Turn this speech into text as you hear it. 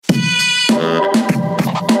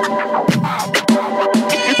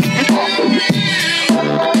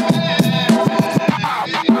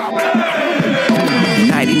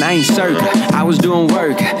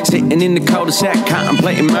cul-de-sac,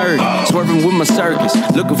 contemplating murder. Swerving with my circus,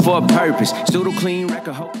 looking for a purpose. Still clean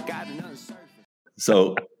record, hope got another surface.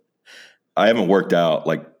 So I haven't worked out,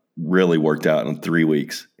 like really worked out in 3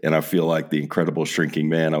 weeks. And I feel like the incredible shrinking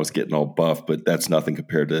man. I was getting all buff, but that's nothing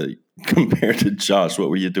compared to Josh. What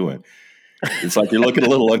were you doing? It's like you're looking a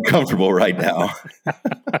little uncomfortable right now.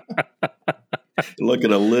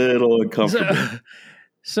 Looking a little uncomfortable.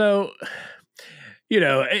 So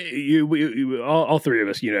all three of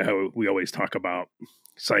us, how we always talk about,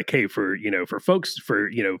 it's like, hey, for folks, for,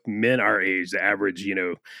 men our age, the average,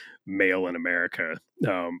 male in America,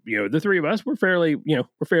 the three of us, we're fairly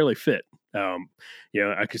fit. I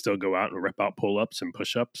can still go out and rep out pull-ups and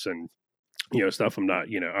push-ups and, stuff. I'm not,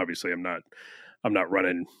 obviously I'm not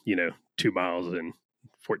running, 2 miles in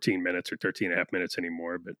 14 minutes or 13 and a half minutes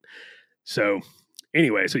anymore. But so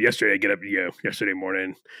anyway, so yesterday I get up, yesterday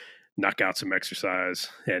morning, knock out some exercise.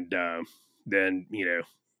 And then,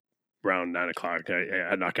 around 9 o'clock,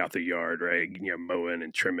 I knock out the yard, right? Mowing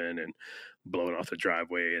and trimming and blowing off the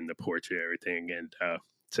driveway and the porch and everything. And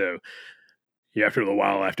so after a little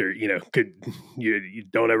while, after, you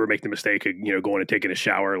don't ever make the mistake of, going and taking a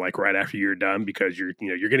shower like right after you're done, because you're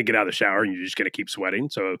going to get out of the shower and you're just going to keep sweating.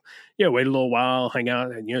 So, wait a little while, hang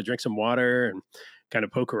out and, drink some water and kind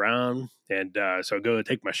of poke around. And so I go and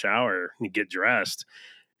take my shower and get dressed.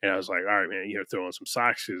 And I was like, all right, man, throw on some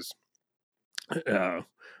socks because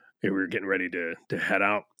we were getting ready to head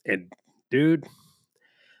out. And dude,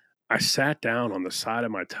 I sat down on the side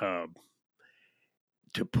of my tub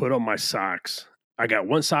to put on my socks. I got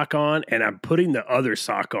one sock on and I'm putting the other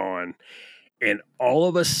sock on. And all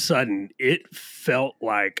of a sudden it felt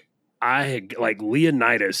like like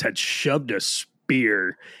Leonidas had shoved a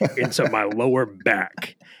spear into my lower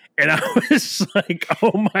back. And I was like,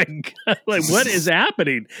 oh my God, like what is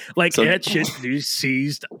happening? Like that shit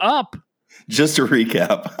seized up. Just to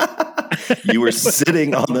recap, you were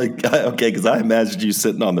sitting on because I imagined you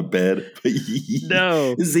sitting on the bed. But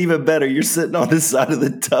no, this is even better. You're sitting on the side of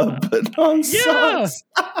the tub, putting on socks.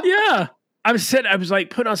 Yeah. I was like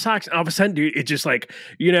putting on socks, and all of a sudden, dude, it just like,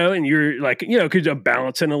 and you're like, because I'm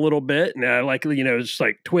balancing a little bit, and I like, it's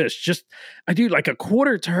like twist. I do like a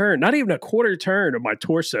quarter turn, not even a quarter turn of my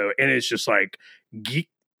torso, and it's just like, geek.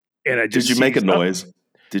 And I just Did you make a noise?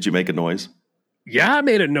 Did you make a noise? Yeah, I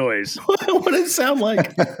made a noise. What did it sound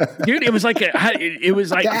like? Dude, it was like, so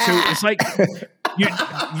it's like,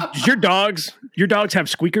 your dogs have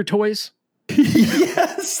squeaker toys?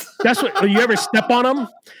 Yes. That's what, you ever step on them?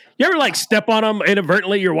 You ever like step on them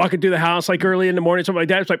inadvertently? You're walking through the house like early in the morning, something like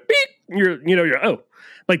that. It's like, beep, you're, oh,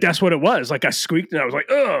 like that's what it was. Like I squeaked and I was like,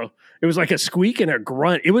 oh, it was like a squeak and a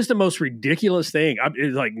grunt. It was the most ridiculous thing. It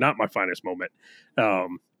was like not my finest moment.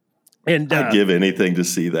 And I'd give anything to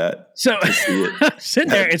see that. So sitting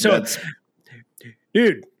there, and so,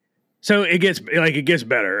 dude, so it gets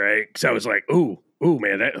better, right? So I was like, ooh,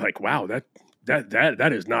 man, that like, wow, that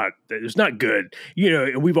is not good.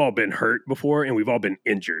 We've all been hurt before, and we've all been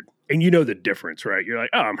injured, and the difference, right? You're like,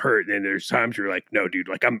 oh, I'm hurt, and there's times you're like, no, dude,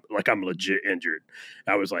 like I'm legit injured.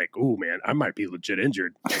 I was like, ooh, man, I might be legit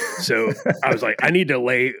injured. So I was like, I need to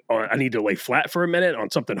lay flat for a minute on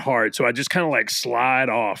something hard. So I just kind of like slide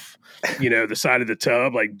off, the side of the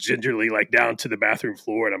tub, like gingerly, like down to the bathroom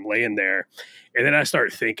floor, and I'm laying there, and then I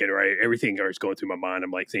start thinking, right, everything starts going through my mind.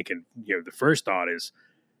 I'm like thinking, the first thought is,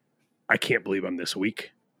 I can't believe I'm this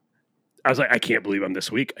weak. I was like, I can't believe I'm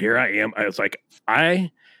this weak. Here I am. I was like,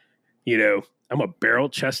 I'm a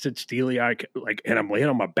barrel-chested, steely-eyed, like, and I'm laying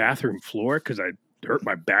on my bathroom floor because I hurt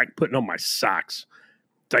my back putting on my socks.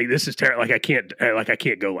 It's like, this is terrible. Like, I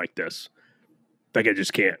can't go like this. Like, I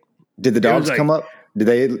just can't. Did the dogs come up?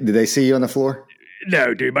 Did they see you on the floor?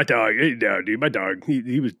 No, dude, my dog,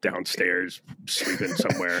 he was downstairs sleeping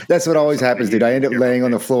somewhere. That's what always happens, dude. I end up laying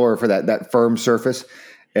on the floor for that firm surface.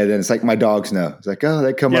 And then it's like my dogs know. It's like, oh,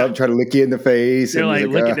 they come up, try to lick you in the face. They're like,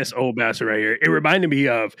 look at this old bastard right here. It reminded me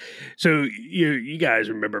of, so you guys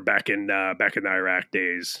remember back in the Iraq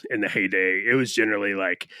days, in the heyday, it was generally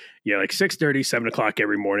like 6:30, 7 o'clock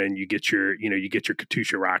every morning. You get your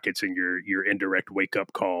Katusha rockets and your indirect wake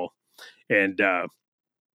up call, and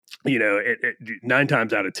 9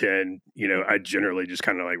 times out of 10, I generally just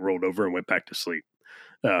kind of like rolled over and went back to sleep.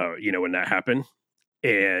 When that happened,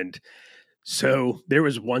 and so there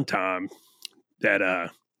was one time that I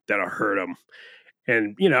heard him,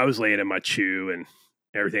 and I was laying in my chew and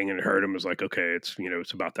everything, and heard him. Was like, okay, it's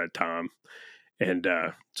it's about that time, and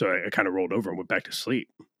so I kind of rolled over and went back to sleep,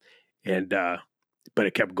 and but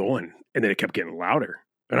it kept going, and then it kept getting louder,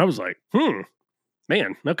 and I was like,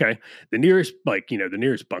 man, okay. The nearest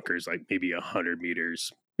bunker is like maybe 100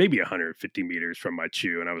 meters, maybe 150 meters from my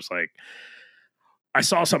chew, and I was like, I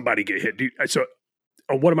saw somebody get hit, dude. So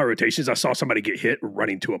on one of my rotations, I saw somebody get hit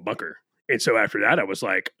running to a bunker. And so after that, I was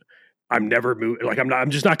like, I'm never moving. Like, I'm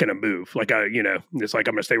just not going to move. Like, it's like,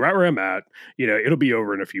 I'm going to stay right where I'm at. It'll be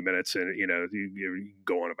over in a few minutes, and, you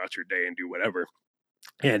go on about your day and do whatever.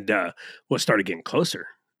 And, it started getting closer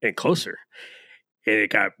and closer. And it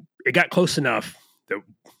got close enough that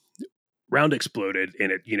round exploded,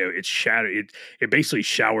 and it shattered. It basically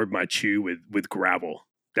showered my chew with gravel.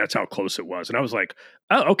 That's how close it was. And I was like,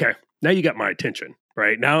 oh, okay. Now you got my attention.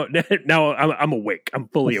 Right now I'm awake. I'm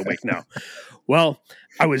fully awake now. Well,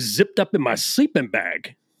 I was zipped up in my sleeping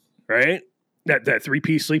bag, right? That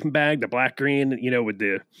 3-piece sleeping bag, the black green, with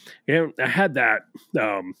the, I had that,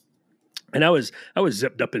 and I was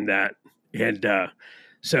zipped up in that, and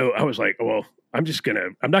so I was like, well, I'm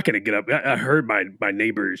not gonna get up. I heard my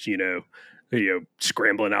neighbors,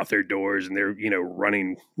 scrambling out their doors, and they're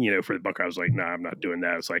running, for the bunker. I was like, nah, I'm not doing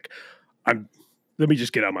that. It's like, let me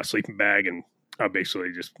just get out my sleeping bag, and I'm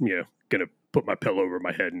basically just, going to put my pillow over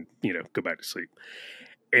my head and, go back to sleep.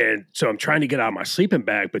 And so I'm trying to get out of my sleeping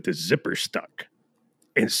bag, but the zipper's stuck.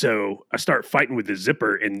 And so I start fighting with the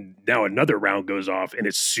zipper, and now another round goes off, and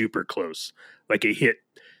it's super close. Like, it hit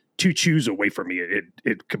 2 chews away from me.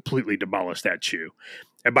 It completely demolished that chew.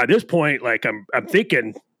 And by this point, like, I'm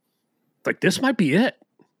thinking, like, this might be it.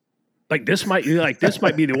 Like, this might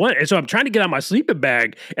be the one. And so I'm trying to get out of my sleeping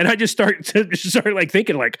bag, and I just start like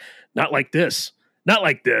thinking, like, not like this.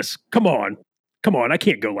 Come on. I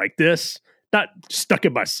can't go like this. Not stuck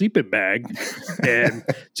in my sleeping bag. And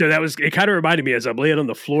so it kind of reminded me as I'm laying on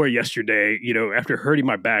the floor yesterday, after hurting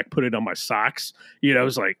my back, put it on my socks, I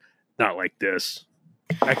was like, not like this.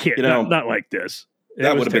 I can't, not like this.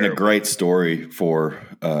 That would have been a great story for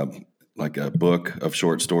like a book of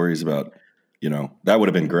short stories about, that would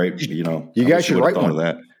have been great. You guys should write one of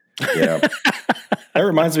that. Yeah. That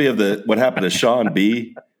reminds me of what happened to Sean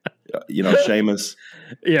B. Seamus.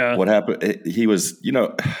 Yeah. What happened? He was,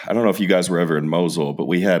 I don't know if you guys were ever in Mosul, but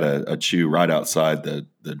we had a chew right outside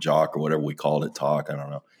the jock or whatever we called it, talk. I don't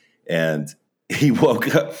know. And he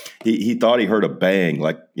woke up, he thought he heard a bang,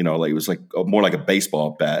 like it was like more like a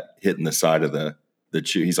baseball bat hitting the side of the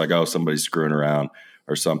chew. He's like, oh, somebody's screwing around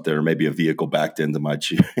or something, or maybe a vehicle backed into my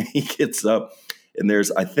chew. He gets up, and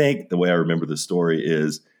I think the way I remember the story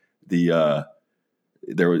is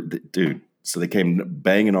so they came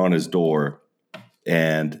banging on his door,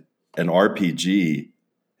 and an RPG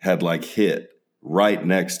had like hit right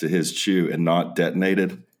next to his chew and not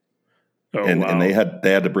detonated. Oh, and, wow. and they had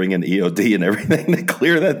to bring in EOD and everything to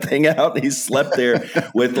clear that thing out. And he slept there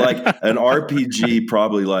with like an RPG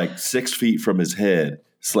probably like 6 feet from his head,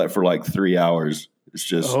 slept for like 3 hours. It's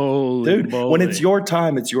just, holy dude, moly. when it's your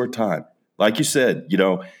time, it's your time. Like you said,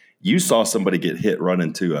 you saw somebody get hit run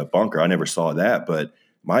into a bunker. I never saw that, but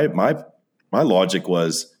my logic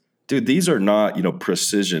was, dude, these are not,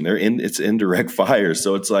 precision. It's indirect fire.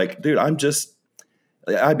 So it's like, dude,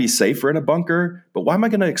 I'd be safer in a bunker, but why am I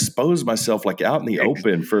going to expose myself like out in the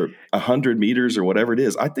open for 100 meters or whatever it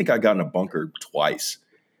is? I think I got in a bunker twice.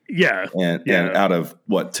 Yeah. And out of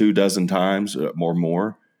 24 times or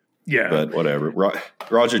more. Yeah. But whatever.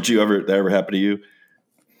 Roger, did that ever happen to you?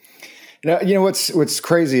 What's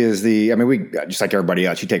crazy is we just like everybody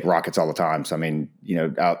else, you take rockets all the time. So,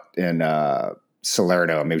 out in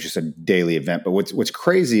Salerno, it was just a daily event. But what's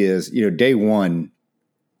crazy is, day one,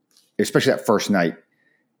 especially that first night,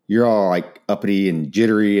 you're all like uppity and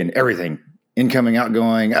jittery and everything, incoming,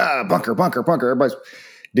 outgoing, bunker. Everybody's,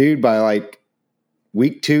 dude, by like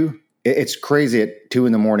week 2, it's crazy at 2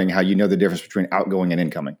 a.m. how the difference between outgoing and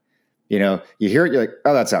incoming. You hear it, you're like,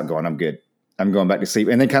 oh, that's outgoing. I'm good. I'm going back to sleep.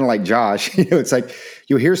 And then kind of like Josh, it's like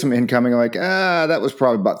you'll hear some incoming, like, that was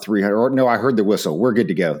probably about 300. Or no, I heard the whistle. We're good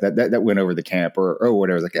to go. That went over the camp or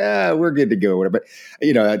whatever. It's like, we're good to go. Whatever. But,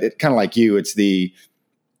 it kind of like you, it's they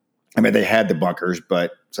had the bunkers,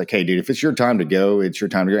 but it's like, hey, dude, if it's your time to go, it's your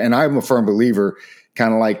time to go. And I'm a firm believer,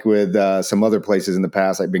 kind of like with some other places in the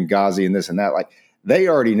past, like Benghazi and this and that, like they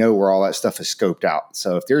already know where all that stuff is scoped out.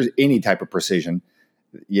 So if there's any type of precision,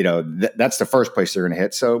 that's the first place they're going to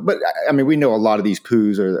hit. So, but we know a lot of these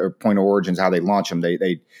poos or point of origins, how they launch them.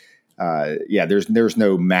 There's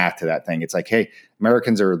no math to that thing. It's like, hey,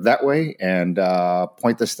 Americans are that way, and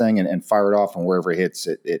point this thing and fire it off, and wherever it hits,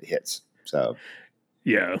 it hits. So,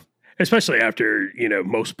 yeah. Especially after,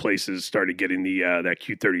 most places started getting the that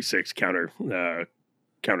Q-36 counter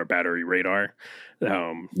battery radar.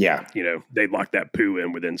 They locked that poo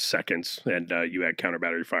in within seconds, and you had counter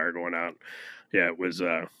battery fire going out. Yeah, it was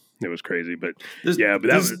crazy, but this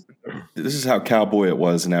is how cowboy it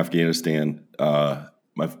was in Afghanistan. I've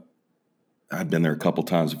been there a couple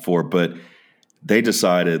times before, but they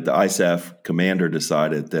decided, the ISAF commander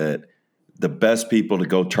decided that the best people to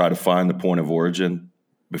go try to find the point of origin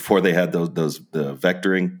before they had the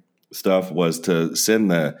vectoring stuff was to send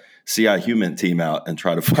the CI human team out and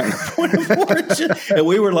try to find the point of origin. And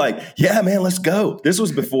we were like, yeah, man, let's go. This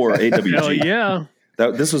was before AWG. Hell yeah.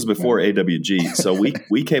 This was before AWG. So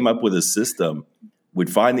we came up with a system. We'd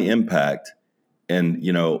find the impact and,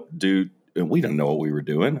 you know, we didn't know what we were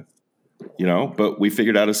doing, you know, but we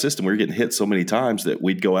figured out a system. We were getting hit so many times that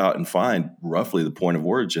we'd go out and find roughly the point of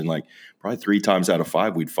origin. Like probably 3 times out of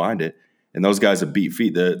 5, we'd find it. And those guys that beat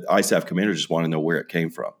feet, the ISAF commander just want to know where it came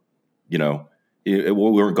from. You know, we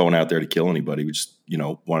weren't going out there to kill anybody. We just, you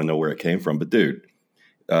know, want to know where it came from. But dude,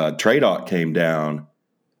 TRADOC came down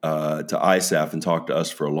to ISAF and talked to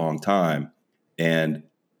us for a long time. And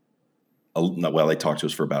well, they talked to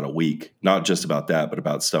us for about a week, not just about that, but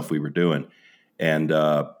about stuff we were doing. And,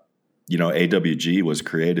 you know, AWG was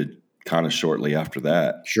created kind of shortly after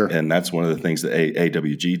that. Sure. And that's one of the things that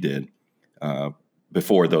AWG did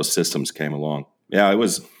before those systems came along. Yeah, it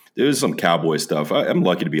was some cowboy stuff. I'm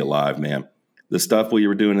lucky to be alive, man. The stuff we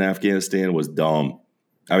were doing in Afghanistan was dumb.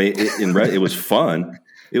 I mean, it was fun.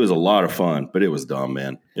 It was a lot of fun, but it was dumb,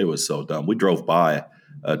 man. It was so dumb. We drove by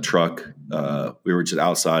a truck. We were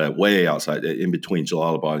just way outside, in between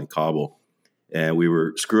Jalalabad and Kabul. And we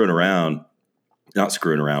were not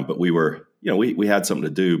screwing around, but we were, you know, we had something to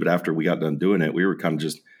do. But after we got done doing it, we were kind of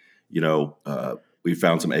just, you know, we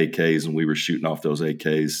found some AKs and we were shooting off those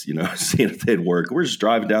AKs, you know, seeing if they'd work. We're just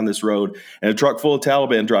driving down this road and a truck full of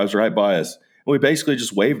Taliban drives right by us. And we basically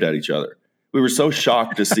just waved at each other. We were so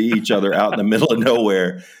shocked to see each other out in the middle of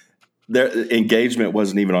nowhere. Their engagement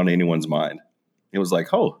wasn't even on anyone's mind. It was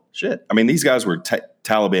like, oh, shit. I mean, these guys were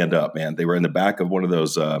Talibaned up, man. They were in the back of one of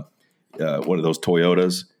those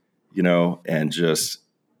Toyotas, you know, and just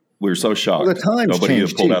we were so shocked. Well, the times nobody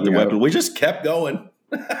changed pulled too, out the weapon. We just kept going.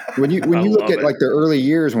 When you look at like the early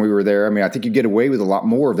years when we were there, I mean, I think you get away with a lot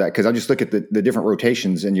more of that because I just look at the different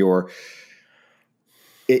rotations in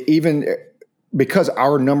even because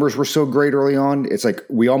our numbers were so great early on, it's like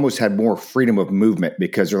we almost had more freedom of movement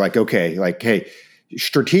because they're like, okay, like, hey,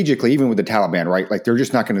 strategically, even with the Taliban, right? Like they're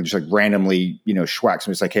just not going to just like randomly, you know, schwack.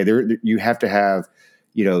 So it's like, hey, you have to have,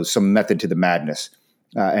 you know, some method to the madness.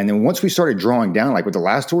 And then once we started drawing down, like with the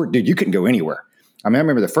last tour, dude, you couldn't go anywhere. I mean, I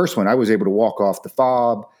remember the first one, I was able to walk off the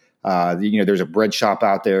fob. You know, there's a bread shop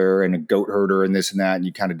out there and a goat herder and this and that, and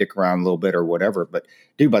you kind of dick around a little bit or whatever. But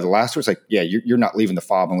dude, by the last tour, it's like, yeah, you're not leaving the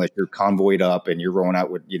fob unless you're convoyed up and you're rolling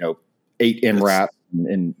out with, you know, 8 MRAP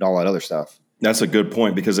and all that other stuff. That's a good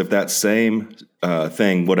point because if that same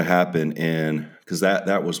thing would have happened because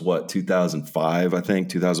that was what, 2005, I think,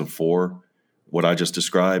 2004, what I just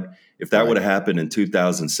described. If that would have happened in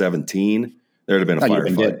 2017, there'd have been a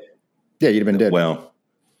firefight. Yeah, you'd have been dead. Well,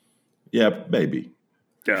 yeah, maybe.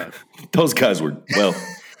 Yeah. Those guys were, well,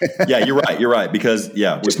 yeah, you're right. Because,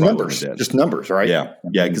 yeah, just numbers, right? Yeah,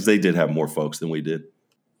 because they did have more folks than we did.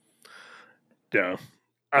 Yeah.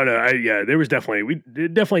 I don't know. There was definitely, we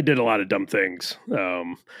definitely did a lot of dumb things.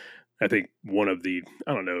 I think one of the,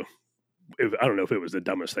 I don't know if it was the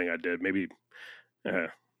dumbest thing I did. Maybe,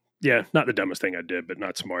 not the dumbest thing I did, but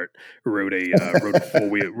not smart. Rode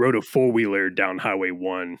a four wheeler down Highway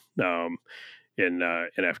 1 in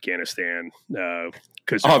Afghanistan.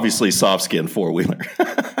 Because obviously soft skin 4-wheeler.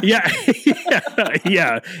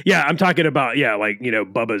 yeah. I'm talking about like, you know,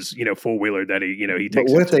 Bubba's, you know, 4-wheeler that he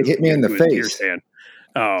takes. But what if they hit me in the face?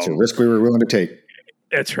 It's a risk we were willing to take.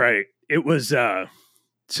 That's right. It was.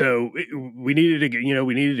 So we needed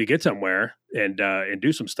to get somewhere and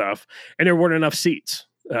do some stuff, and there weren't enough seats.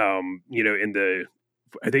 You know,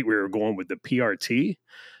 I think we were going with the PRT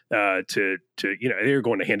to you know, they were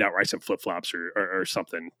going to hand out rice and flip flops or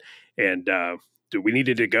something, and we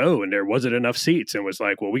needed to go, and there wasn't enough seats, and it was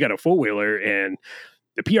like, well, we got a 4-wheeler, and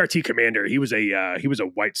the PRT commander, he was a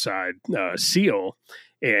white side SEAL,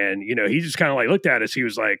 and you know, he just kind of like looked at us. He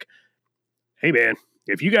was like, "Hey, man,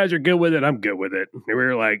 if you guys are good with it, I'm good with it." And we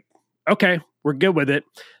were like, "Okay, we're good with it."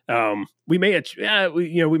 We may have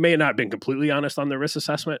not been completely honest on the risk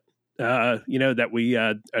assessment, you know, that we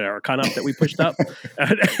our cutoff that we pushed up.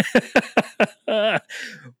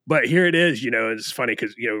 But here it is, you know, it's funny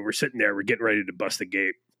because, you know, we're sitting there, we're getting ready to bust the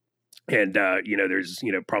gate. And, you know, there's,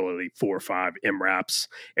 you know, probably 4 or 5 MRAPs.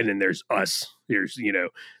 And then there's us. There's, you know,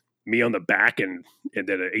 me on the back and then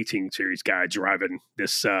an 18 series guy driving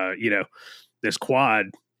this, you know, this quad.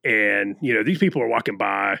 And, you know, these people are walking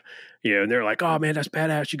by, you know, and they're like, "Oh man, that's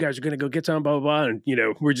badass. You guys are going to go get some, blah, blah, blah." And, you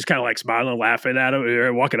know, we're just kind of like smiling, laughing at him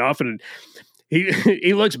and walking off. And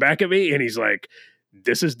he looks back at me and he's like,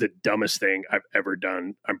 "This is the dumbest thing I've ever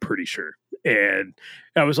done, I'm pretty sure." And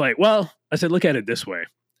I was like, well, I said, look at it this way.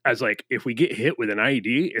 I was like, if we get hit with an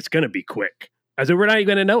IED, it's going to be quick. I said, we're not even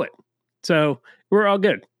going to know it. So we're all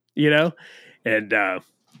good, And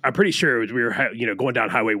I'm pretty sure we were, going down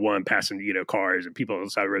Highway 1, passing, cars and people on the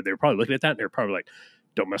side of the road. They were probably looking at that and they're probably like,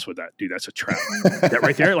 don't mess with that, dude. That's a trap. That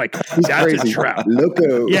right there, like that's crazy. A trap.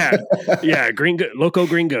 Loco. Yeah. Loco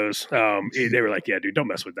gringos. They were like, yeah, dude, don't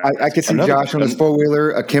mess with that. I could see Josh on his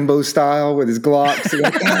 4-wheeler, akimbo style with his Glocks.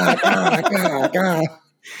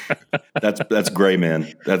 That's gray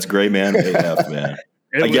man. That's gray man AF, man.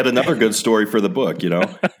 I get another good story for the book.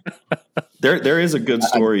 There is a good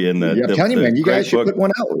story in the. I'm telling you, man, you guys should put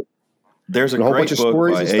one out. There's a great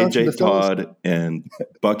book by AJ Todd and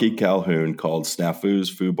Bucky Calhoun called Snafus,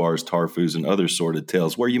 Foo Bars, Tarfus, and Other Sordid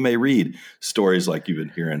Tales, where you may read stories like you've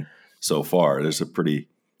been hearing so far. There's some pretty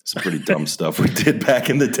dumb stuff we did back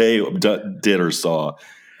in the day, did or saw.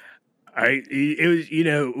 It was,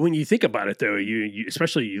 when you think about it though, you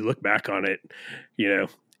especially you look back on it,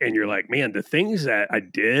 and you're like, man, the things that I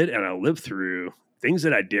did and I lived through, things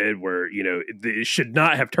that I did were, it should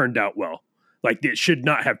not have turned out well. Like it should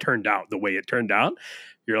not have turned out the way it turned out.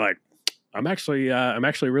 You're like, I'm actually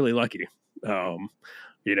really lucky. The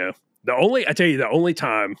only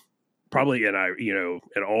time probably in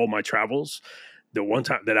all my travels, the one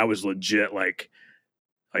time that I was legit like,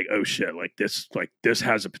 oh shit, like this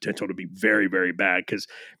has a potential to be very, very bad. Cause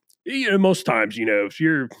most times, if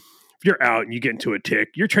you're out and you get into a tick,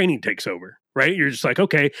 your training takes over, right? You're just like,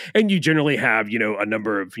 okay. And you generally have, a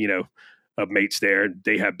number of, of mates there.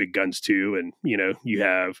 They have big guns too. And, you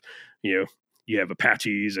have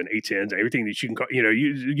Apaches and A-10s and everything that you can call,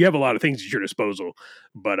 you have a lot of things at your disposal.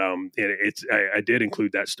 But I did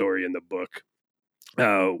include that story in the book,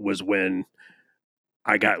 was when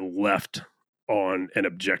I got left on an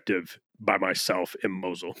objective by myself in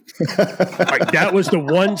Mosul. Like that was the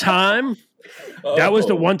one time. That was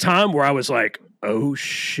the one time where I was like, oh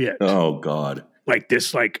shit. Oh God. Like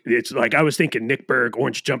this, like it's like I was thinking Nick Berg,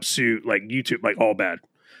 orange jumpsuit, like YouTube, like all bad.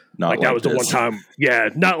 Not like that was this. The one time. Yeah,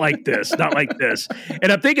 not like this, not like this.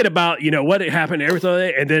 And I'm thinking about, what had happened,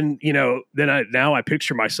 everything. And then, now I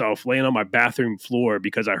picture myself laying on my bathroom floor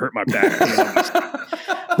because I hurt my back.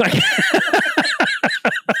 Like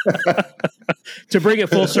to bring it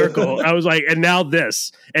full circle, I was like, and now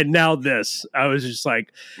this. I was just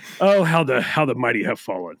like, oh, how the mighty have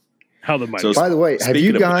fallen. How the mighty. So, by the way, have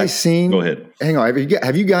you guys seen? Go ahead. Hang on.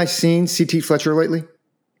 Have you guys seen CT Fletcher lately?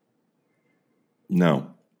 No.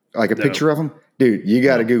 Like a picture of him, dude. You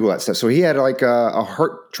got to Google that stuff. So he had like a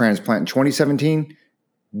heart transplant in 2017.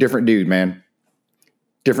 Different dude, man.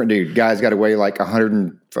 Different dude. Guy's got to weigh like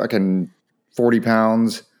 140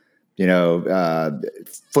 pounds.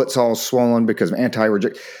 Foot's all swollen because of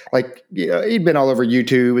anti-reject. Like, he'd been all over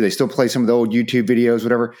YouTube. They still play some of the old YouTube videos,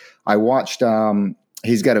 whatever. I watched.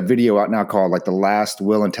 He's got a video out now called like The Last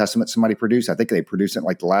Will and Testament somebody produced. I think they produced it in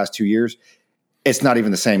like the last 2 years. It's not even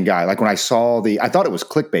the same guy. Like when I thought it was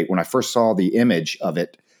clickbait. When I first saw the image of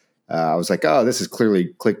it, I was like, oh, this is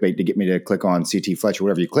clearly clickbait to get me to click on CT Fletcher,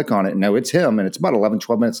 whatever you click on it. And no, it's him. And it's about 11,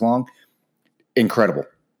 12 minutes long. Incredible.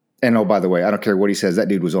 And oh, by the way, I don't care what he says. That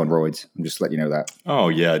dude was on roids. I'm just letting you know that. Oh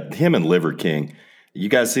yeah. Him and Liver King. You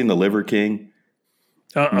guys seen the Liver King?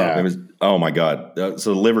 No. Oh my God.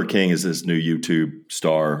 So Liver King is this new YouTube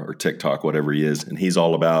star or TikTok, whatever he is. And he's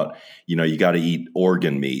all about, you got to eat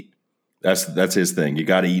organ meat. That's his thing. You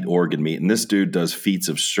got to eat organ meat. And this dude does feats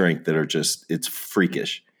of strength that are just, it's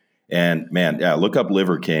freakish. And man, yeah, look up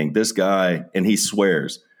Liver King. This guy, and he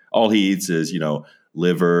swears all he eats is,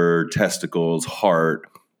 liver, testicles, heart.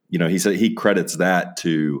 He said he credits that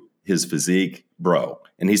to his physique, bro.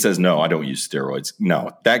 And he says, no, I don't use steroids.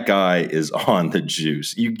 No, that guy is on the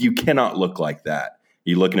juice. You cannot look like that.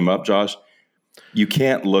 You looking him up, Josh? You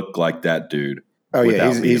can't look like that dude. Oh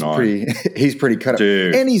yeah, he's pretty cut up,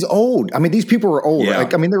 dude. And he's old. I mean, these people were old. Yeah.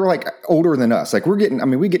 Like, I mean, they were like older than us. Like we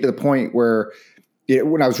get to the point where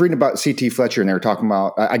when I was reading about CT Fletcher and they were talking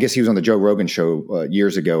about, I guess he was on the Joe Rogan show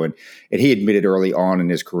years ago, and he admitted early on in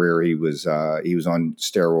his career he was on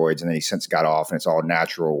steroids, and then he since got off, and it's all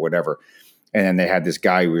natural, whatever. And then they had this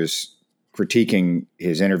guy who was critiquing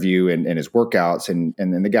his interview and his workouts, and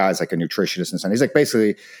then the guy's like a nutritionist and stuff. He's like,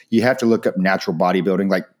 basically, you have to look up natural bodybuilding,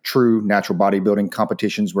 like true natural bodybuilding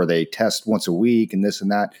competitions where they test once a week and this and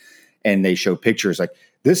that, and they show pictures. Like,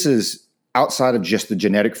 this is outside of just the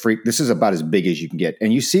genetic freak. This is about as big as you can get.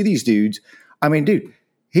 And you see these dudes. I mean, dude,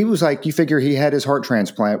 he was like, you figure he had his heart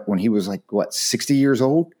transplant when he was like, 60 years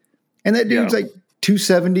old? And that dude's like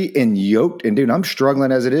 270 and yoked. And dude, I'm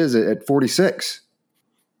struggling as it is at 46.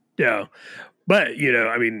 Yeah. But,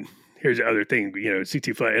 I mean, here's the other thing,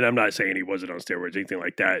 CT Fletcher, and I'm not saying he wasn't on steroids, anything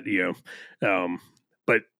like that,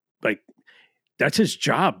 but like that's his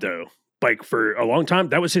job though. Like for a long time,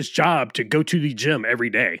 that was his job to go to the gym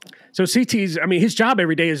every day. So his job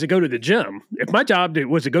every day is to go to the gym. If my job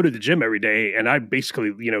was to go to the gym every day and I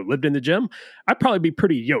basically, lived in the gym, I'd probably be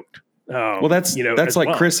pretty yoked. Well, that's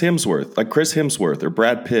like Chris Hemsworth or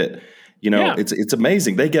Brad Pitt. It's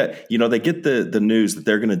amazing. They get the news that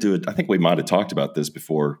they're going to do it. I think we might have talked about this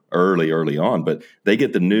before early on, but they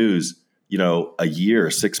get the news, a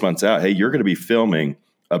year, 6 months out. Hey, you're going to be filming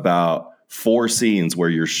about 4 scenes where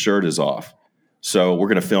your shirt is off. So we're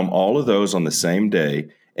going to film all of those on the same day.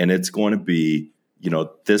 And it's going to be,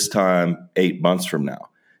 this time 8 months from now.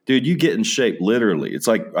 Dude, you get in shape literally. It's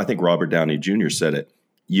like, I think Robert Downey Jr. said it.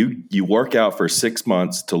 You work out for 6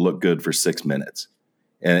 months to look good for 6 minutes.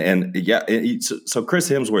 So Chris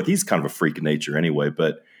Hemsworth, he's kind of a freak of nature anyway.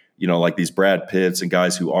 But, like these Brad Pitts and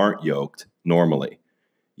guys who aren't yoked normally,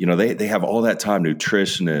 they have all that time,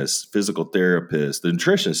 nutritionists, physical therapists. The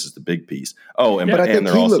nutritionist is the big piece. Oh, but I think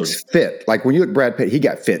he looks fit. Like when you look at Brad Pitt, he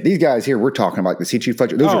got fit. These guys here, we're talking about the CT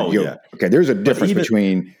Fletcher. Those are yoked. Yeah. Okay, there's a difference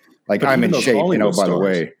between like I'm in shape, by the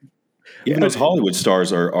way. Even those Hollywood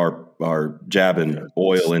stars are jabbing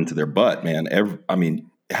oil into their butt, man.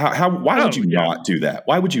 Why would you not do that?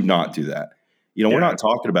 Why would you not do that? We're not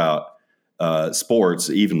talking about sports,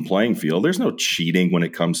 even playing field. There's no cheating when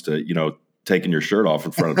it comes to, taking your shirt off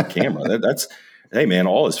in front of the camera. That's, hey man,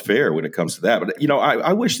 all is fair when it comes to that. But,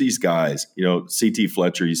 I wish these guys, CT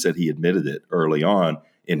Fletcher, you said he admitted it early on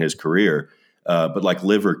in his career. But like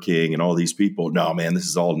Liver King and all these people, no, man, this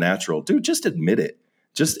is all natural. Dude, just admit it.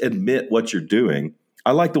 Just admit what you're doing.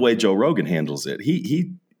 I like the way Joe Rogan handles it.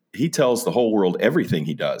 He tells the whole world everything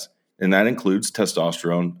he does, and that includes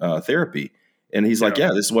testosterone therapy. And he's like,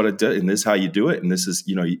 this is what I do, and this is how you do it, and this is,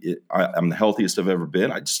 I'm the healthiest I've ever been.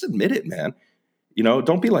 I just admit it, man.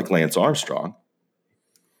 Don't be like Lance Armstrong.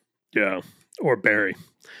 Yeah, or Barry.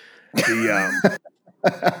 It's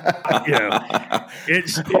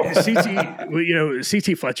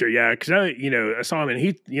CT Fletcher, because I saw him, and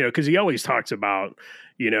he, because he always talks about,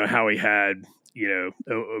 how he had,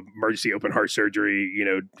 emergency open heart surgery.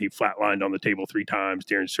 He flatlined on the table 3 times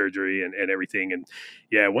during surgery and everything. And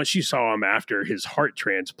once you saw him after his heart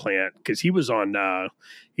transplant, because he was on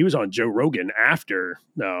Joe Rogan after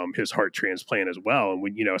his heart transplant as well. And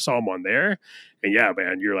when I saw him on there, and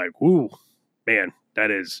man, you're like, ooh, man, that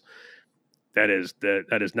is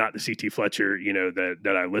not the CT Fletcher,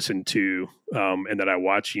 that I listen to and that I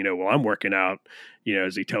watch, while I'm working out,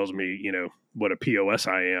 as he tells me, what a POS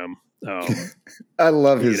I am. I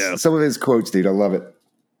love some of his quotes, dude. I love it.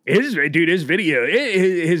 His videos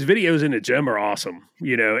in the gym are awesome,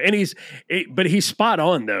 and but he's spot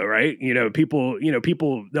on though, right? People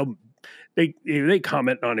they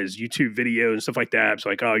comment on his YouTube video and stuff like that. It's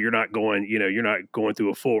like, oh, you're not going through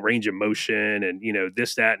a full range of motion and,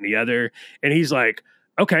 this, that, and the other. And he's like,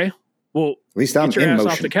 okay, well, at least I'm get your in ass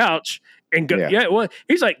motion off the couch and go. Yeah. Well,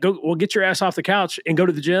 he's like, get your ass off the couch and go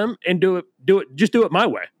to the gym and do it. Just do it my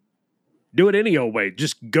way. Do it any old way.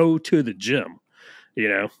 Just go to the gym,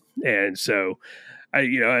 And so I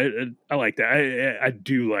like that. I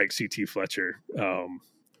do like CT Fletcher.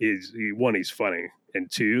 He's funny, and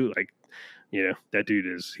 2, like, that dude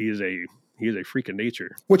is a freak of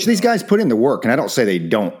nature. Which these guys put in the work, and I don't say they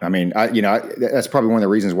don't. I mean, that's probably one of the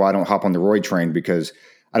reasons why I don't hop on the roid train, because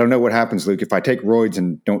I don't know what happens, Luke. If I take roids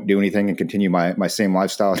and don't do anything and continue my same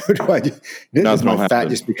lifestyle, does my fat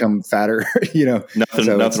just become fatter?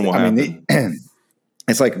 Nothing will happen.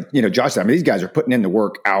 It's like, Josh said, these guys are putting in the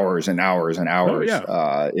work hours and hours and hours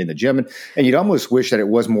in the gym. And you'd almost wish that it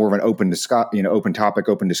was more of an open topic,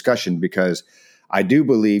 open discussion, because I do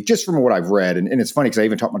believe, just from what I've read, and it's funny because I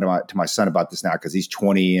even talked to my son about this now because he's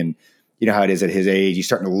 20, and you know how it is at his age. He's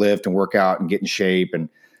starting to lift and work out and get in shape, and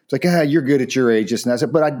it's like, you're good at your age, this and that.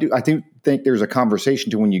 But I think there's a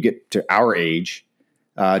conversation to when you get to our age,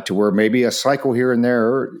 to where maybe a cycle here and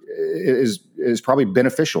there is probably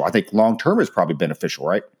beneficial. I think long term is probably beneficial,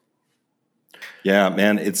 right? Yeah,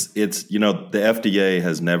 man. It's the FDA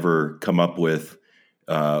has never come up with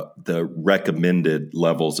the recommended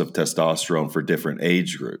levels of testosterone for different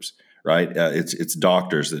age groups, right? It's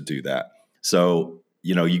doctors that do that. So,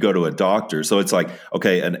 you go to a doctor. So it's like,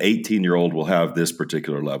 okay, an 18-year-old will have this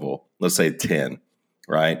particular level, let's say 10,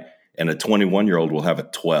 right? And a 21-year-old will have a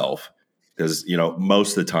 12 because,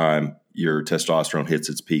 most of the time your testosterone hits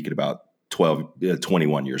its peak at about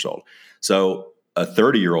 21 years old. So a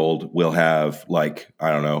 30-year-old will have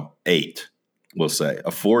 8. We'll say a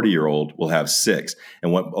 40-year-old will have 6.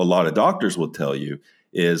 And what a lot of doctors will tell you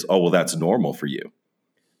is, oh, well, that's normal for you.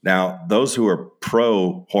 Now, those who are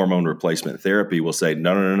pro hormone replacement therapy will say,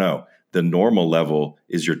 no. The normal level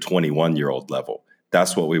is your 21-year-old level.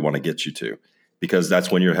 That's what we want to get you to, because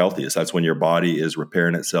that's when you're healthiest. That's when your body is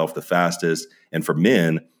repairing itself the fastest. And for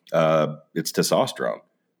men, it's testosterone,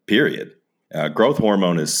 period. Growth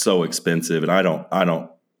hormone is so expensive, and I don't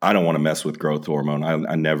want to mess with growth hormone. I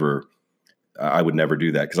would never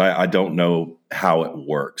do that, because I don't know how it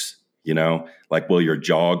works. Like, will your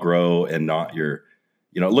jaw grow and not your,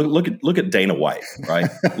 look at Dana White, right?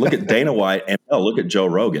 Look at Dana White, and look at Joe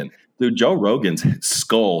Rogan. Dude, Joe Rogan's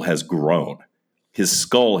skull has grown. His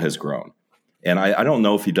skull has grown. And I don't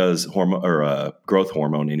know if he does hormone or growth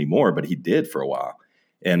hormone anymore, but he did for a while.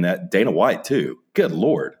 And that Dana White too. Good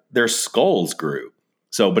Lord, their skulls grew.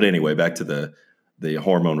 So, but anyway, back to the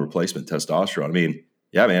hormone replacement testosterone. I mean,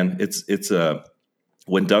 yeah, man, it's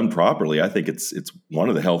when done properly, I think it's one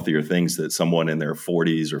of the healthier things that someone in their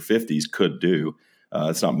 40s or 50s could do.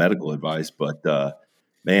 It's not medical advice, but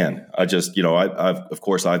man, I've of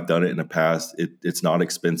course I've done it in the past. It's not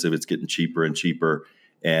expensive. It's getting cheaper and cheaper.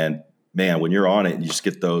 And man, when you're on it, you just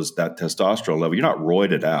get that testosterone level. You're not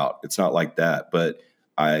roided out. It's not like that. But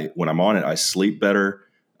when I'm on it, I sleep better.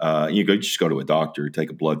 You just go to a doctor, take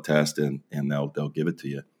a blood test, and they'll give it to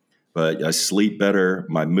you. But I sleep better.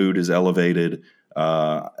 My mood is elevated.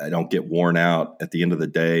 I don't get worn out at the end of the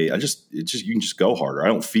day. You can just go harder. I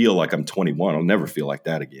don't feel like I'm 21. I'll never feel like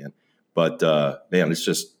that again. But man, it's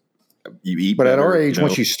just, you eat. But better, at our age,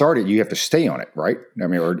 once you start it, you have to stay on it, right? I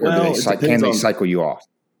mean, or can they cycle you off?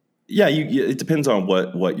 Yeah, it depends on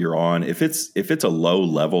what you're on. If it's a low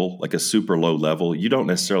level, like a super low level, you don't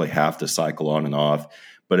necessarily have to cycle on and off.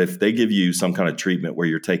 But if they give you some kind of treatment where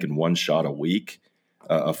you're taking one shot a week,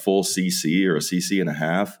 a full CC or a CC and a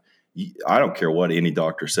half, I don't care what any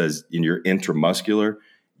doctor says, in your intramuscular,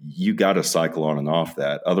 you got to cycle on and off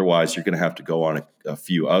that. Otherwise, you're going to have to go on a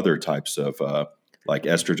few other types of like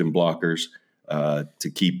estrogen blockers to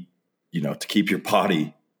keep your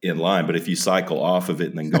body in line. But if you cycle off of it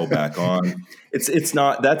and then go back on,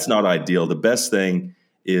 that's not ideal. The best thing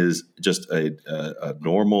is just a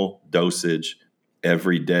normal dosage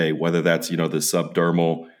every day, whether that's the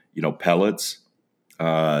subdermal pellets,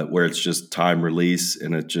 where it's just time release,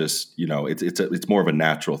 and it just it's more of a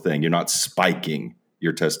natural thing. You're not spiking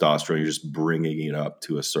your testosterone; you're just bringing it up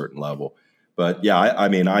to a certain level. But yeah, I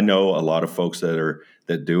mean, I know a lot of folks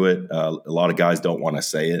that do it. A lot of guys don't want to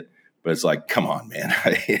say it, but it's like, come on, man,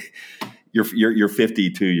 you're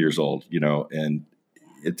 52 years old, and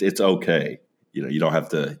it's okay. You don't have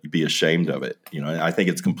to be ashamed of it. I think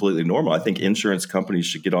it's completely normal. I think insurance companies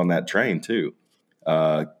should get on that train too.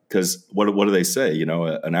 Because what do they say?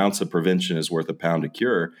 An ounce of prevention is worth a pound of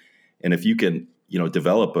cure. And if you can,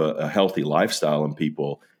 develop a healthy lifestyle in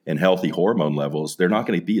people and healthy hormone levels, they're not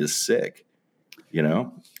going to be as sick,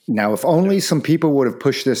 Now, if only some people would have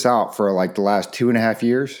pushed this out for like the last 2.5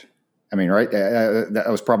 years. I mean, right? That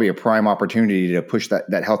was probably a prime opportunity to push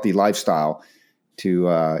that healthy lifestyle to,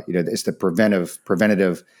 it's the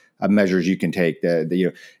preventative measures you can take.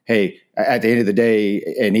 Hey, at the end of the day,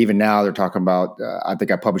 and even now they're talking about, I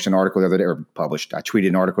think I published an article the other day, I tweeted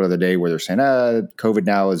an article the other day where they're saying, COVID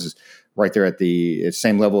now is right there at the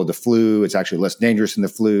same level of the flu. It's actually less dangerous than the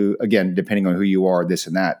flu. Again, depending on who you are, this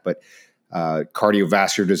and that. But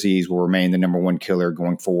cardiovascular disease will remain the number one killer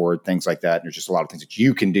going forward, things like that. And there's just a lot of things that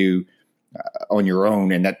you can do on your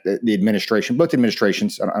own. And that the administration, both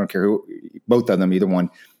administrations, I don't care who, both of them, either one,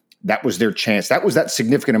 that was their chance. That was that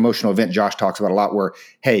significant emotional event Josh talks about a lot where,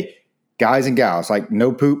 hey, guys and gals, like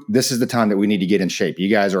no poop, this is the time that we need to get in shape. You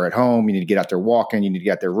guys are at home. You need to get out there walking. You need to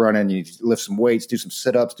get out there running. You need to lift some weights, do some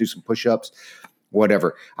sit-ups, do some push-ups,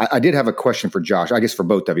 whatever. I did have a question for Josh, I guess for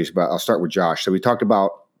both of you, but I'll start with Josh. So we talked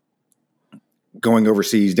about going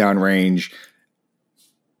overseas, downrange,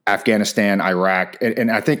 Afghanistan, Iraq.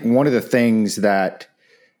 And I think one of the things that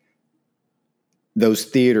those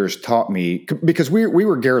theaters taught me, because we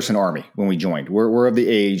were Garrison Army when we joined. We're of the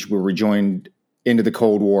age where we joined into the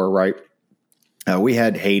Cold War, right? We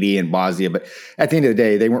had Haiti and Bosnia, but at the end of the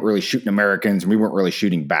day, they weren't really shooting Americans, and we weren't really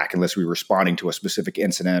shooting back unless we were responding to a specific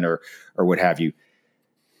incident or what have you.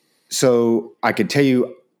 So I could tell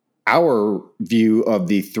you our view of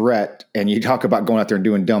the threat, and you talk about going out there and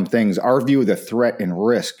doing dumb things, our view of the threat and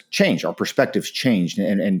risk changed. Our perspectives changed,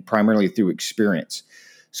 and primarily through experience.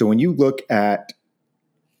 So when you look at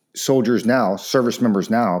soldiers now, service members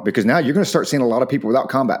now, because now you're going to start seeing a lot of people without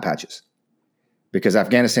combat patches because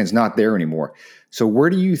Afghanistan's not there anymore. So where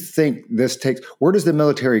do you think this takes? Where does the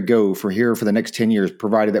military go from here for the next 10 years,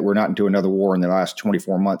 provided that we're not into another war in the last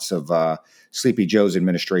 24 months of Sleepy Joe's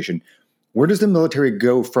administration? Where does the military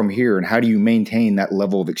go from here, and how do you maintain that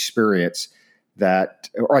level of experience that,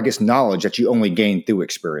 or I guess knowledge that you only gain through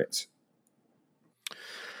experience?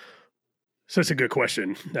 So it's a good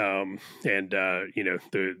question. The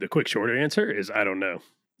quick shorter answer is I don't know.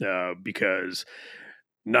 Because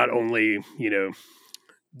not only,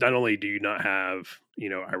 not only do you not have,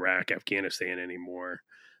 Iraq, Afghanistan anymore,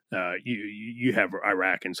 you have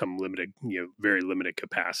Iraq in some limited, very limited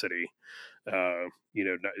capacity.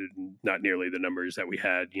 Not nearly the numbers that we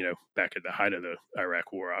had, back at the height of the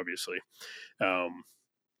Iraq War, obviously. Um,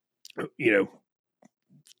 you know,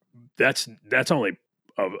 that's only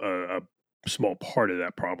a small part of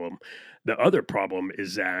that problem. The other problem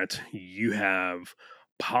is that you have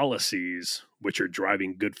policies which are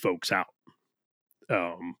driving good folks out.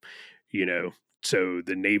 Um, you know, so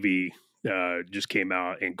the Navy just came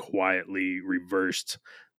out and quietly reversed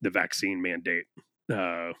the vaccine mandate.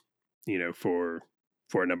 Uh, for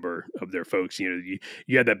a number of their folks, you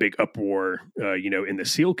had that big uproar, in the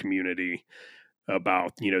SEAL community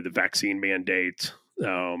about the vaccine mandate.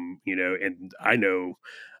 And I know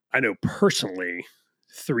personally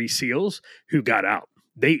 3 SEALs who got out.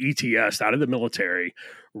 They ETS'd out of the military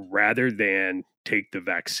rather than take the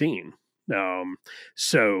vaccine.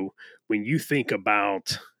 So when you think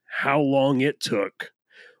about how long it took,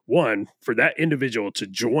 one, for that individual to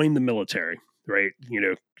join the military, right?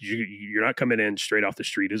 You're not coming in straight off the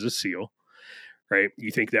street as a SEAL, right?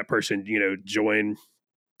 You think that person, join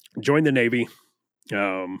the Navy,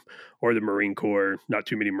 or the Marine Corps. Not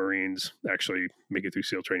too many Marines actually make it through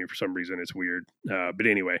SEAL training for some reason. It's weird, but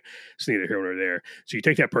anyway, it's neither here nor there. So you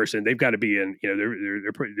take that person; they've got to be in.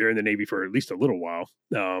 They're in the Navy for at least a little while,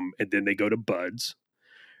 and then they go to BUDS,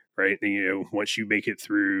 right? And once you make it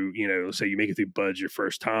through, let's say you make it through BUDS your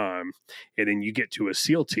first time, and then you get to a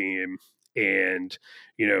SEAL team. And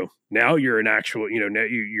now you're an actual, now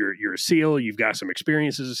you're a SEAL. You've got some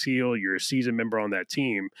experience as a SEAL. You're a seasoned member on that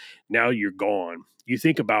team. Now you're gone. You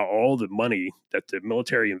think about all the money that the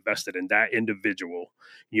military invested in that individual,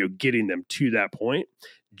 getting them to that point,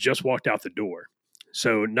 just walked out the door.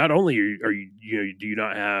 So not only are you, do you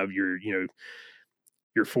not have your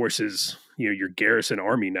forces, your garrison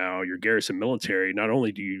army now, your garrison military, not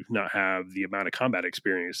only do you not have the amount of combat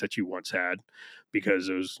experience that you once had, because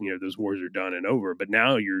those wars are done and over, but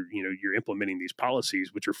now you're implementing these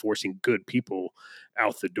policies which are forcing good people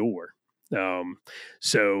out the door.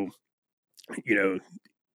 So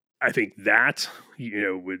I think that,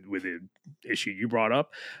 with the issue you brought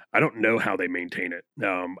up, I don't know how they maintain it.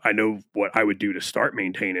 I know what I would do to start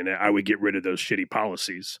maintaining it. I would get rid of those shitty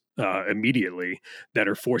policies immediately that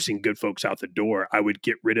are forcing good folks out the door. I would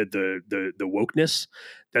get rid of the wokeness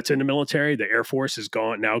that's in the military. The Air Force is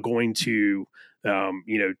now going to,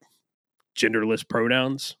 genderless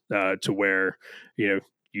pronouns to where,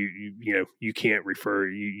 you can't refer,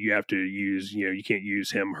 you have to use, you can't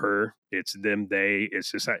use him, her, it's them, they.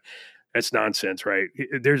 It's just that's nonsense, right?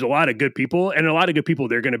 There's a lot of good people, and a lot of good people,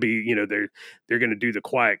 they're going to be, they're going to do the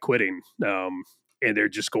quiet quitting, and they're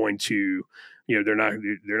just going to, they're not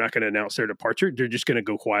going to announce their departure. They're just going to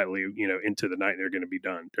go quietly, into the night, and they're going to be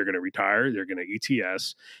done. They're going to retire. They're going to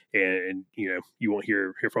ETS, and you won't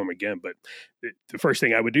hear from them again. But the first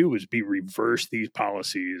thing I would do was reverse these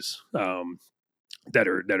policies. That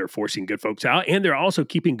are forcing good folks out, and they're also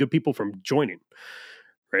keeping good people from joining.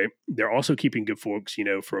 Right, they're also keeping good folks,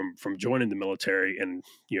 from joining the military, and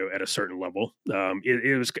at a certain level.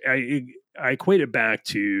 I equate it back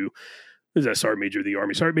to, who's that Sergeant Major of the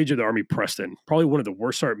Army Preston, probably one of the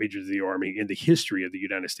worst Sergeant Majors of the Army in the history of the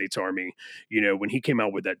United States Army. When he came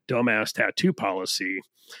out with that dumbass tattoo policy,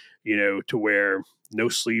 to where no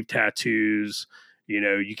sleeve tattoos,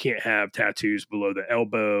 you can't have tattoos below the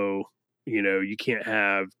elbow. You can't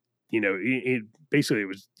have, basically it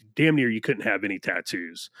was damn near you couldn't have any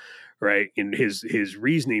tattoos, right? And his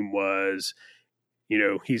reasoning was,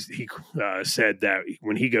 he said that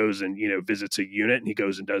when he goes and, visits a unit, and he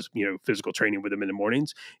goes and does, physical training with them in the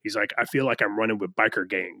mornings, he's like, I feel like I'm running with biker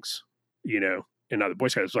gangs, and now the Boy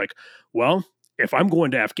Scouts was like, well, if I'm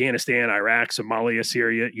going to Afghanistan, Iraq, Somalia,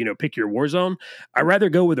 Syria, pick your war zone, I'd rather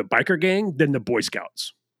go with a biker gang than the Boy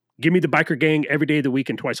Scouts. Give me the biker gang every day of the week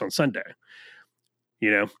and twice on Sunday.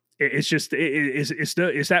 It's just it's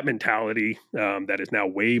that mentality that is now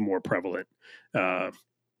way more prevalent.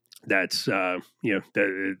 That's going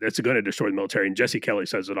to destroy the military. And Jesse Kelly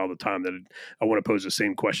says it all the time. That I want to pose the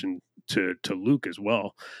same question to Luke as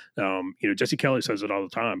well. Jesse Kelly says it all the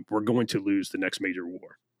time. We're going to lose the next major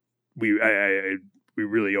war. We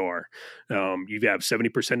really are. You have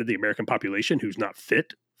 70% of the American population who's not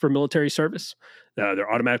fit for military service.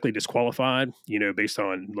 They're automatically disqualified, based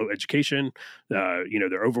on low education.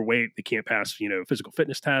 They're overweight. They can't pass, physical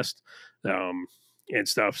fitness test, and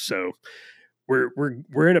stuff. So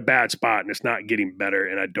we're in a bad spot, and it's not getting better,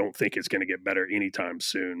 and I don't think it's going to get better anytime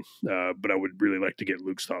soon. But I would really like to get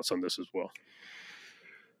Luke's thoughts on this as well.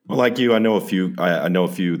 Well, like you, I know a few. I know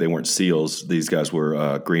a few. They weren't SEALs. These guys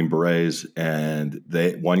were Green Berets, and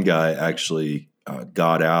one guy actually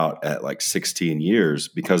got out at like 16 years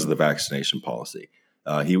because of the vaccination policy.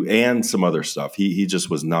 He and some other stuff. He just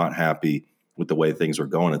was not happy with the way things were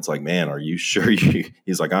going. It's like, man, are you sure?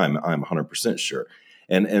 He's like, I'm 100% sure.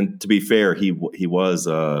 And to be fair, he was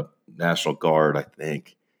National Guard, I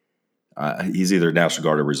think. He's either National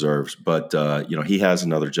Guard or reserves, but he has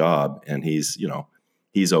another job, and he's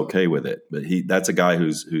okay with it. But that's a guy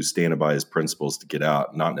who's standing by his principles to get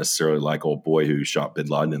out, not necessarily like old boy who shot bin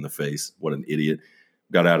Laden in the face. What an idiot.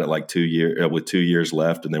 Got out at like 2 years with 2 years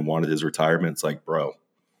left, and then wanted his retirement. It's like, bro,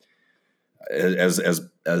 as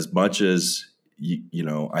much as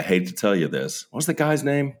I hate to tell you this. What's the guy's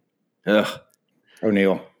name?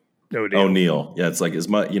 O'Neill. Yeah, it's like as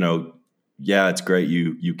much. Yeah, it's great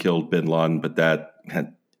you killed bin Laden, but that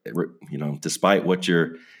had, despite what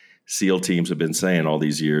your SEAL teams have been saying all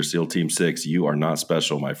these years, SEAL Team 6, you are not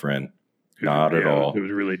special, my friend. Not at all. It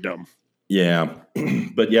was really dumb. Yeah,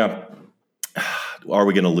 but yeah. Are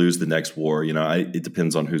we going to lose the next war? It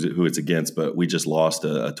depends on who it's against, but we just lost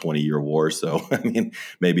a 20-year war. So, I mean,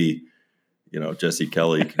 maybe, Jesse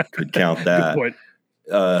Kelly could count that. Good point.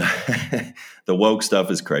 The woke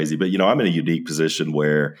stuff is crazy, but, I'm in a unique position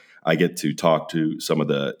where I get to talk to some of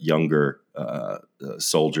the younger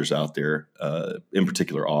soldiers out there, in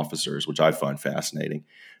particular officers, which I find fascinating.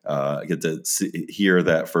 I get to hear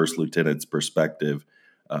that first lieutenant's perspective,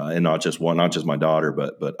 and not just my daughter,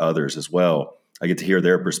 but others as well. I get to hear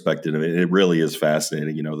their perspective, and it really is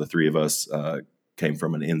fascinating. The three of us came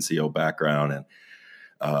from an NCO background,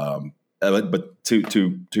 and but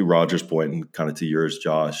to Roger's point and kind of to yours,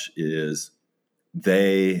 Josh, is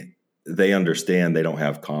they understand they don't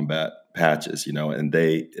have combat patches, and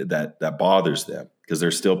that bothers them because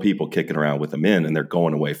there's still people kicking around with them and they're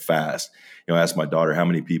going away fast. I asked my daughter, how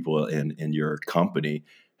many people in your company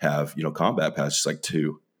have combat patches? She's like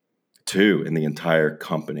two in the entire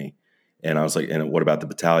company. And I was like, and what about the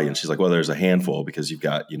battalion? She's like, well, there's a handful because you've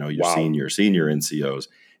got, your Wow. senior NCOs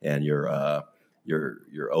and your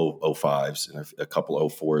 05s and a couple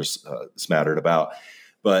 04s smattered about.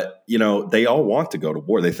 But, they all want to go to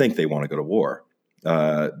war. They think they want to go to war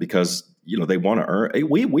because, they want to earn.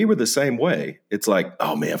 We were the same way. It's like,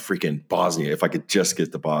 oh, man, freaking Bosnia. If I could just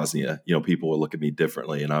get to Bosnia, people will look at me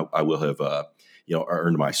differently and I will have,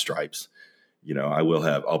 earned my stripes.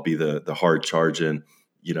 I'll be the hard charging,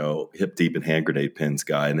 hip deep in hand grenade pins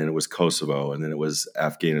guy. And then it was Kosovo, and then it was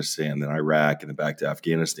Afghanistan, then Iraq, and then back to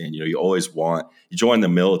Afghanistan. You always join the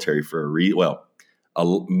military for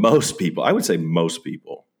most people, I would say most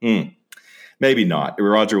people, maybe not.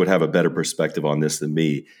 Roger would have a better perspective on this than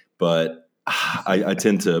me, but I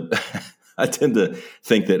tend to,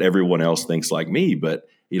 think that everyone else thinks like me. But,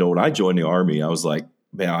 when I joined the Army, I was like,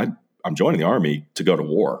 man, I'm joining the Army to go to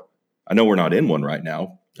war. I know we're not in one right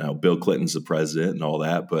now. Bill Clinton's the president and all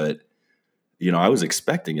that, but I was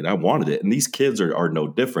expecting it. I wanted it, and these kids are no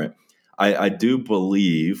different. I do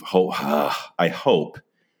believe, I hope,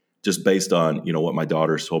 just based on what my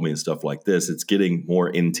daughter's told me and stuff like this, it's getting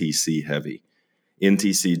more NTC heavy,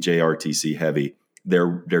 NTC JRTC heavy.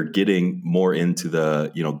 They're getting more into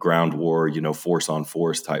the ground war, force on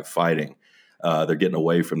force type fighting. They're getting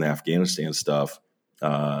away from the Afghanistan stuff,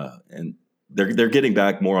 and they're getting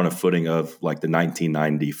back more on a footing of like the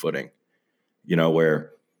 1990 footing,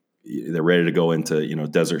 where they're ready to go into,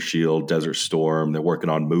 Desert Shield, Desert Storm. They're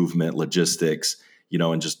working on movement, logistics,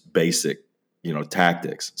 and just basic,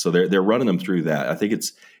 tactics. So they're running them through that. I think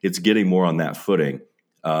it's getting more on that footing.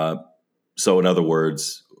 So in other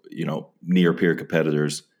words, near peer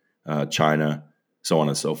competitors, China, so on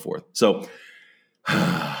and so forth. So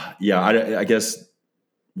yeah, I guess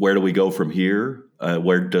where do we go from here?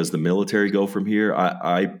 Where does the military go from here?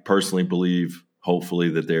 I personally believe, hopefully,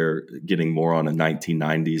 that they're getting more on a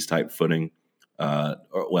 1990s type footing,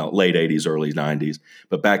 late 80s, early 90s.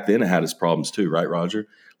 But back then it had its problems too, right, Roger?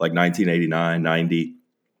 Like 1989, 90,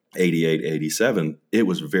 88, 87, it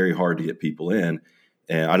was very hard to get people in.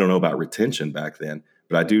 And I don't know about retention back then,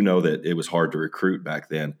 but I do know that it was hard to recruit back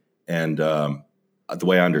then. And the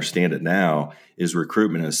way I understand it now is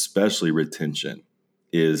recruitment, especially retention,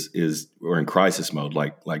 is we're in crisis mode,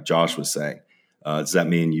 like Josh was saying. Does that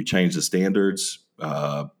mean you change the standards?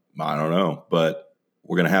 I don't know, but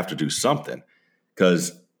we're going to have to do something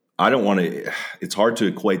because I don't want to. It's hard to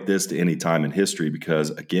equate this to any time in history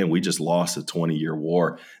because, again, we just lost a 20-year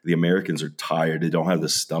war. The Americans are tired; they don't have the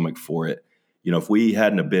stomach for it. If we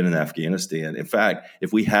hadn't have been in Afghanistan, in fact,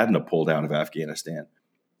 if we hadn't have pulled out of Afghanistan,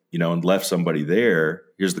 and left somebody there,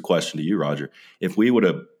 here's the question to you, Roger. If we would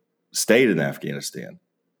have stayed in Afghanistan,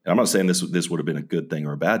 and I'm not saying this would have been a good thing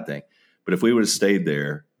or a bad thing, but if we would have stayed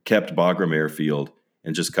there, kept Bagram Airfield,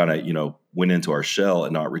 and just kind of, went into our shell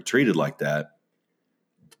and not retreated like that,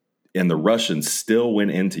 and the Russians still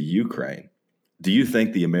went into Ukraine, do you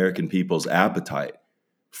think the American people's appetite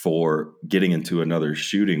for getting into another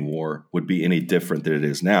shooting war would be any different than it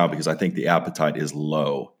is now? Because I think the appetite is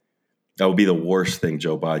low. That would be the worst thing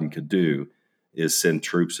Joe Biden could do, is send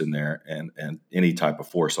troops in there and any type of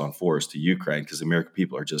force on force to Ukraine, because the American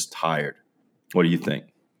people are just tired. What do you think?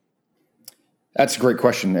 That's a great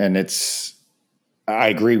question. And I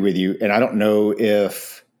agree with you. And I don't know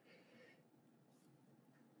if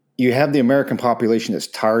you have the American population that's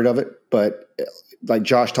tired of it, but like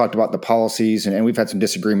Josh talked about the policies, and we've had some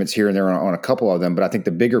disagreements here and there on a couple of them, but I think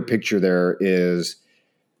the bigger picture there is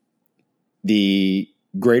the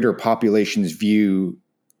greater population's view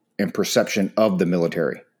and perception of the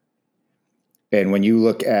military. And when you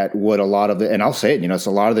look at what a lot of and I'll say it, it's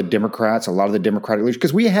a lot of the Democrats, a lot of the Democratic leaders,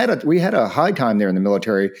 because we had a high time there in the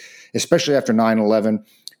military, especially after 9/11.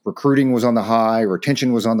 Recruiting was on the high,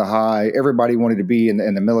 retention was on the high. Everybody wanted to be in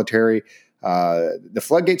the military. The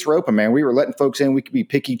floodgates were open, man. We were letting folks in. We could be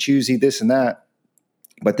picky, choosy, this and that.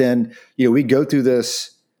 But then, we go through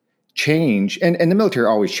this change, and the military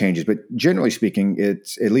always changes. But generally speaking,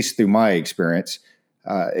 it's, at least through my experience,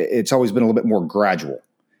 it's always been a little bit more gradual,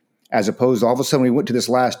 as opposed to all of a sudden we went to this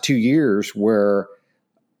last 2 years where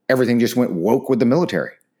everything just went woke with the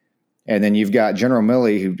military. And then you've got General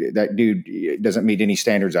Milley, that dude doesn't meet any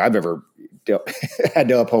standards I've ever had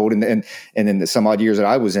to uphold. And then the some odd years that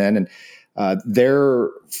I was in, and their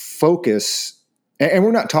focus, and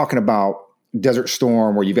we're not talking about Desert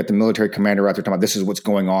Storm where you've got the military commander out there talking about this is what's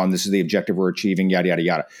going on, this is the objective we're achieving, yada, yada,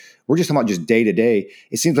 yada. We're just talking about just day to day.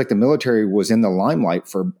 It seems like the military was in the limelight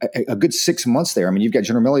for a good 6 months there. I mean, you've got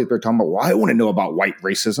General Milley, they're talking about, well, I want to know about white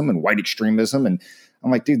racism and white extremism. And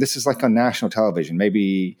I'm like, dude, this is like on national television.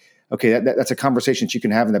 Maybe, okay, that's a conversation that you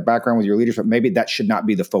can have in the background with your leaders, but maybe that should not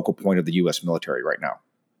be the focal point of the U.S. military right now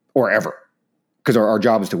or ever. Because our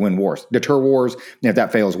job is to win wars, deter wars, and if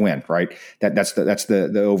that fails, win, right? That's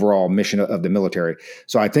the overall mission of the military.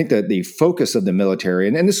 So I think that the focus of the military,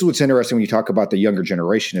 and this is what's interesting when you talk about the younger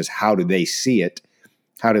generation, is how do they see it?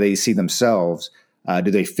 How do they see themselves? Do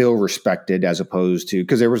they feel respected, as opposed to,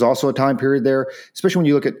 because there was also a time period there, especially when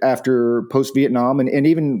you look at after post-Vietnam and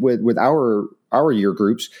even with our year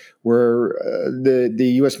groups, where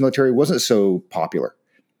the U.S. military wasn't so popular.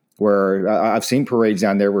 Where I've seen parades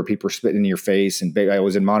down there where people are spitting in your face. And I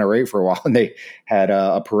was in Monterey for a while, and they had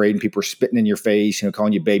a parade and people are spitting in your face,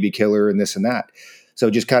 calling you baby killer and this and that.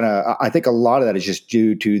 So just kind of, I think a lot of that is just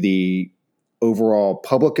due to the overall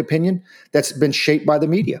public opinion that's been shaped by the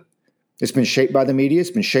media. It's been shaped by the media.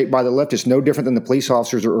 It's been shaped by the left. It's no different than the police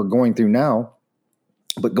officers are going through now.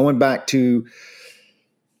 But going back to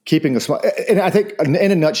keeping a small, and I think in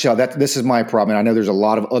a nutshell, that this is my problem. And I know there's a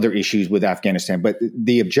lot of other issues with Afghanistan, but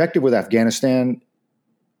the objective with Afghanistan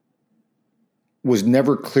was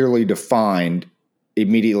never clearly defined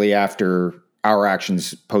immediately after our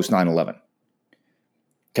actions post 9/11.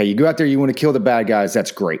 Okay, you go out there, you want to kill the bad guys,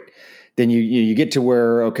 that's great. Then you get to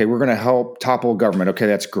where, okay, we're going to help topple government. Okay,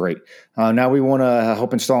 that's great. Now we want to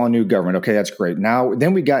help install a new government. Okay, that's great.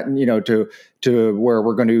 Then we got to where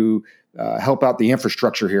we're going to help out the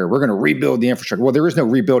infrastructure here. We're going to rebuild the infrastructure. Well, there is no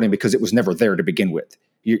rebuilding because it was never there to begin with.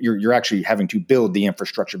 You're actually having to build the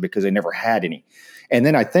infrastructure because they never had any. And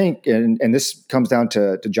then I think, and this comes down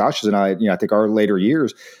to Josh's and I think our later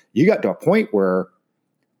years, you got to a point where,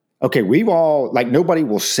 okay, we've all, like, nobody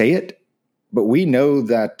will say it, but we know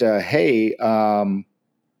that,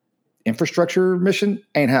 infrastructure mission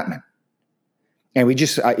ain't happening. And we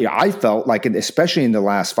just, I felt like, especially in the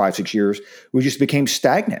last 5-6 years, we just became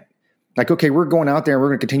stagnant. Like, okay, we're going out there and we're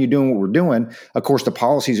going to continue doing what we're doing. Of course, the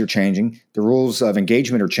policies are changing. The rules of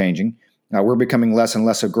engagement are changing. We're becoming less and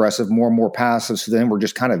less aggressive, more and more passive. So then we're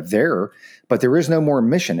just kind of there, but there is no more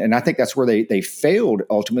mission. And I think that's where they failed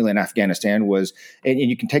ultimately in Afghanistan was, and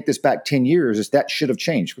you can take this back 10 years, is that should have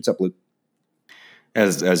changed. What's up, Luke?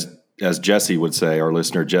 As Jesse would say, our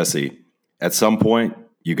listener, Jesse, at some point,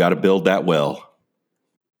 you got to build that well.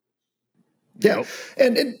 Yeah. Yep.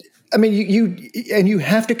 And I mean, you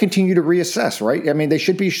have to continue to reassess, right? I mean, they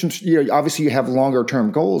should be some, obviously you have longer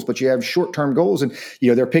term goals, but you have short term goals, and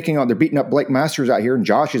they're beating up Blake Masters out here, and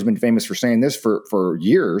Josh has been famous for saying this for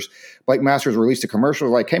years. Blake Masters released a commercial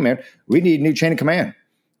like, "Hey man, we need a new chain of command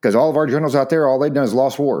because all of our generals out there, all they've done is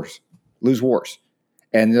lose wars."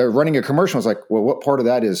 And they're running a commercial. It's like, well, what part of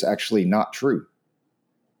that is actually not true?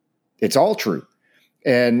 It's all true.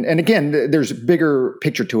 And again, there's a bigger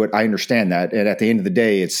picture to it. I understand that. And at the end of the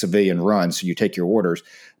day, it's civilian run, so you take your orders.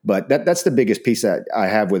 But that's the biggest piece that I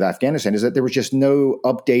have with Afghanistan, is that there was just no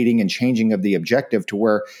updating and changing of the objective to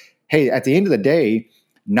where, hey, at the end of the day,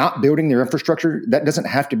 not building their infrastructure, that doesn't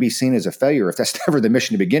have to be seen as a failure if that's never the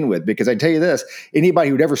mission to begin with. Because I tell you this, anybody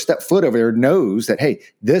who'd ever step foot over there knows that, hey,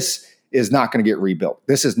 this is not going to get rebuilt.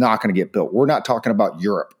 This is not going to get built. We're not talking about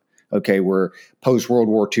Europe. Okay, where post World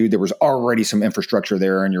War II, there was already some infrastructure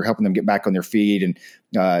there, and you're helping them get back on their feet. And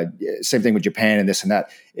same thing with Japan and this and that.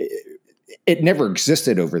 It never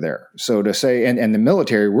existed over there. So to say, and the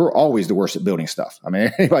military, we're always the worst at building stuff. I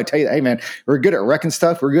mean, anybody tell you, hey man, we're good at wrecking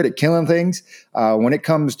stuff. We're good at killing things. When it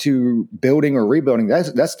comes to building or rebuilding,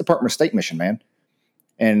 that's Department of State mission, man.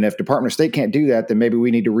 And if Department of State can't do that, then maybe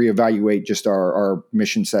we need to reevaluate just our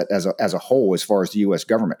mission set as a whole, as far as the U.S.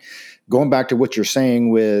 government. Going back to what you're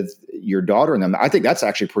saying with your daughter and them, I think that's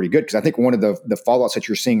actually pretty good, because I think one of the fallouts that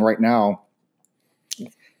you're seeing right now,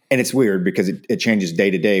 and it's weird because it changes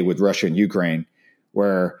day to day with Russia and Ukraine,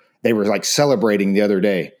 where they were like celebrating the other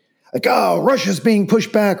day, like, oh, Russia's being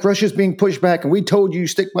pushed back, and we told you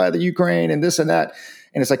stick by the Ukraine and this and that.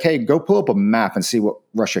 And it's like, hey, go pull up a map and see what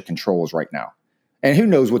Russia controls right now. And who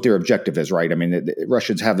knows what their objective is, right? I mean, the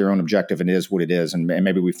Russians have their own objective, and it is what it is. And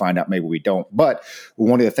maybe we find out, maybe we don't. But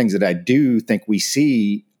one of the things that I do think we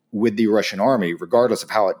see with the Russian army, regardless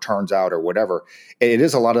of how it turns out or whatever, it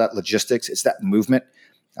is a lot of that logistics. It's that movement.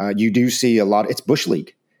 You do see a lot. It's Bush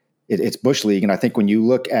League. It's Bush League. And I think when you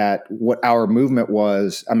look at what our movement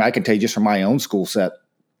was, I mean, I can tell you just from my own school set,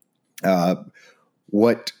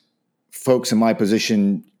 what folks in my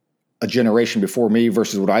position a generation before me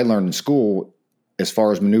versus what I learned in school, as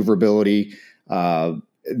far as maneuverability,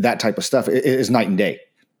 that type of stuff, is night and day.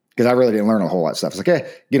 Because I really didn't learn a whole lot of stuff. It's like,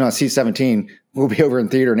 hey, get on a C-17, we'll be over in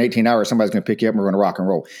theater in 18 hours, somebody's going to pick you up and we're going to rock and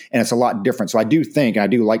roll. And it's a lot different. So I do think, and I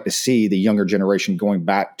do like to see the younger generation going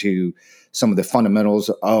back to some of the fundamentals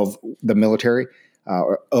of the military,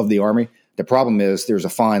 of the Army. The problem is there's a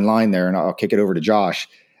fine line there, and I'll kick it over to Josh.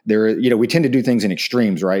 There, we tend to do things in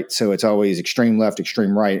extremes, right? So it's always extreme left,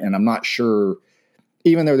 extreme right. And I'm not sure,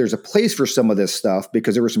 even though there's a place for some of this stuff,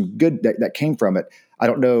 because there was some good that came from it, I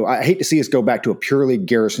don't know. I hate to see us go back to a purely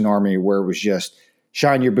garrison army where it was just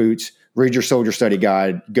shine your boots, read your soldier study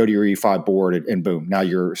guide, go to your E5 board, and boom, now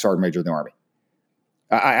you're sergeant major of the Army.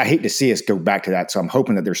 I hate to see us go back to that. So I'm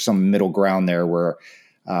hoping that there's some middle ground there where,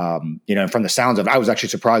 and from the sounds of it, I was actually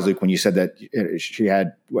surprised, Luke, when you said that she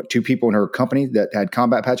had, 2 people in her company that had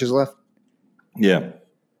combat patches left? Yeah.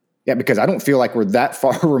 Yeah, because I don't feel like we're that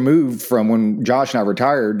far removed from when Josh and I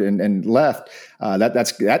retired and left.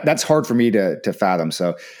 That's hard for me to fathom.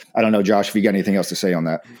 So I don't know, Josh, if you got anything else to say on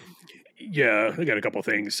that. Yeah, I got a couple of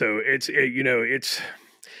things. So it's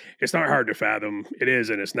not hard to fathom. It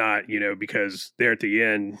is, and it's not, because there at the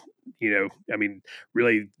end, I mean,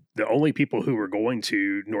 really the only people who were going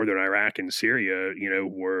to northern Iraq and Syria,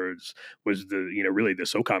 was the, really the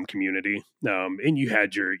SOCOM community. And you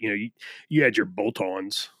had your, you had your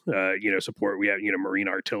bolt-ons, support. We had, Marine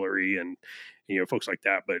artillery and, folks like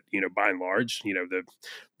that. But, by and large, the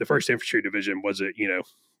 1st Infantry Division wasn't,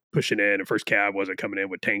 pushing in, and 1st Cav wasn't coming in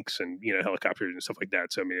with tanks and, helicopters and stuff like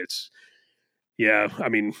that. So, I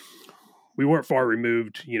mean, we weren't far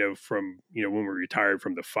removed, from, when we retired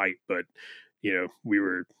from the fight, but, we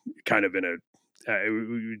were kind of in a,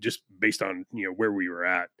 just based on, where we were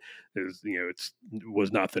at, it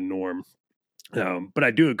was not the norm. But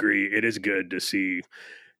I do agree. It is good to see,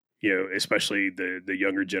 especially the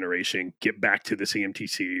younger generation get back to the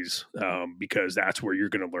CMTCs, because that's where you're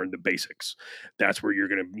going to learn the basics. That's where you're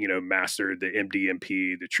going to, master the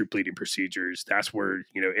MDMP, the troop leading procedures. That's where,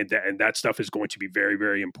 and that stuff is going to be very,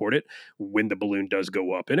 very important when the balloon does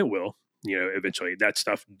go up, and it will, eventually. That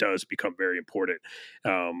stuff does become very important.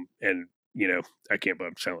 And I can't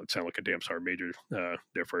sound like a damn sergeant major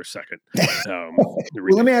there for a second. Well,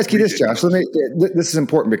 let me ask you this, Josh. This is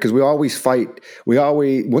important because we always fight.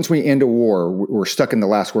 Once we end a war, we're stuck in the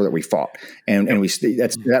last war that we fought, and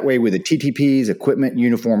that's that way with the TTPs, equipment,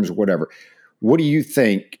 uniforms, whatever. What do you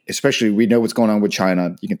think? Especially, we know what's going on with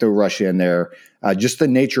China. You can throw Russia in there. Just the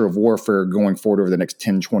nature of warfare going forward over the next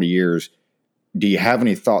 10, 20 years. Do you have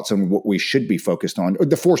any thoughts on what we should be focused on, or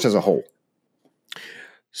the force as a whole?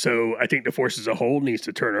 So I think the force as a whole needs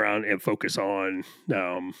to turn around and focus on,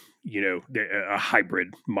 a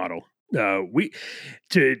hybrid model.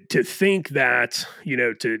 To think that,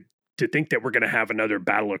 to think that we're going to have another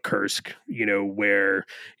Battle of Kursk, where,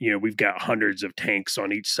 we've got hundreds of tanks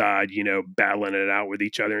on each side, battling it out with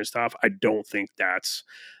each other and stuff. I don't think that's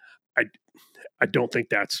I don't think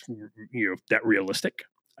that's that realistic.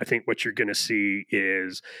 I think what you're going to see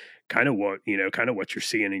is kind of what you're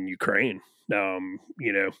seeing in Ukraine.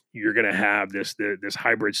 You're going to have this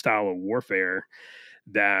hybrid style of warfare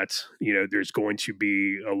that there's going to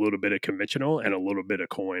be a little bit of conventional and a little bit of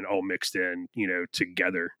coin all mixed in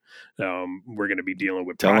together. We're going to be dealing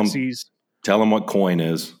with proxies. Tell them what coin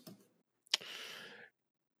is.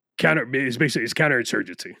 It's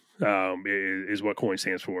counterinsurgency, is what coin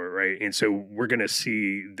stands for, right? And so we're going to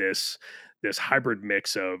see this hybrid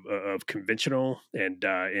mix of conventional and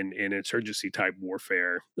insurgency type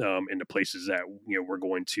warfare in the places that we're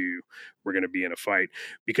going to be in a fight.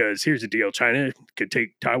 Because here's the deal: China could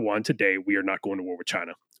take Taiwan today. We are not going to war with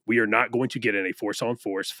China. We are not going to get in a force on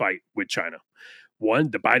force fight with China.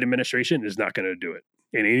 One, the Biden administration is not going to do it,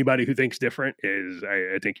 and anybody who thinks different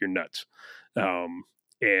I think you're nuts.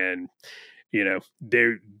 And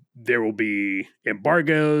there will be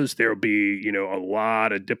embargoes. There will be a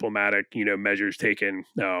lot of diplomatic measures taken.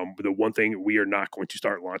 The one thing, we are not going to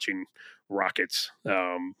start launching rockets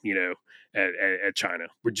at China.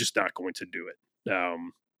 We're just not going to do it.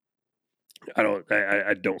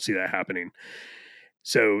 I don't see that happening.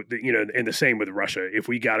 So and the same with Russia. If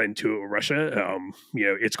we got into Russia,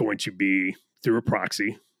 it's going to be through a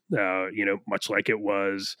proxy. Much like it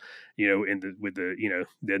was, with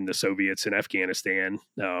the Soviets in Afghanistan.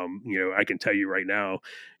 I can tell you right now,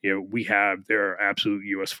 there are absolute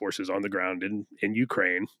U.S. forces on the ground in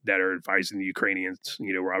Ukraine that are advising the Ukrainians.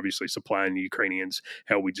 We're obviously supplying the Ukrainians.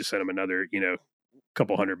 Hell, we just sent them another,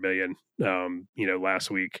 couple $100 million,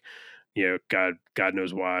 last week. God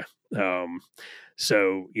knows why.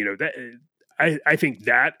 So that. I think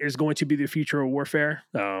that is going to be the future of warfare.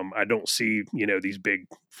 I don't see, these big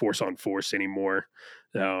force on force anymore.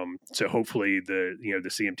 So hopefully the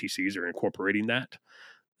CMTCs are incorporating that,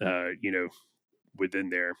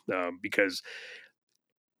 within there, because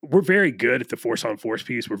we're very good at the force on force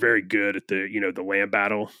piece. We're very good at the land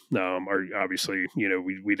battle. Obviously,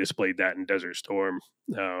 we displayed that in Desert Storm,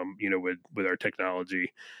 with our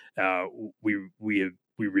technology. We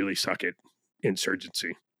really suck at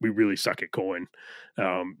insurgency. We really suck at coin,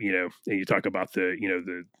 and you talk about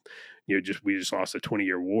we just lost a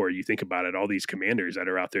 20-year war. You think about it, all these commanders that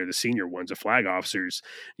are out there, the senior ones, the flag officers,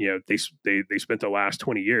 they spent the last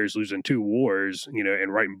 20 years losing 2 wars,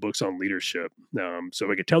 and writing books on leadership. So if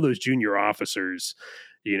I could tell those junior officers,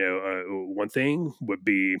 one thing would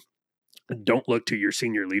be, don't look to your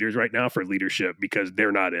senior leaders right now for leadership, because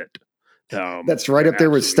they're not it. That's right up there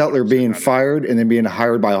with Stetler being fired and then being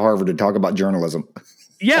hired by Harvard to talk about journalism.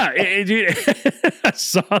 Yeah, I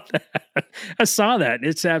saw that.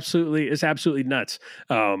 It's absolutely nuts.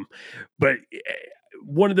 But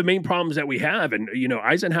one of the main problems that we have, and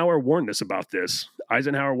Eisenhower warned us about this.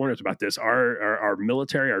 Our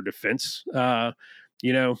military, our defense,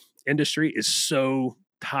 industry is so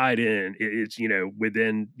tied in. It's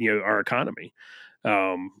within our economy.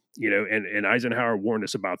 And Eisenhower warned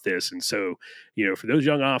us about this. And so, for those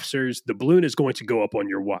young officers, the balloon is going to go up on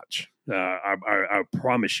your watch. I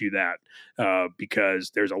promise you that,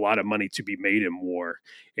 because there's a lot of money to be made in war.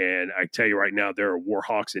 And I tell you right now, there are war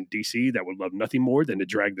hawks in DC that would love nothing more than to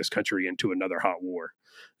drag this country into another hot war.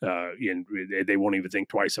 And they won't even think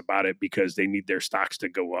twice about it, because they need their stocks to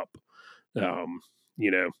go up.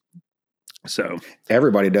 So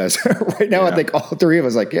everybody does right now. Yeah. I think all 3 of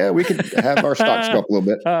us we could have our stocks go up a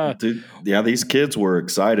little bit. Dude, yeah, these kids were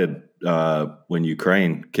excited when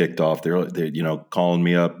Ukraine kicked off. They're calling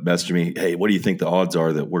me up, messaging me, "Hey, what do you think the odds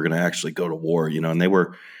are that we're going to actually go to war?" And they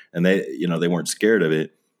weren't scared of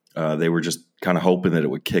it. They were just kind of hoping that it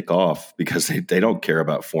would kick off, because they don't care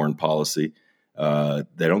about foreign policy. They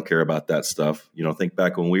don't care about that stuff. Think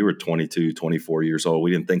back when we were 22, 24 years old. We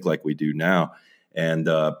didn't think like we do now, and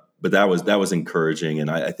but that was encouraging.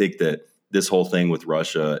 And I think that this whole thing with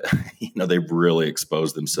Russia, they've really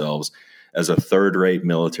exposed themselves as a third-rate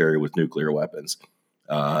military with nuclear weapons.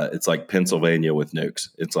 It's like Pennsylvania with nukes.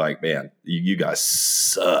 It's like, man, you guys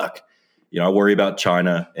suck. I worry about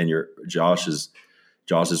China, and Josh is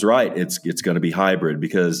right. It's going to be hybrid,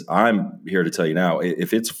 because I'm here to tell you now,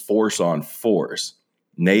 if it's force on force,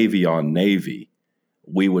 Navy on Navy,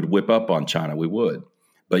 we would whip up on China. We would.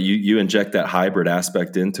 But you inject that hybrid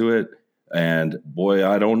aspect into it, and boy,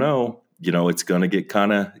 I don't know. It's going to get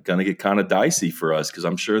kind of dicey for us, because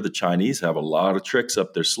I'm sure the Chinese have a lot of tricks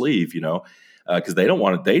up their sleeve. Because they don't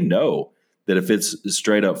want it. They know that if it's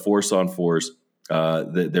straight up force on force,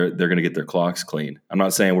 they're going to get their clocks clean. I'm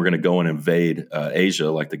not saying we're going to go and invade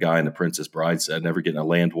Asia like the guy in The Princess Bride said, never getting a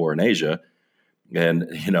land war in Asia, and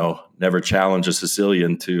never challenge a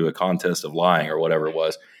Sicilian to a contest of lying or whatever it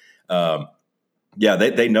was. Yeah,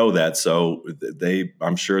 they know that. So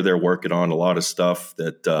I'm sure they're working on a lot of stuff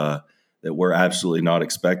that we're absolutely not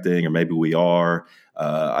expecting, or maybe we are.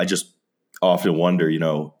 I just often wonder,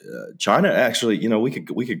 China actually, we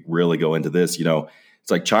could really go into this.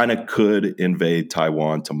 It's like China could invade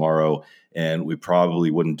Taiwan tomorrow, and we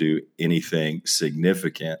probably wouldn't do anything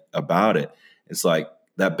significant about it. It's like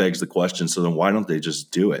that begs the question. So then why don't they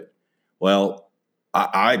just do it? Well,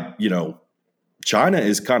 China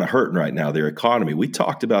is kind of hurting right now, their economy. We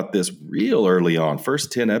talked about this real early on,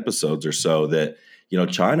 first 10 episodes or so, that,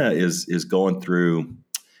 China is going through,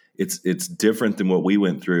 it's different than what we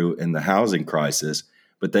went through in the housing crisis,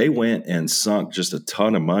 but they went and sunk just a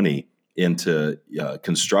ton of money into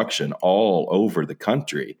construction all over the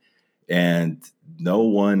country. And no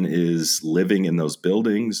one is living in those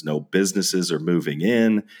buildings. No businesses are moving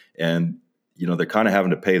in. And they're kind of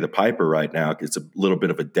having to pay the piper right now. It's a little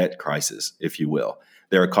bit of a debt crisis, if you will.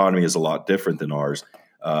 Their economy is a lot different than ours,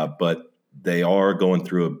 but they are going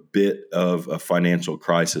through a bit of a financial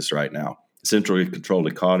crisis right now. Centrally controlled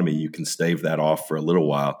economy, you can stave that off for a little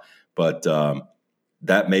while, but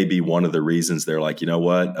that may be one of the reasons they're like, you know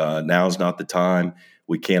what, now's not the time.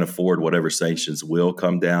 We can't afford whatever sanctions will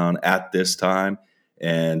come down at this time.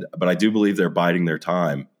 But I do believe they're biding their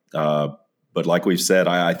time. But like we've said,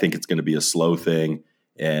 I think it's going to be a slow thing,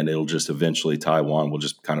 and it'll just eventually Taiwan will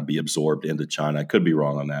just kind of be absorbed into China. I could be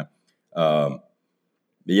wrong on that.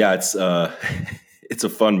 But yeah, it's it's a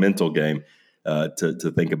fun mental game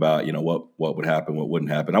to think about, what would happen, what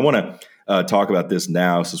wouldn't happen. I want to talk about this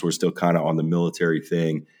now since we're still kind of on the military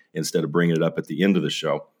thing instead of bringing it up at the end of the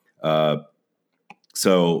show.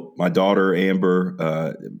 So my daughter,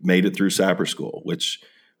 Amber, made it through sapper school, which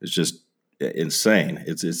is just insane.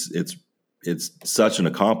 It's such an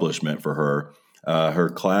accomplishment for her. Her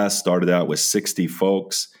class started out with 60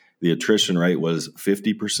 folks. The attrition rate was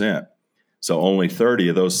 50%. So only 30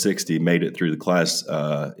 of those 60 made it through the class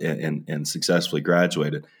and successfully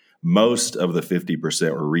graduated. Most of the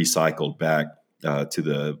 50% were recycled back to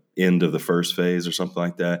the end of the first phase or something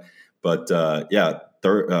like that. But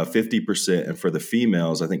 50%. And for the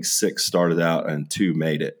females, I think 6 started out and 2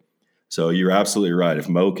 made it. So you're absolutely right. If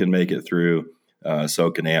Mo can make it through, so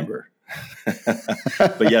can Amber.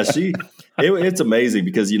 But yeah, it's amazing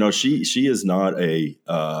because, she is not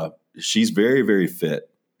she's very, very fit.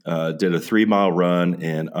 Did a 3-mile run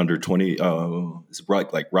in under 20. It's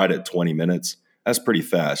right at 20 minutes. That's pretty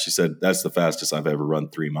fast. She said that's the fastest I've ever run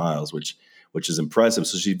 3 miles, which is impressive.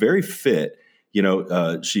 So she's very fit.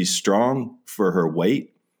 She's strong for her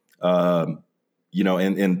weight. And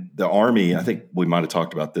the Army, I think we might have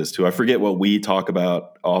talked about this too. I forget what we talk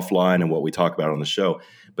about offline and what we talk about on the show,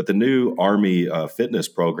 but the new Army fitness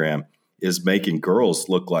program is making girls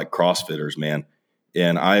look like CrossFitters, man.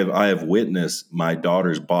 And I have witnessed my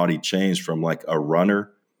daughter's body change from like a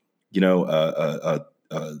runner, a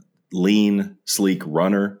lean, sleek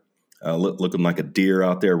runner, looking like a deer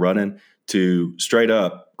out there running, to straight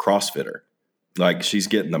up CrossFitter. Like she's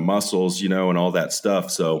getting the muscles, and all that stuff.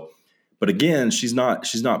 So, but again, she's not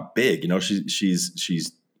big,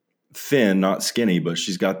 she's thin, not skinny, but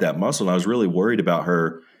she's got that muscle. And I was really worried about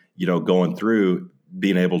her, going through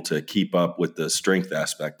being able to keep up with the strength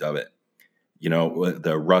aspect of it, the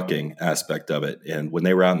rucking aspect of it. And when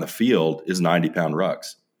they were out in the field, is 90-pound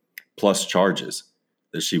rucks plus charges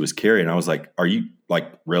that she was carrying. I was like, are you like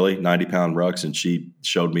really 90-pound rucks? And she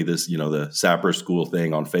showed me this, the sapper school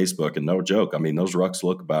thing on Facebook, and no joke. I mean, those rucks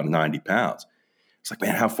look about 90 pounds. It's like,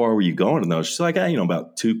 man, how far were you going in those? She's like,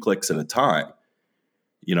 about 2 clicks at a time.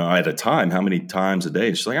 At a time, how many times a day?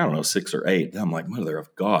 And she's like, I don't know, 6 or 8. And I'm like, mother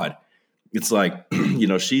of God. It's like,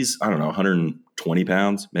 she's, I don't know, 120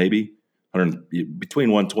 pounds, maybe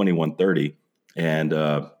between 120 and 130. And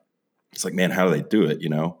it's like, man, how do they do it?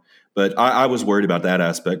 But I was worried about that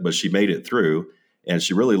aspect, but she made it through, and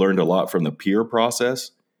she really learned a lot from the peer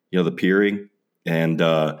process, the peering. And,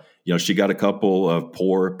 she got a couple of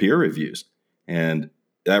poor peer reviews, and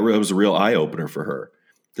that was a real eye opener for her.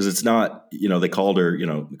 Because it's not, they called her,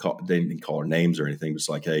 they didn't call her names or anything. But it's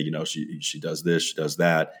like, hey, she does this, she does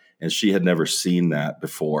that. And she had never seen that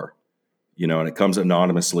before, and it comes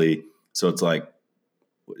anonymously. So it's like,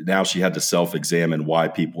 now she had to self-examine why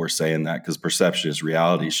people were saying that, because perception is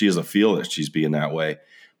reality. She doesn't feel that she's being that way.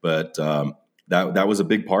 But that was a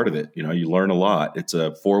big part of it. You learn a lot. It's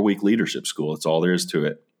a 4-week leadership school. It's all there is to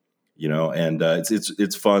it. And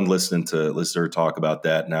it's fun listening to her talk about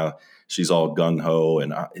that. Now she's all gung ho,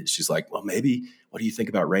 and she's like, well, maybe, what do you think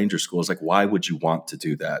about Ranger School? It's like, why would you want to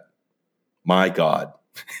do that? My God,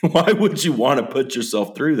 Why would you want to put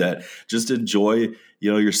yourself through that? Just enjoy,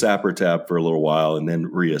 your sapper tap for a little while and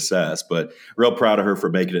then reassess. But real proud of her for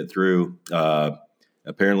making it through.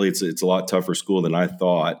 Apparently it's a lot tougher school than I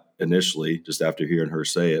thought initially, just after hearing her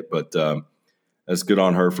say it. But that's good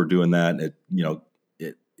on her for doing that.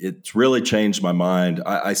 It's really changed my mind.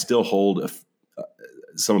 I still hold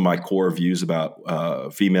some of my core views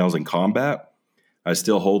about females in combat. I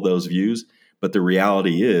still hold those views, but the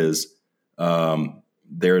reality is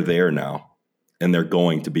they're there now, and they're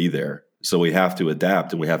going to be there. So we have to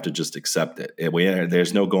adapt, and we have to just accept it.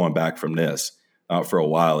 There's no going back from this for a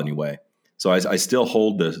while anyway. So I still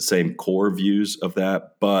hold the same core views of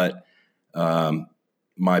that, but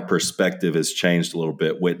my perspective has changed a little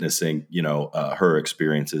bit witnessing, her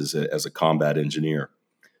experiences as a combat engineer.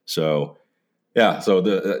 So, yeah, so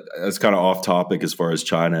that's kind of off topic as far as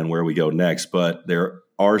China and where we go next, but there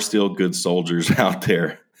are still good soldiers out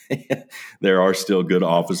there. There are still good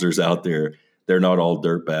officers out there. They're not all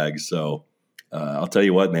dirtbags. So I'll tell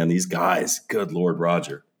you what, man, these guys, good Lord,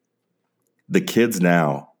 Roger, the kids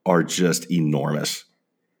now are just enormous.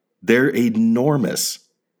 They're enormous.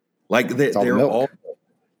 Like they're all,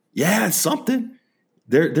 yeah, it's something.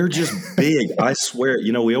 They're just big. I swear,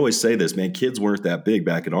 we always say this, man, kids weren't that big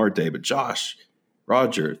back in our day, but Josh,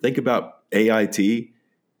 Roger, think about AIT. We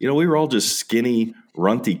were all just skinny,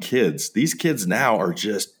 runty kids. These kids now are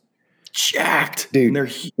just jacked. Dude,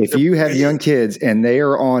 if you have young kids and they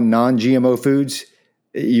are on non-GMO foods,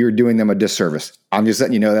 you're doing them a disservice. I'm just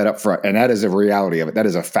letting you know that up front. And that is a reality of it. That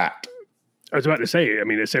is a fact. I was about to say,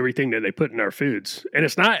 it's everything that they put in our foods, and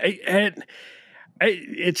it's not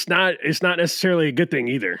necessarily a good thing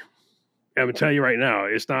either. I'm gonna tell you right now,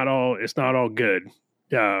 it's not all good.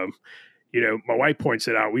 My wife points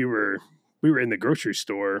it out. We were in the grocery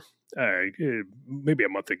store maybe a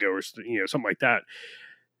month ago or something like that,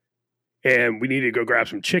 and we needed to go grab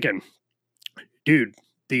some chicken. Dude,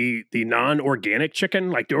 the non-organic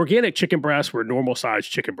chicken, like the organic chicken breasts were normal size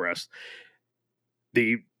chicken breasts.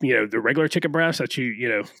 The regular chicken breasts that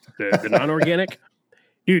the non-organic,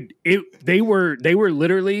 dude, they were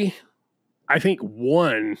literally, I think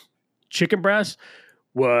one chicken breast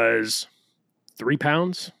was 3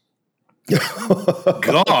 pounds.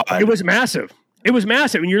 God, it was massive.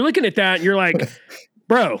 And you're looking at that and you're like,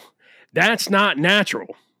 bro, that's not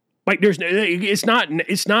natural. Like it's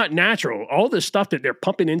not natural. All the stuff that they're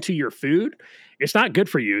pumping into your food, it's not good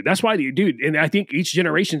for you. That's why dude. And I think each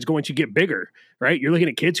generation is going to get bigger, right? You're looking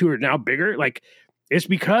at kids who are now bigger. Like it's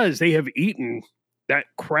because they have eaten that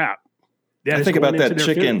crap. I think about that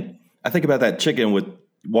chicken. Food. I think about that chicken with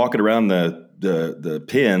walking around the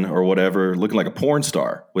pen or whatever, looking like a porn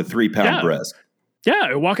star with 3 pound breasts.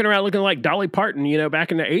 Yeah, walking around looking like Dolly Parton,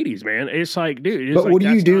 back in the 80s, man. It's like, dude. But what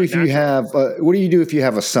do you do if you have? What do you do if you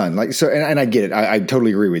have a son? Like so, and I get it. I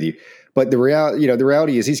totally agree with you. But the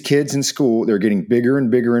reality is, these kids in school, they're getting bigger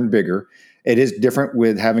and bigger and bigger. It is different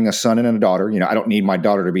with having a son and a daughter. I don't need my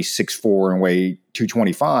daughter to be 6'4" and weigh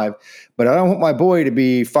 225, but I don't want my boy to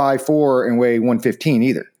be 5'4" and weigh 115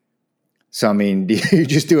 either. So, do you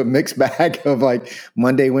just do a mixed bag of like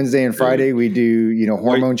Monday, Wednesday, and Friday? We do,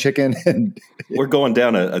 hormone chicken. And we're going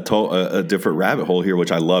down a different rabbit hole here,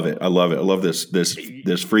 which I love it. I love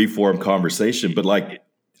this free form conversation. But like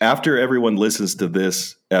after everyone listens to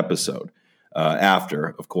this episode,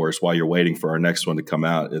 of course, while you're waiting for our next one to come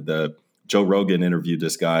out, the Joe Rogan interviewed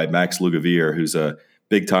this guy, Max Lugavere, who's a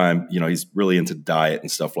big time, he's really into diet and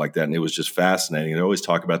stuff like that. And it was just fascinating. They always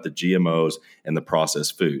talk about the GMOs and the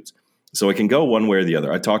processed foods. So it can go one way or the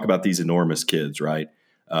other. I talk about these enormous kids, right?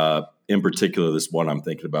 In particular, this one I'm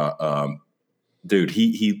thinking about, dude,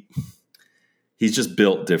 he's just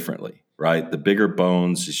built differently, right? The bigger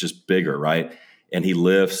bones, he's just bigger, right? And he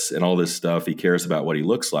lifts and all this stuff. He cares about what he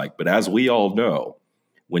looks like. But as we all know,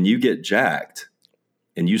 when you get jacked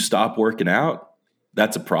and you stop working out,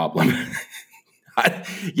 that's a problem. I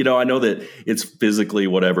know that it's physically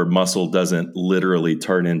whatever, muscle doesn't literally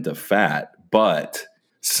turn into fat, but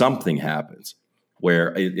something happens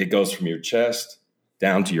where it goes from your chest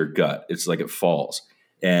down to your gut. It's like it falls.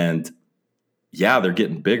 And yeah, they're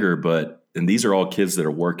getting bigger, and these are all kids that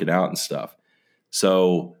are working out and stuff.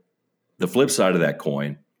 So the flip side of that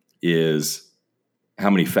coin is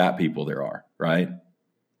how many fat people there are, right?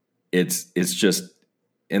 It's just,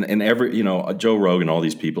 and every, Joe Rogan, all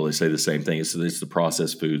these people, they say the same thing. It's the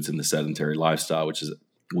processed foods and the sedentary lifestyle, which is,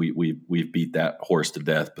 we've beat that horse to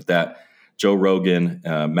death, but that Joe Rogan,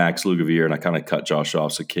 Max Lugavere, and I kind of cut Josh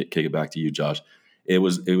off, so kick it back to you, Josh. It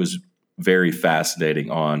was very fascinating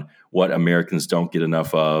on what Americans don't get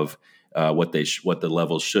enough of, what the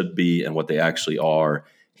levels should be, and what they actually are,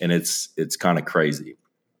 and it's kind of crazy.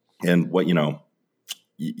 And what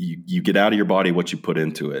you get out of your body what you put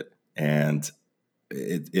into it. And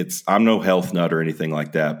I'm no health nut or anything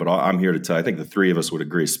like that, but I'm here to tell you, I think the three of us would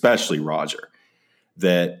agree, especially Roger,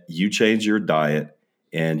 that you change your diet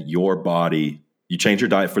and your body, you change your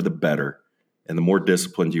diet for the better. And the more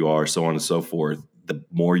disciplined you are, so on and so forth, the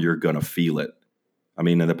more you're going to feel it. I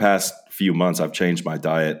mean, in the past few months, I've changed my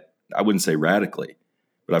diet. I wouldn't say radically,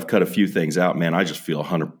 but I've cut a few things out. Man, I just feel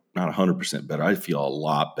not 100% better. I feel a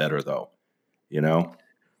lot better though, you know?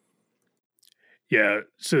 Yeah.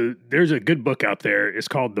 So there's a good book out there. It's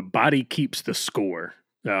called The Body Keeps the Score.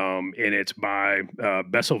 And it's by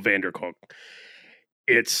Bessel van der Kolk.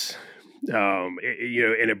 It's, and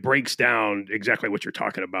it breaks down exactly what you're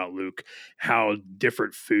talking about, Luke, how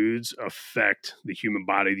different foods affect the human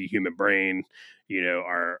body, the human brain,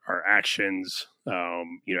 our actions, how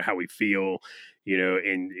we feel,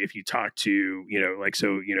 and if you talk to,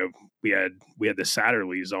 we had the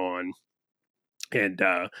Satterleys on. And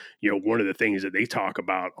one of the things that they talk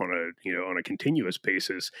about on a continuous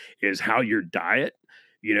basis is how your diet,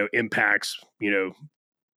 impacts,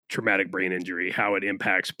 traumatic brain injury, how it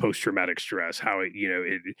impacts post-traumatic stress, how it,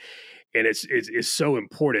 and it's so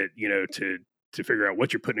important, to figure out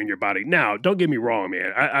what you're putting in your body. Now, don't get me wrong,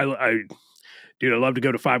 man. Dude, I love to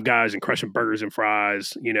go to Five Guys and crush some burgers and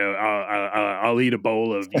fries. I'll eat a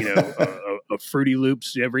bowl of, of Fruity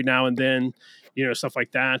Loops every now and then, stuff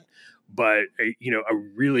like that. But, I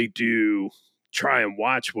really do try and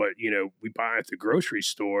watch what, we buy at the grocery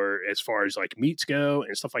store as far as like meats go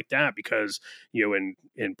and stuff like that, because, in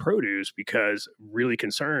produce, because really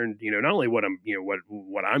concerned, not only what I'm,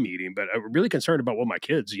 what I'm eating, but I'm really concerned about what my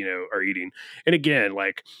kids, are eating. And again,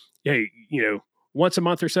 like, hey, once a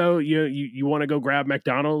month or so, you want to go grab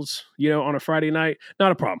McDonald's, on a Friday night,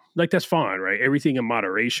 not a problem. Like, that's fine, right? Everything in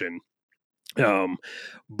moderation.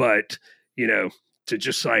 But, to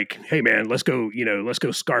just like, hey man, let's go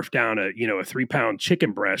scarf down a 3-pound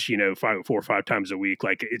chicken breast, 4 or 5 times a week.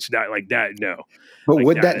 Like, it's not like that. No. But like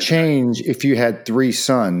would that change if you had 3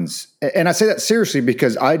 sons? And I say that seriously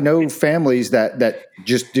because I know families that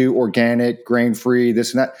just do organic, grain-free,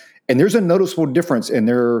 this and that. And there's a noticeable difference in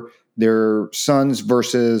their sons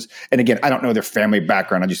versus, and again, I don't know their family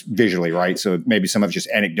background. I just visually, right? So maybe some of it's just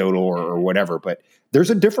anecdotal or whatever, but there's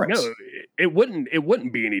a difference. No, it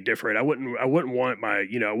wouldn't be any different. I wouldn't want my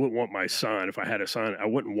son, if I had a son, I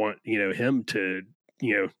wouldn't want, him to,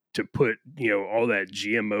 to put, all that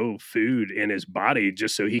GMO food in his body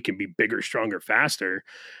just so he can be bigger, stronger, faster.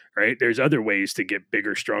 Right. There's other ways to get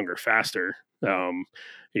bigger, stronger, faster. Are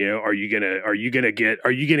you gonna get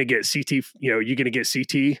CT, you gonna get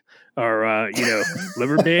CT or,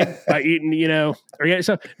 liver big by eating, organic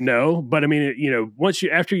stuff? No, but I mean,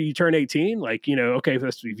 after you turn 18, like, okay,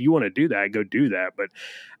 if you want to do that, go do that. But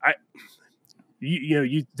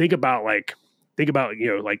you think about like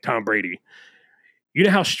Tom Brady. You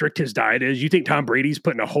know how strict his diet is? You think Tom Brady's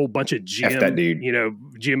putting a whole bunch of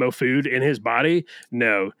GMO food in his body?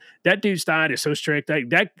 No, that dude's diet is so strict.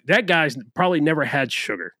 That guy's probably never had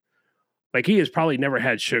sugar. Like, he has probably never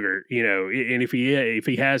had sugar, and if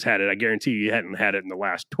he has had it, I guarantee you he hadn't had it in the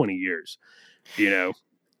last 20 years, We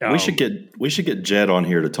should get Jed on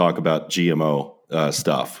here to talk about GMO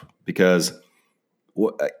stuff, because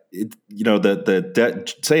saying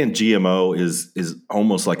GMO is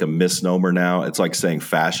almost like a misnomer now. It's like saying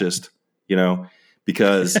fascist,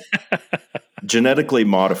 because genetically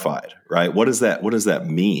modified, right? What does that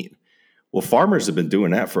mean? Well, farmers have been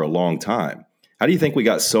doing that for a long time. How do you think we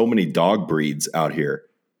got so many dog breeds out here?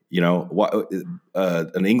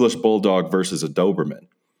 An English bulldog versus a Doberman.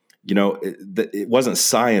 It wasn't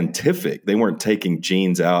scientific. They weren't taking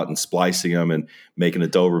genes out and splicing them and making a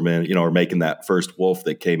Doberman, or making that first wolf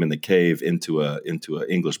that came in the cave into a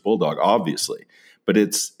English bulldog, obviously. But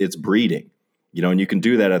it's breeding, and you can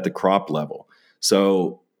do that at the crop level.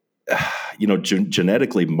 So,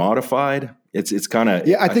 genetically modified. It's kind of,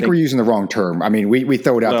 I think we're using the wrong term. I mean, we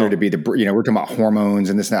throw it out there to be we're talking about hormones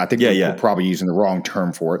and this and that. I think we're probably using the wrong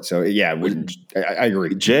term for it. So I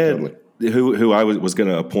agree. Jed, totally. Who I was going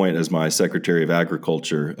to appoint as my Secretary of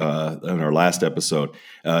Agriculture in our last episode.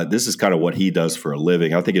 This is kind of what he does for a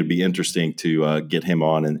living. I think it'd be interesting to get him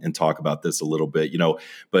on and talk about this a little bit.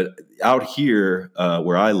 But out here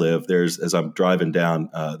where I live, as I'm driving down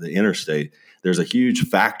the interstate, there's a huge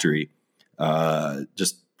factory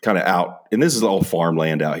just kind of out, and this is all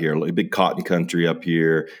farmland out here, like big cotton country up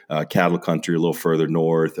here, cattle country a little further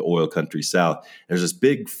north, oil country south. There's this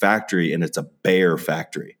big factory, and it's a Bayer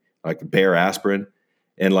factory, like Bayer aspirin,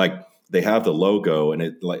 and like they have the logo, and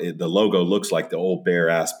the logo looks like the old Bayer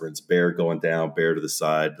aspirins, Bayer going down, Bayer to the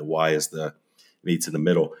side, the Y is the meat's in the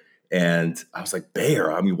middle, And I was like,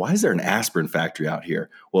 Bayer? I mean, why is there an aspirin factory out here?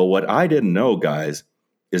 Well, what I didn't know, guys,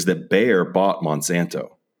 is that Bayer bought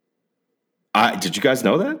Monsanto. Did you guys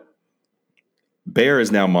know that? Bayer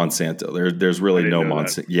is now Monsanto. There's really no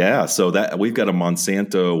Monsanto. Yeah, so that we've got a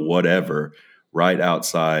Monsanto whatever right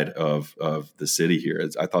outside of the city here.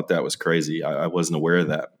 I thought that was crazy. I wasn't aware of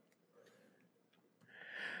that.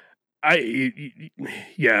 I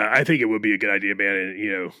think it would be a good idea, man.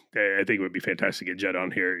 And, I think it would be fantastic to get Jed on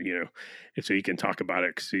here, and so he can talk about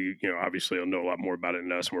it because obviously he'll know a lot more about it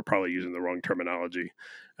than us. And we're probably using the wrong terminology,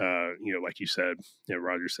 like you said,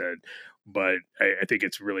 Roger said. But I think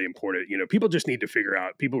it's really important. People just need to figure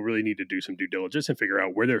out, people really need to do some due diligence and figure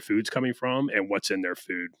out where their food's coming from and what's in their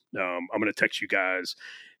food. I'm going to text you guys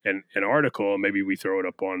an article. Maybe we throw it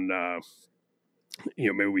up on,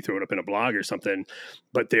 maybe we throw it up in a blog or something,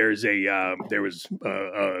 but there was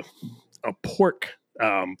a pork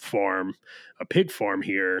farm, a pig farm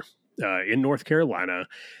here in North Carolina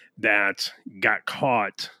that got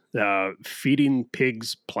caught feeding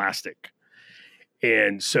pigs plastic.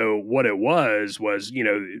 And so what it was,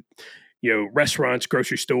 restaurants,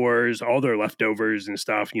 grocery stores, all their leftovers and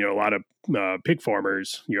stuff, a lot of pig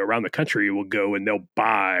farmers, around the country will go and they'll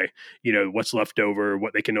buy, what's left over,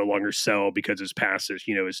 what they can no longer sell because it's past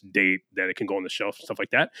its date that it can go on the shelf and stuff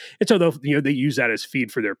like that. And so they use that as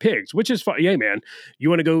feed for their pigs, which is fine. Yeah, man, you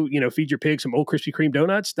want to go, feed your pig some old Krispy Kreme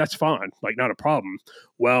donuts? That's fine. Like, not a problem.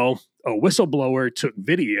 Well, a whistleblower took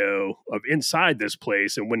video of inside this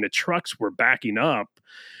place. And when the trucks were backing up,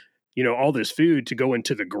 all this food to go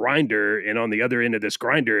into the grinder, and on the other end of this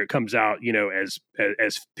grinder, it comes out,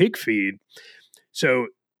 as pig feed. So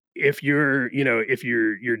if your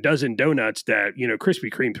dozen donuts that,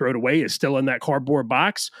 Krispy Kreme throw it away is still in that cardboard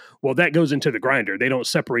box, well, that goes into the grinder. They don't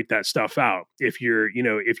separate that stuff out. If your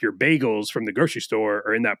bagels from the grocery store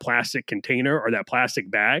are in that plastic container or that plastic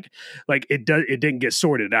bag, like it didn't get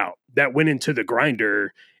sorted out. That went into the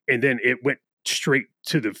grinder, and then it went straight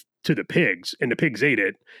to the pigs, and the pigs ate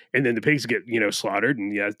it, and then the pigs get slaughtered,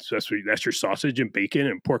 and that's your sausage and bacon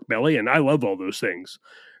and pork belly, and I love all those things,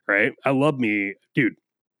 right? I love me, dude.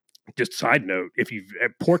 Just side note, if you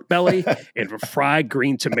have pork belly and a fried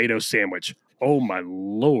green tomato sandwich, oh my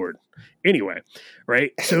Lord. Anyway,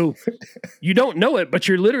 right? So you don't know it, but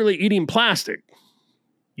you're literally eating plastic.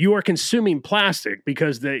 You are consuming plastic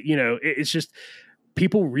because it's just.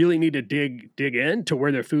 People really need to dig in to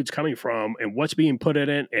where their food's coming from and what's being put in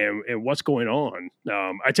it and what's going on.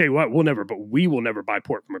 I tell you what, we will never buy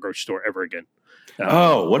pork from a grocery store ever again.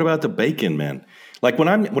 What about the bacon, man? Like when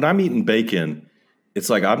I'm eating bacon, it's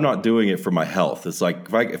like I'm not doing it for my health. It's like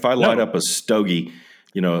if I light up a stogie,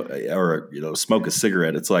 or smoke a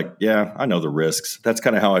cigarette, it's like, yeah, I know the risks. That's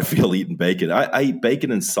kind of how I feel eating bacon. I eat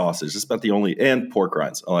bacon and sausage. That's about the only, and pork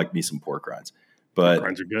rinds. I like me some pork rinds. But pork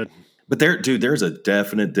rinds are good. But there's a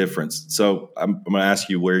definite difference. So I'm going to ask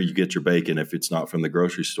you where you get your bacon if it's not from the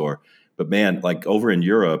grocery store. But man, like over in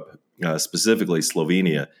Europe, specifically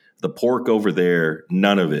Slovenia, the pork over there,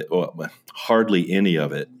 none of it, hardly any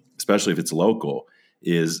of it, especially if it's local,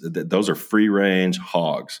 those are free range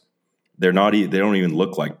hogs. They don't even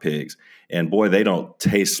look like pigs. And boy, they don't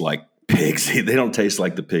taste like pigs. They don't taste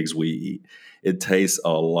like the pigs we eat. It tastes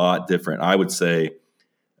a lot different. I would say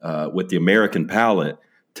with the American palate,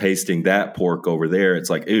 tasting that pork over there, it's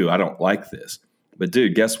like, ooh, I don't like this. But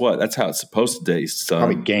dude, guess what? That's how it's supposed to taste.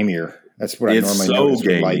 Probably gamier. That's what I normally know. It's so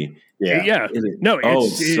gamey. Like. Yeah.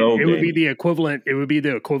 It would be the equivalent. It would be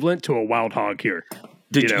the equivalent to a wild hog here.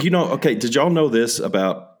 Did y'all know this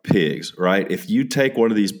about pigs, right? If you take one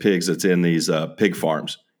of these pigs that's in these pig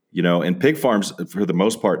farms, and pig farms for the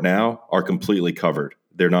most part now are completely covered.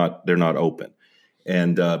 They're not open.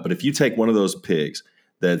 And but if you take one of those pigs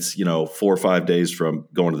that's 4 or 5 days from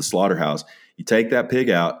going to the slaughterhouse, you take that pig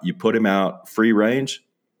out, you put him out free range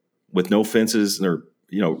with no fences or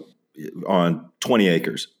on 20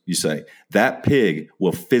 acres, you say that pig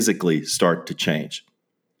will physically start to change.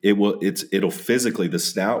 It'll physically, the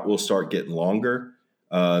snout will start getting longer,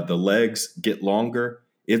 the legs get longer.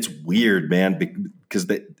 It's weird, man, because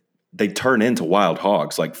they turn into wild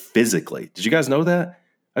hogs, like physically. Did you guys know that?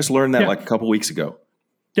 I just learned that like a couple weeks ago.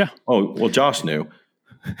 Yeah. Oh, well, Josh knew.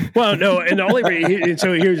 Well, no, and the only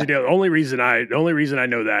so here's the deal. The only reason I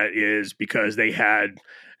know that is because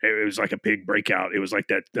it was like a big breakout. It was like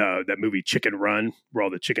that movie Chicken Run, where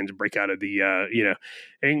all the chickens break out of the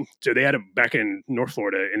and so they had it back in North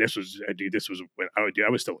Florida, and this was when I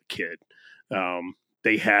was still a kid.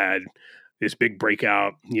 They had this big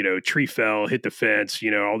breakout. Tree fell, hit the fence.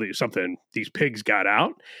 These pigs got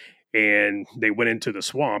out, and they went into the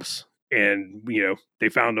swamps. And, they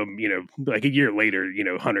found them, like a year later,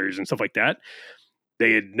 hunters and stuff like that.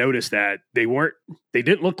 they had noticed that they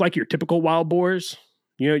didn't look like your typical wild boars,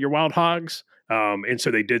 your wild hogs. And so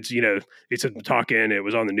they did, they said talking, it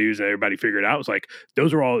was on the news and everybody figured it out. It was like, there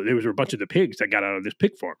was a bunch of the pigs that got out of this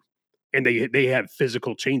pig farm, and they had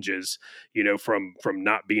physical changes, from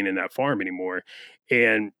not being in that farm anymore.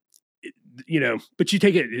 And, but you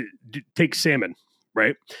take salmon,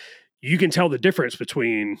 right? You can tell the difference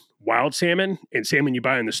between wild salmon and salmon you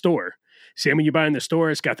buy in the store. Salmon you buy in the store,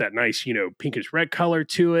 it's got that nice, pinkish red color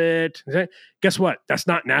to it. Guess what? That's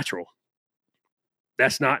not natural.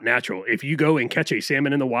 That's not natural. If you go and catch a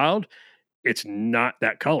salmon in the wild, it's not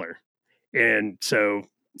that color. And so,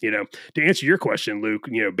 to answer your question, Luke,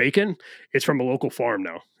 bacon, it's from a local farm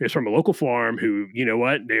now. It's from a local farm who,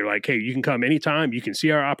 they're like, hey, you can come anytime. You can see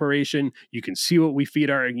our operation. You can see what we feed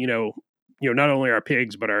our, not only our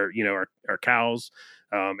pigs, but our cows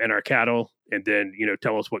and our cattle. And then,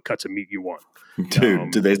 tell us what cuts of meat you want.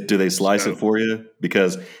 Dude, do they slice it for you?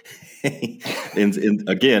 Because in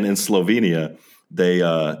Slovenia, they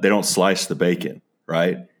don't slice the bacon,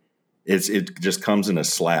 right? It just comes in a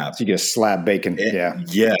slab. So you get a slab bacon. Yeah.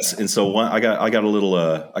 Yes. And so I got a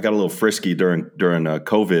little frisky during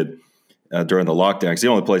COVID, during the lockdown, because the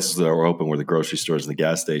only places that were open were the grocery stores and the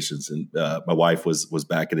gas stations. And my wife was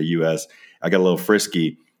back in the U.S. I got a little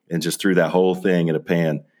frisky and just threw that whole thing in a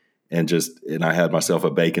pan and I had myself a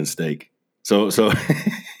bacon steak. So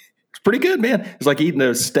it's pretty good, man. It's like eating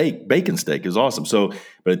a bacon steak. It was awesome. So,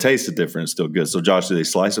 but it tasted different. It's still good. So Josh, do they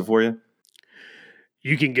slice it for you?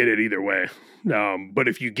 You can get it either way. But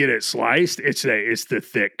if you get it sliced, it's the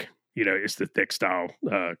thick, it's the thick style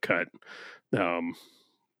cut.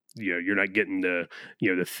 You're not getting the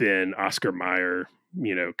thin Oscar Mayer,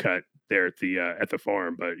 cut there at the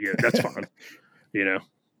farm, but that's fine.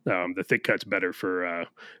 The thick cut's better for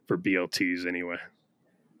BLTs anyway.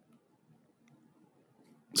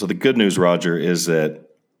 So the good news, Roger, is that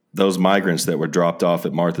those migrants that were dropped off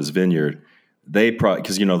at Martha's Vineyard, they probably,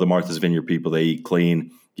 because the Martha's Vineyard people, they eat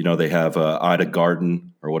clean. They have Ida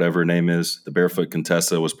Garden or whatever her name is. The Barefoot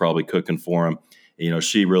Contessa was probably cooking for them.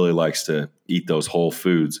 She really likes to eat those whole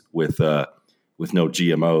foods with no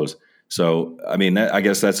GMOs. So, I mean, I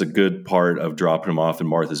guess that's a good part of dropping them off in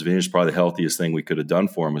Martha's Vineyard. It's probably the healthiest thing we could have done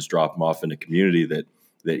for them is drop them off in a community that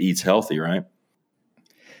eats healthy, right?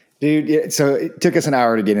 Dude, so it took us an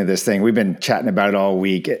hour to get into this thing. We've been chatting about it all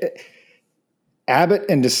week. Abbott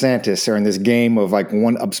and DeSantis are in this game of like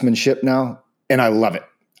one-upsmanship now, and I love it.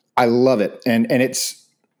 I love it. And it's,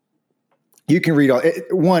 you can read all it.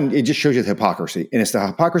 One, it just shows you the hypocrisy, and it's the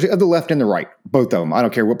hypocrisy of the left and the right, both of them. I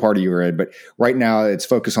don't care what party you're in, but right now it's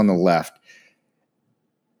focused on the left.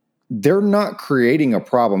 They're not creating a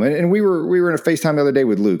problem. And we were in a FaceTime the other day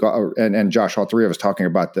with Luke and Josh, all three of us talking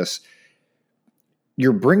about this.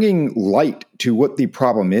 You're bringing light to what the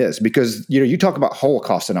problem is, because, you talk about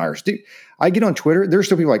Holocaust deniers. Dude, I get on Twitter, there's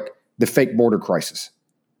still people like the fake border crisis.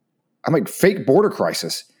 I'm like, fake border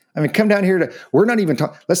crisis? I mean, come down here let's not even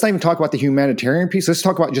talk about the humanitarian piece. Let's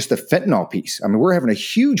talk about just the fentanyl piece. I mean, we're having a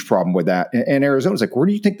huge problem with that. And Arizona's like, where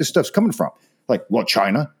do you think this stuff's coming from? Like, well,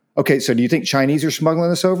 China. Okay, so do you think Chinese are smuggling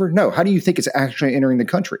this over? No. How do you think it's actually entering the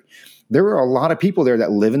country? There are a lot of people there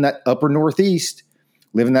that live in that upper Northeast,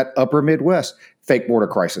 live in that upper Midwest. Fake border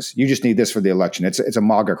crisis. You just need this for the election. It's a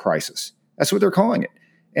MAGA crisis. That's what they're calling it.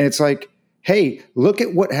 And it's like, hey, look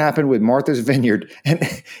at what happened with Martha's Vineyard. And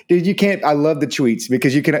dude, I love the tweets,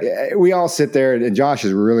 because we all sit there, and Josh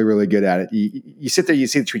is really, really good at it. You sit there, you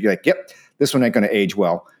see the tweet, you're like, yep, this one ain't going to age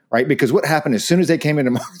well, right? Because what happened as soon as they came into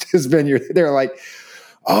Martha's Vineyard, they're like,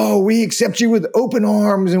 oh, we accept you with open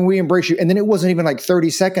arms and we embrace you. And then it wasn't even like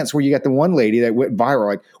 30 seconds where you got the one lady that went viral,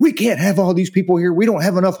 like, we can't have all these people here. We don't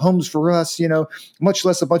have enough homes for us, much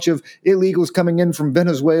less a bunch of illegals coming in from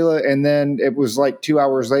Venezuela. And then it was like 2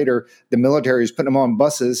 hours later, the military is putting them on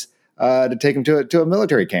buses to take them to a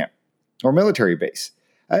military camp or military base.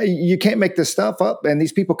 You can't make this stuff up. And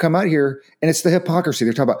these people come out here, and it's the hypocrisy.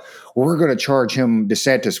 They're talking about, we're going to charge him,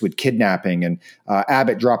 DeSantis, with kidnapping, and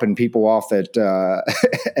Abbott dropping people off at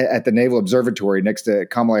at the Naval Observatory next to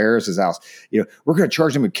Kamala Harris's house. We're going to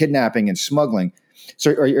charge them with kidnapping and smuggling.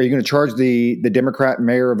 So are you going to charge the Democrat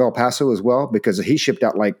mayor of El Paso as well? Because he shipped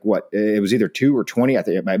out it was either 2 or 20. I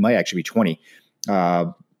think it might actually be 20.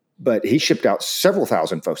 But he shipped out several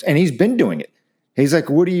thousand folks, and he's been doing it. He's like,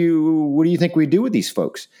 what do you think we do with these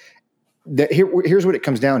folks? Here's what it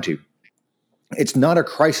comes down to. It's not a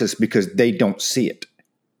crisis because they don't see it.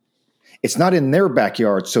 It's not in their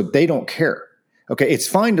backyard, so they don't care. Okay, it's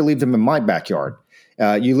fine to leave them in my backyard.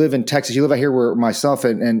 You live in Texas. You live out here where myself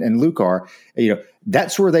and Luke are.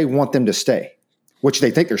 That's where they want them to stay. which they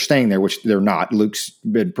think they're staying there, which they're not. Luke's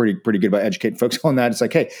been pretty good about educating folks on that. It's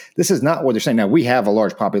like, hey, this is not what they're saying. Now, we have a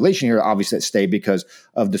large population here, obviously, that stay because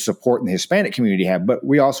of the support in the Hispanic community have, but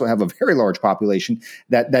we also have a very large population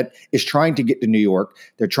that is trying to get to New York.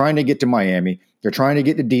 They're trying to get to Miami. They're trying to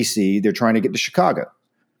get to D.C. They're trying to get to Chicago.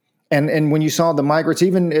 And when you saw the migrants,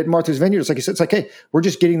 even at Martha's Vineyard, it's like you said, it's like, hey, we're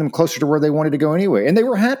just getting them closer to where they wanted to go anyway. And they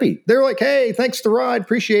were happy. They're like, hey, thanks for the ride.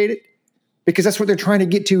 Appreciate it. Because that's what they're trying to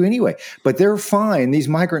get to anyway. But they're fine. These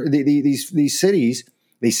these cities,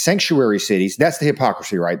 these sanctuary cities, that's the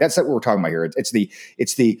hypocrisy, right? That's what we're talking about here. It's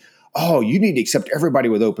the oh, you need to accept everybody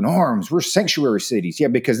with open arms. We're sanctuary cities. Yeah,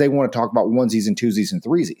 because they want to talk about onesies and twosies and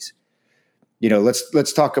threesies.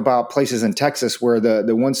 Let's talk about places in Texas where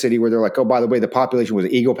the one city where they're like, oh, by the way, the population was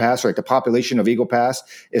Eagle Pass, right? The population of Eagle Pass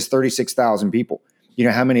is 36,000 people. You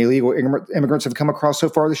know how many illegal immigrants have come across so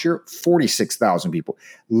far this year? 46,000 people.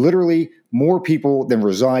 Literally more people than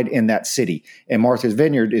reside in that city. And Martha's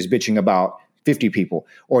Vineyard is bitching about 50 people.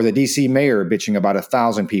 Or the D.C. mayor bitching about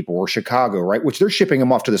 1,000 people. Or Chicago, right? Which they're shipping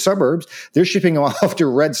them off to the suburbs. They're shipping them off to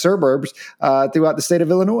red suburbs throughout the state of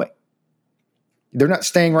Illinois. They're not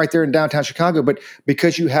staying right there in downtown Chicago. But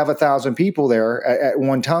because you have 1,000 people there at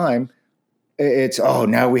one time, it's, oh,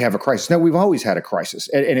 now we have a crisis. No, we've always had a crisis.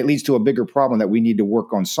 And it leads to a bigger problem that we need to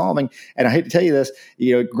work on solving. And I hate to tell you this,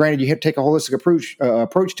 granted, you have to take a holistic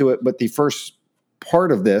approach to it, but the first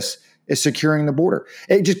part of this is securing the border.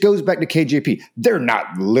 It just goes back to KJP. They're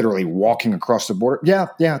not literally walking across the border. Yeah,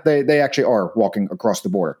 they actually are walking across the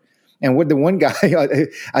border. And with the one guy,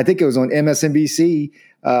 I think it was on MSNBC,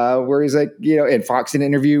 where he's like, and Fox did an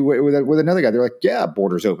interview with another guy. They're like, yeah,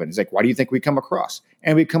 border's open. He's like, why do you think we come across?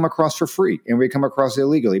 And we come across for free, and we come across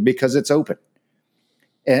illegally because it's open.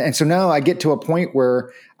 And so now I get to a point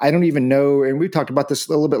where I don't even know, and we talked about this a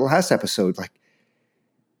little bit last episode, like,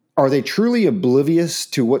 are they truly oblivious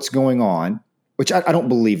to what's going on? Which I don't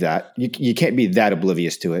believe that. You can't be that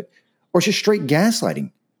oblivious to it. Or it's just straight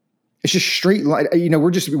gaslighting. It's just straight, we're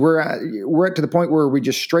at to the point where we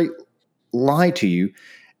just straight lie to you.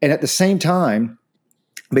 And at the same time,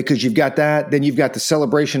 because you've got that, then you've got the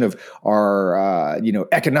celebration of our,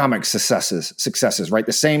 economic successes, right?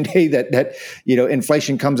 The same day that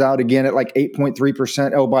inflation comes out again at like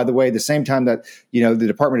 8.3%. Oh, by the way, the same time that, the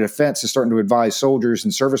Department of Defense is starting to advise soldiers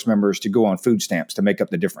and service members to go on food stamps to make up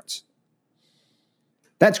the difference.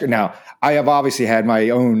 That's good. Now, I have obviously had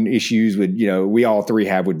my own issues with, we all three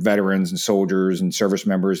have with veterans and soldiers and service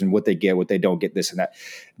members and what they get, what they don't get, this and that.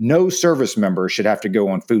 No service member should have to go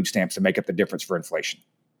on food stamps to make up the difference for inflation,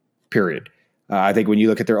 period. I think when you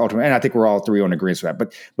look at their ultimate, and I think we're all three on agreement with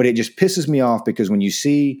that, but it just pisses me off because when you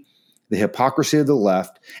see the hypocrisy of the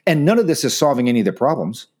left, and none of this is solving any of the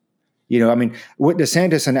problems. What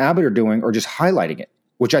DeSantis and Abbott are doing are just highlighting it,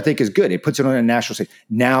 which I think is good. It puts it on a national stage.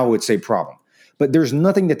 Now it's a problem. But there's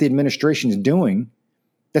nothing that the administration is doing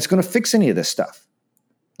that's going to fix any of this stuff.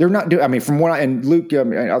 They're not doing, from what and Luke,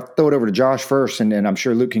 I'll throw it over to Josh first, and I'm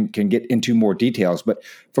sure Luke can get into more details. But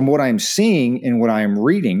from what I'm seeing and what I am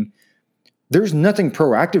reading, there's nothing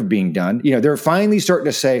proactive being done. They're finally starting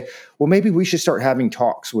to say, well, maybe we should start having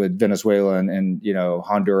talks with Venezuela and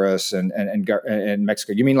Honduras and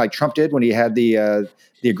Mexico. You mean like Trump did when he had the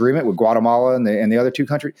agreement with Guatemala and the other two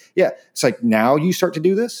countries? Yeah, it's like now you start to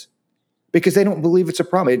do this. Because they don't believe it's a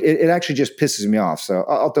problem. It actually just pisses me off. So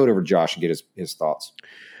I'll throw it over to Josh and get his thoughts.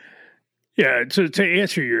 Yeah, to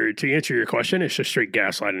answer your question, it's just straight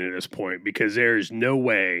gaslighting at this point because there's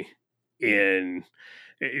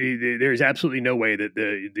absolutely no way that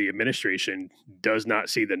the administration does not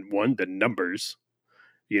see the numbers,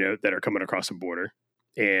 that are coming across the border,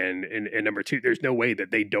 and number two, there's no way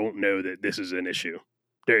that they don't know that this is an issue.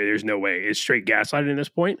 There's no way. It's straight gaslighting at this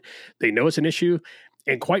point. They know it's an issue.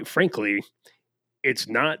 And quite frankly, it's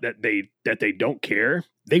not that they don't care.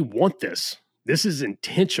 They want this. This is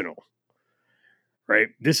intentional, right?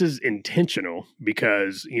 This is intentional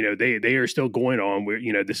because they are still going on where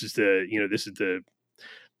this is the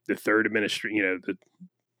third administration,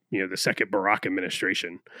 the second Barack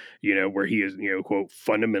administration, where he is, quote,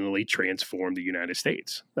 fundamentally transformed the United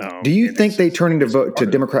States. Do you think they turn to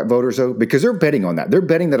Democrat voters, though? Because they're betting on that. They're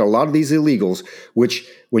betting that a lot of these illegals, which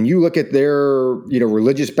when you look at their,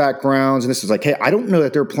 religious backgrounds, and this is like, hey, I don't know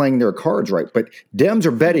that they're playing their cards right, but Dems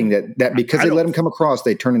are betting that because they let them come across,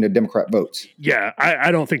 they turn into Democrat votes. Yeah, I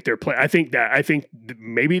don't think they're playing. I think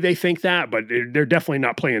maybe they think that, but they're definitely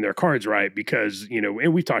not playing their cards right because,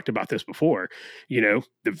 and we've talked about this before, the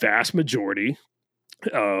vast majority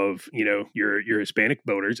of your Hispanic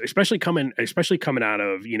voters, especially coming out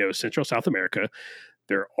of Central South America,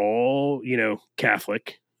 they're all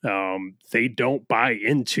Catholic. They don't buy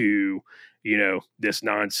into this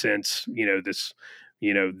nonsense,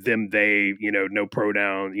 them, they, no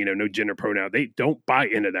pronoun, no gender pronoun. They don't buy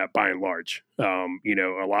into that by and large. A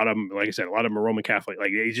lot of them, like I said, a lot of them are Roman Catholic.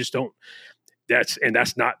 Like they just don't. That's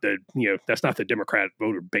not the Democrat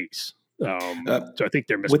voter base. So I think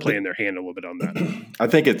they're misplaying their hand a little bit on that. I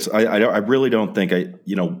think I really don't think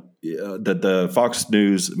the Fox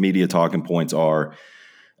News media talking points are,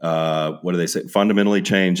 what do they say? Fundamentally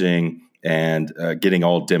changing and getting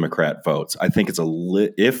all Democrat votes. I think it's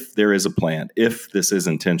if there is a plan, if this is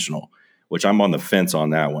intentional, which I'm on the fence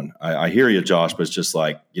on that one. I hear you, Josh, but it's just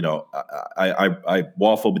like, I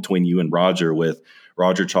waffle between you and Roger with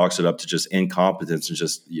Roger chalks it up to just incompetence and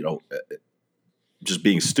just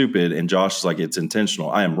being stupid. And Josh is like, it's intentional.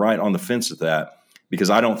 I am right on the fence with that because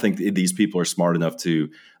I don't think these people are smart enough to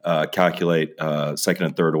calculate second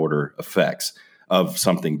and third order effects of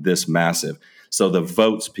something this massive. So the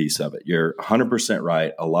votes piece of it, you're 100%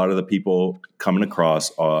 right. A lot of the people coming across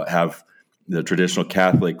have the traditional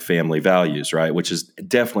Catholic family values, right? Which is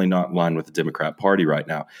definitely not in line with the Democrat Party right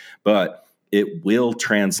now. But it will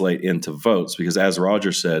translate into votes because, as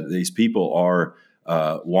Roger said, these people are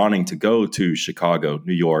wanting to go to Chicago,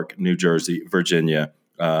 New York, New Jersey, Virginia,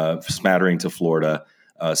 smattering to Florida,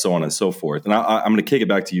 so on and so forth. And I'm going to kick it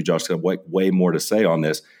back to you, Josh, because I have way more to say on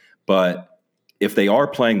this. But if they are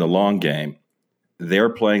playing the long game, they're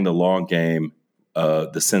playing the long game,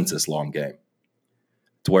 the census long game,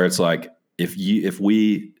 to where it's like if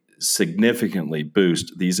we significantly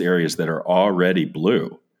boost these areas that are already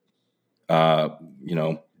blue, we're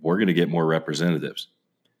going to get more representatives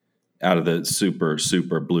out of the super,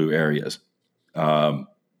 super blue areas.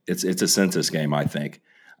 It's a census game, I think.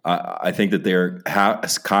 I think that they're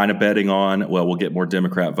kind of betting on, we'll get more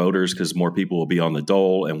Democrat voters because more people will be on the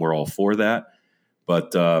dole, and we're all for that.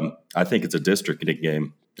 But I think it's a districting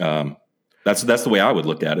game. That's the way I would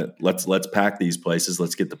look at it. Let's pack these places.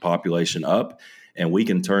 Let's get the population up, and we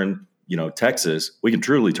can turn, Texas. We can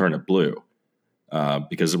truly turn it blue.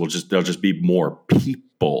 Because there'll just be more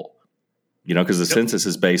people, because the census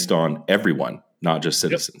is based on everyone, not just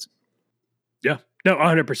citizens. Yeah, no,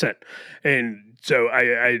 100%. And so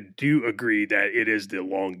I do agree that it is the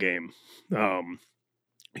long game.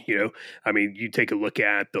 You take a look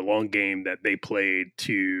at the long game that they played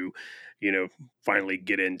to, finally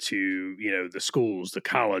get into, the schools, the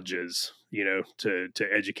colleges, to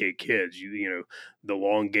educate kids, the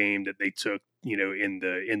long game that they took, in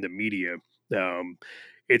the media.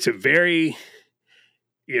 It's a very,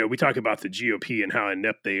 we talk about the GOP and how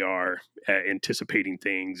inept they are at anticipating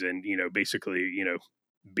things and, basically,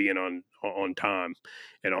 being on time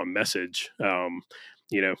and on message.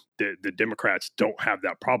 The Democrats don't have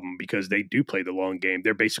that problem because they do play the long game.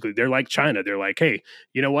 They're like China. They're like, hey,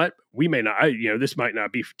 you know what? We may not, this might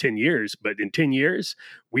not be for 10 years, but in 10 years,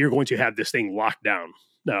 we are going to have this thing locked down.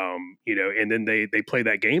 And then they play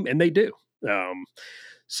that game and they do.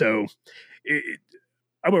 So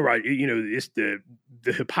I'm right. It's the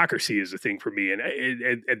hypocrisy is the thing for me. And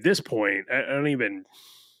at this point, I don't even,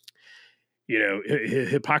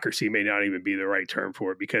 hypocrisy may not even be the right term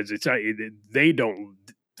for it because the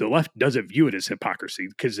left doesn't view it as hypocrisy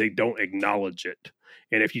because they don't acknowledge it.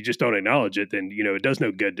 And if you just don't acknowledge it, then, it does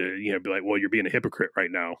no good to, be like, well, you're being a hypocrite right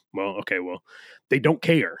now. Well, okay, well, they don't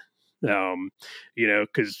care,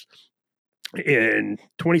 because in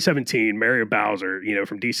 2017, Mary Bowser,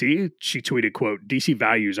 from DC, she tweeted, quote, DC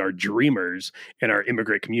values our dreamers and our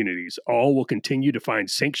immigrant communities. All will continue to find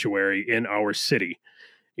sanctuary in our city,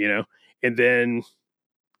 And then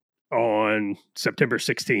on September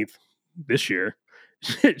 16th this year,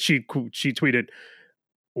 she tweeted,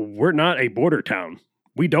 we're not a border town.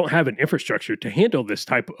 We don't have an infrastructure to handle this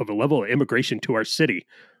type of a level of immigration to our city.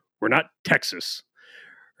 We're not Texas.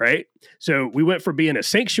 Right. So we went from being a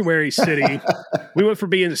sanctuary city.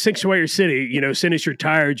 Soon as you're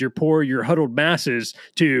tired, you're poor, you're huddled masses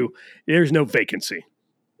to there's no vacancy.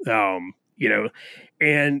 And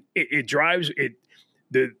it drives it.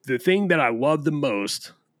 The thing that I love the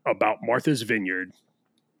most about Martha's Vineyard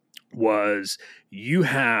was you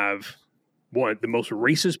have one of the most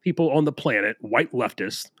racist people on the planet, white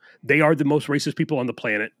leftists. They are the most racist people on the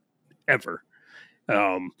planet ever.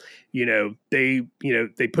 They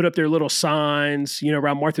put up their little signs,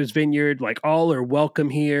 around Martha's Vineyard, like all are welcome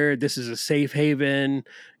here. This is a safe haven,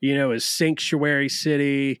 a sanctuary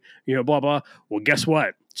city, blah, blah. Well, guess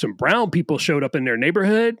what? Some brown people showed up in their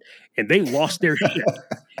neighborhood and they lost their shit.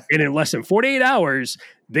 And in less than 48 hours,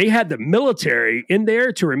 they had the military in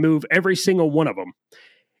there to remove every single one of them.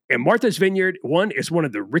 And Martha's Vineyard, one, is one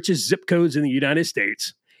of the richest zip codes in the United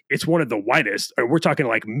States. It's one of the whitest. We're talking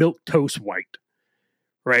like milk toast white.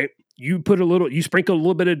 Right? you sprinkle a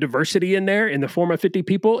little bit of diversity in there in the form of 50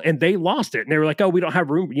 people, and they lost it. And they were like, oh, we don't have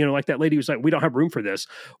room. Like that lady was like, we don't have room for this.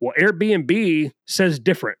 Well, Airbnb says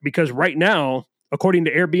different, because right now, according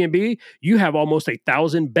to Airbnb, you have almost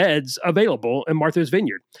 1,000 beds available in Martha's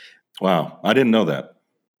Vineyard. Wow. I didn't know that.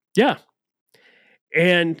 Yeah.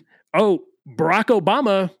 And, Barack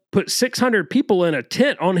Obama put 600 people in a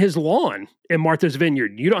tent on his lawn in Martha's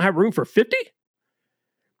Vineyard. You don't have room for 50?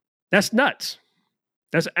 That's nuts.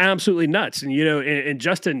 That's absolutely nuts. And, and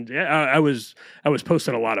Justin, I was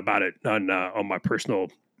posting a lot about it on my personal,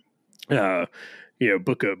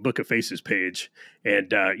 Book of Faces page.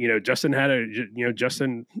 And, Justin had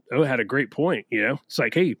a great point. It's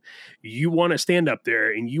like, hey, you want to stand up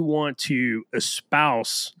there and you want to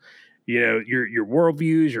espouse, your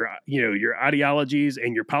worldviews, your ideologies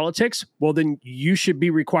and your politics. Well, then you should be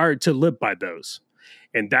required to live by those.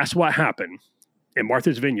 And that's what happened in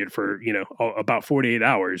Martha's Vineyard for, about 48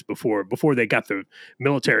 hours before they got the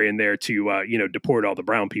military in there to, deport all the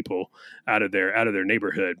brown people out of their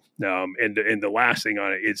neighborhood. And the last thing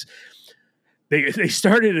on it is they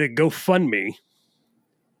started a GoFundMe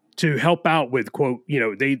to help out with, quote,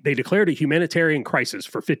 they declared a humanitarian crisis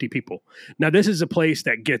for 50 people. Now, this is a place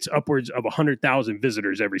that gets upwards of 100,000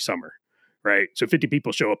 visitors every summer. Right. So 50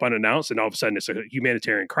 people show up unannounced, and all of a sudden it's a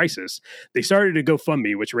humanitarian crisis. They started a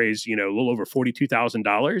GoFundMe, which raised, a little over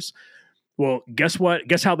 $42,000. Well, guess what?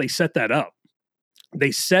 Guess how they set that up? They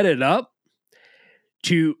set it up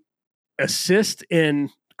to assist in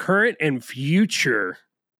current and future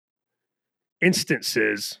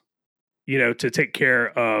instances, to take care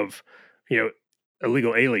of,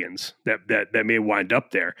 illegal aliens that may wind up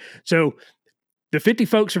there. So the 50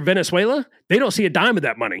 folks from Venezuela, they don't see a dime of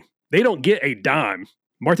that money. They don't get a dime.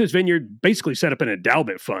 Martha's Vineyard basically set up an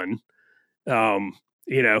endowment fund,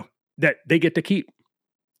 that they get to keep.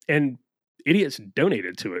 And idiots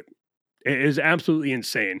donated to it. It is absolutely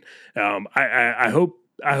insane. I hope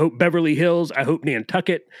Beverly Hills, I hope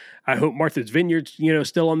Nantucket, I hope Martha's Vineyard's,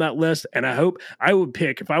 still on that list. And I would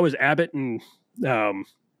pick, if I was Abbott and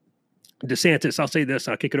DeSantis, I'll say this,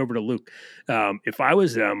 I'll kick it over to Luke. If I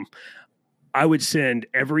was them, I would send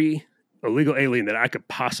every illegal alien that I could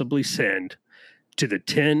possibly send to the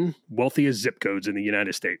 10 wealthiest zip codes in the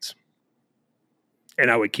United States.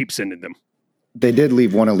 And I would keep sending them. They did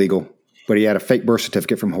leave one illegal, but he had a fake birth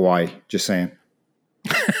certificate from Hawaii. Just saying.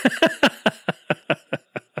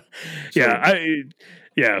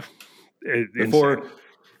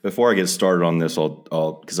 Before I get started on this,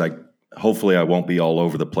 I'll because hopefully I won't be all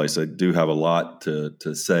over the place. I do have a lot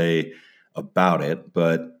to say about it,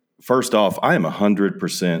 but first off, I am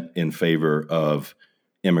 100% in favor of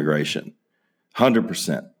immigration,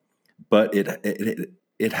 100%. But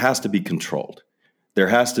it has to be controlled. There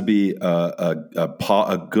has to be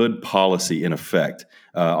a good policy in effect.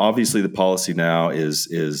 Obviously, the policy now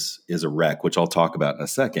is a wreck, which I'll talk about in a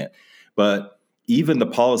second. But even the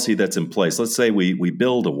policy that's in place, let's say we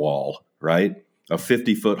build a wall, right? A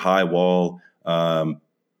 50-foot high wall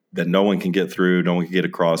that no one can get through, no one can get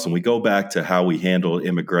across. And we go back to how we handled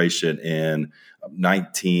immigration in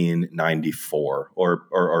 1994 or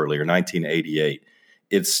earlier, 1988.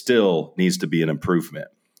 It still needs to be an improvement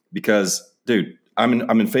because, dude,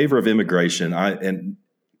 I'm in favor of immigration and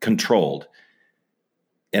controlled,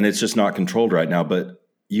 and it's just not controlled right now. But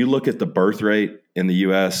you look at the birth rate in the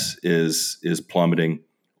U.S. is plummeting.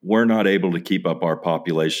 We're not able to keep up our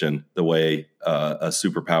population the way a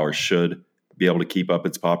superpower should be able to keep up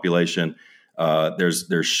its population. There's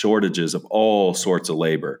shortages of all sorts of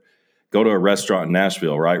labor. Go to a restaurant in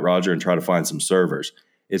Nashville, right, Roger, and try to find some servers.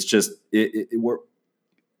 It's just we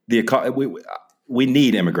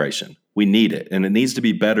need immigration. We need it, and it needs to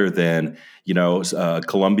be better than a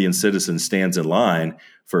Colombian citizen stands in line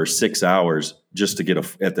for 6 hours just to get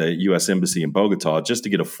at the U.S. Embassy in Bogota just to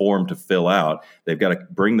get a form to fill out. They've got to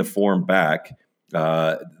bring the form back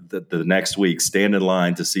the next week, stand in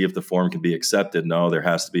line to see if the form can be accepted. No, there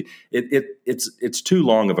has to be. It's too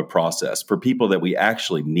long of a process for people that we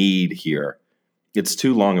actually need here. It's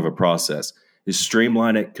too long of a process. Just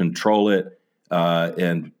streamline it, control it.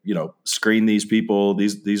 And screen these people.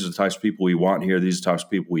 These are the types of people we want here. These are the types of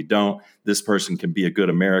people we don't. This person can be a good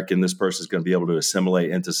American. This person is going to be able to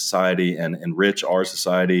assimilate into society and enrich our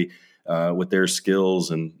society with their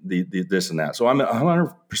skills and this and that. So I'm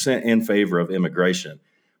 100% in favor of immigration,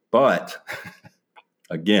 but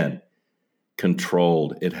again,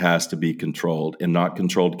 controlled. It has to be controlled and not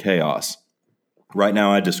controlled chaos. Right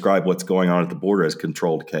now, I describe what's going on at the border as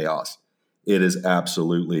controlled chaos. It is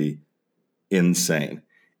absolutely insane.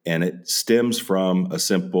 And it stems from a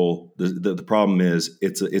simple, the problem is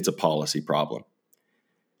it's a policy problem.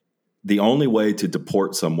 the only way to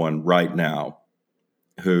deport someone right now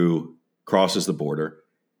who crosses the border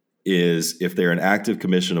is if they're an active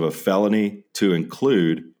commission of a felony, to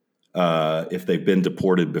include if they've been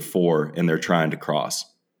deported before and they're trying to cross.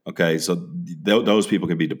 Okay, so those people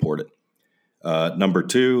can be deported. Number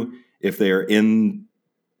two, if they're in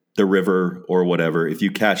the river or whatever, if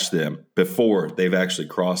you catch them before they've actually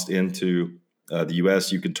crossed into the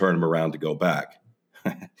U.S., you can turn them around to go back.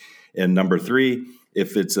 And number three,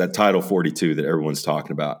 if it's that Title 42 that everyone's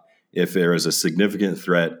talking about, if there is a significant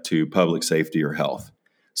threat to public safety or health.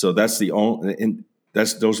 So those are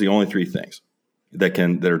the only three things that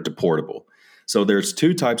are deportable. So there's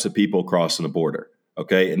two types of people crossing the border.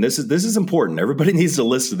 Okay, and this is important. Everybody needs to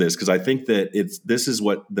listen to this, because I think that this is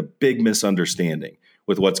what the big misunderstanding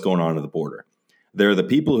with what's going on at the border. There are the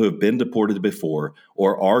people who have been deported before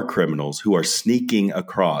or are criminals who are sneaking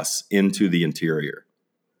across into the interior.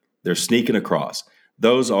 They're sneaking across.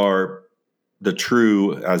 Those are the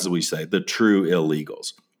true, as we say, the true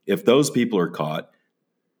illegals. If those people are caught,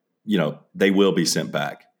 they will be sent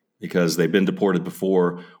back because they've been deported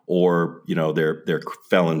before, or, they're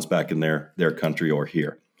felons back in their country or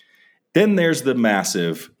here. Then there's the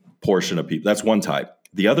massive portion of people. That's one type.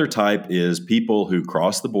 The other type is people who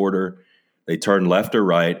cross the border, they turn left or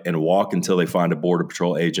right and walk until they find a Border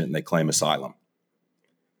Patrol agent and they claim asylum.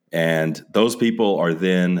 And those people are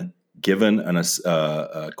then given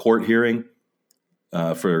a court hearing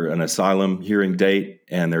for an asylum hearing date,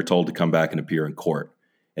 and they're told to come back and appear in court.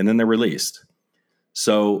 And then they're released.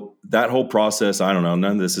 So that whole process, I don't know,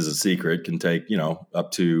 none of this is a secret, can take,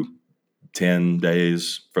 up to 10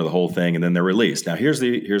 days for the whole thing, and then they're released. Now, here's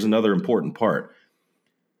another important part.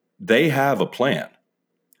 They have a plan.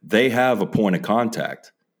 They have a point of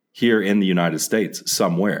contact here in the United States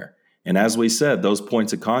somewhere. And as we said, those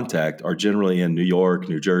points of contact are generally in New York,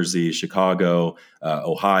 New Jersey, Chicago,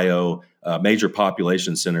 Ohio, major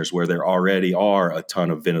population centers where there already are a ton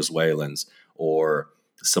of Venezuelans or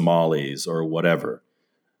Somalis or whatever.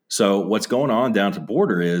 So what's going on down to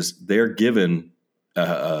border is they're given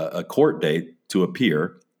a court date to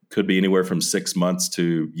appear, could be anywhere from 6 months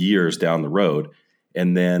to years down the road,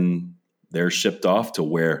 and then they're shipped off to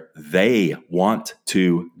where they want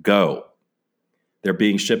to go. They're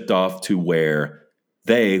being shipped off to where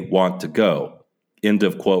they want to go. End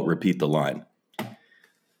of quote, repeat the line.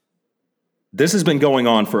 This has been going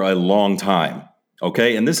on for a long time.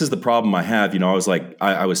 Okay. And this is the problem I have. I was like,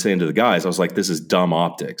 I was saying to the guys, I was like, this is dumb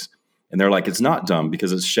optics. And they're like, it's not dumb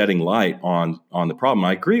because it's shedding light on the problem.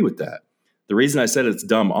 I agree with that. The reason I said it's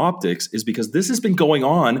dumb optics is because this has been going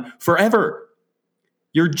on forever.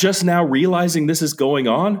 You're just now realizing this is going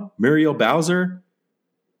on, Muriel Bowser.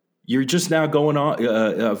 You're just now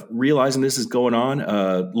realizing this is going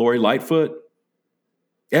on, Lori Lightfoot.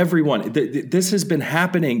 Everyone, this has been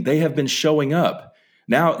happening. They have been showing up.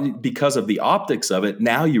 Now, because of the optics of it,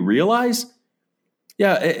 now you realize,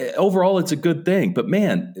 overall it's a good thing. But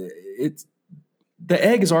man, the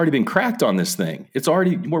egg has already been cracked on this thing. It's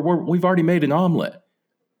already we've already made an omelet.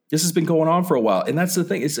 This has been going on for a while, and that's the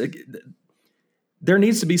thing. There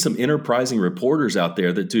needs to be some enterprising reporters out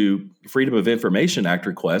there that do Freedom of Information Act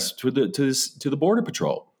requests to the Border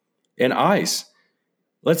Patrol and ICE.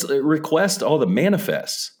 Let's request all the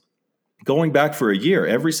manifests. Going back for a year,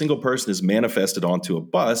 every single person is manifested onto a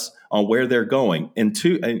bus on where they're going. And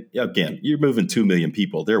again, you're moving 2 million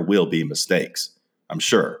people. There will be mistakes, I'm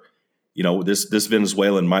sure. This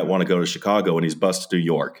Venezuelan might want to go to Chicago and he's bused to New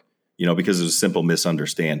York, because there's a simple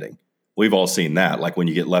misunderstanding. We've all seen that, like when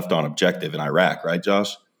you get left on objective in Iraq, right,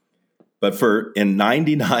 Josh? But in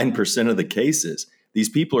 99% of the cases, these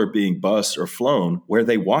people are being bused or flown where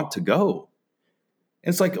they want to go.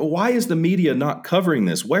 And it's like, why is the media not covering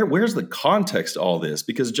this? Where's the context to all this?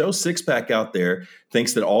 Because Joe Sixpack out there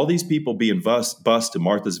thinks that all these people being bused to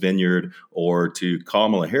Martha's Vineyard or to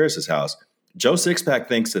Kamala Harris's house, Joe Sixpack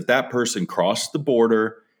thinks that person crossed the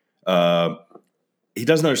border. He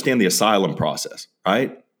doesn't understand the asylum process,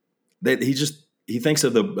 right? He thinks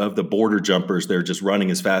of the border jumpers. They're just running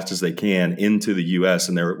as fast as they can into the U.S.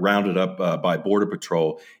 and they're rounded up by Border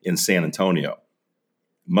Patrol in San Antonio.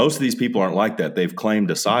 Most of these people aren't like that. They've claimed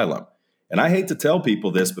asylum. And I hate to tell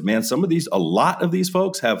people this, but man, a lot of these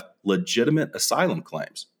folks have legitimate asylum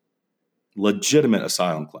claims. Legitimate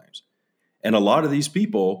asylum claims. And a lot of these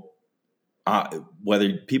people,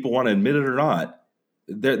 whether people want to admit it or not,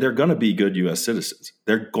 they're going to be good U.S. citizens.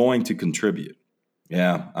 They're going to contribute.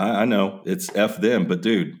 Yeah, I know. It's F them. But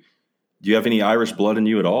dude, do you have any Irish blood in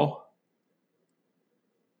you at all?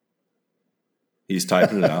 He's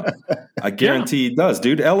typing it out. I guarantee he does,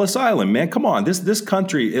 dude. Ellis Island, man. Come on. This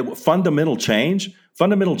country, fundamental change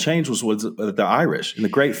Fundamental change was the Irish in the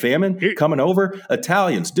Great Famine coming over.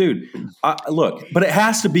 Italians, dude. Look, but it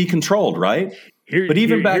has to be controlled, right? But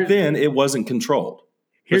even back then, it wasn't controlled.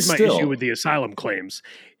 Here's my issue with the asylum claims.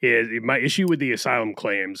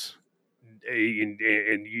 And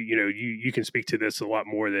you can speak to this a lot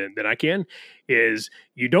more than I can, is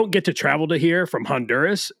you don't get to travel to here from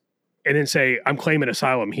Honduras and then say, I'm claiming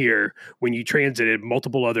asylum here when you transited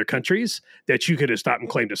multiple other countries that you could have stopped and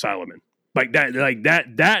claimed asylum in.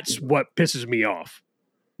 That's what pisses me off.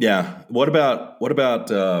 Yeah. What about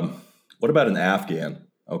an Afghan?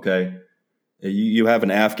 Okay. You have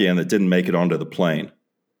an Afghan that didn't make it onto the plane,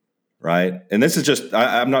 right? And this is just,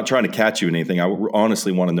 I'm not trying to catch you in anything. I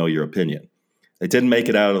honestly want to know your opinion. They didn't make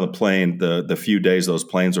it out of the plane the few days those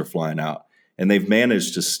planes are flying out. And they've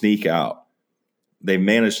managed to sneak out. They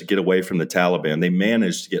managed to get away from the Taliban. They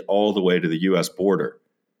managed to get all the way to the U.S. border.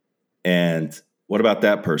 And what about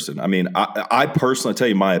that person? I mean, I personally, I'll tell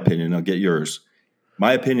you my opinion. I'll get yours.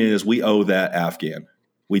 My opinion is we owe that Afghan.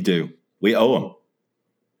 We do. We owe them.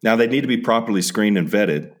 Now, they need to be properly screened and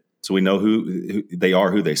vetted so we know who they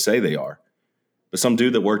are, who they say they are. But some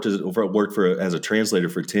dude that worked as a translator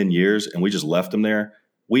for 10 years and we just left him there,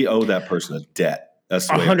 we owe that person a debt. That's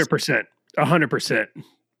 100%. 100%.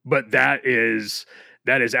 But that is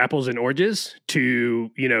apples and oranges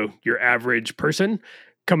to, your average person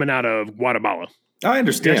coming out of Guatemala. I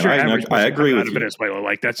understand. I agree with you. Venezuela.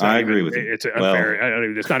 Like that's. I agree with you. It's unfair.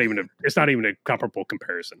 Well, it's not even a comparable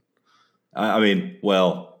comparison. I mean,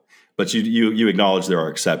 well, but you acknowledge there are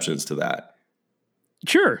exceptions to that.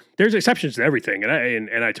 Sure, there's exceptions to everything,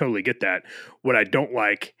 and I totally get that. What I don't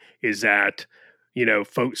like is that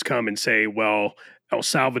folks come and say, well, El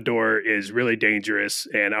Salvador is really dangerous,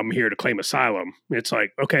 and I'm here to claim asylum. It's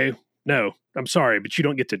like, okay, no, I'm sorry, but you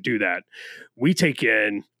don't get to do that. We take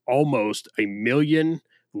in almost 1 million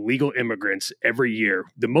legal immigrants every year,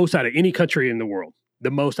 the most out of any country in the world.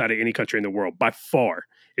 By far.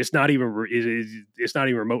 It's not even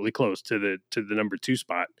remotely close to the number 2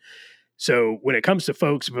 spot. So when it comes to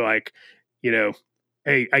folks like,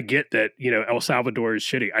 hey, I get that, El Salvador is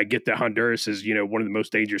shitty. I get that Honduras is, one of the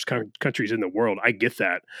most dangerous countries in the world. I get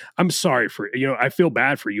that. I'm sorry for, I feel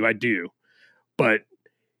bad for you. I do. But,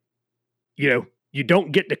 you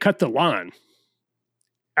don't get to cut the line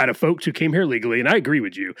out of folks who came here legally. And I agree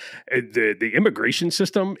with you. The immigration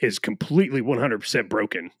system is completely 100%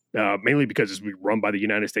 broken, mainly because it's run by the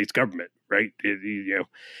United States government, right?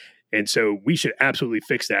 And so we should absolutely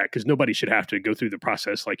fix that because nobody should have to go through the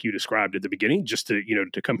process like you described at the beginning just to,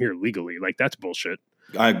 to come here legally. Like that's bullshit.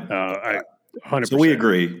 I 100%. So we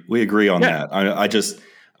agree on that.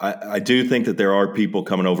 I do think that there are people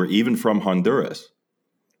coming over even from Honduras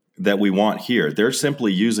that we want here. They're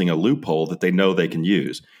simply using a loophole that they know they can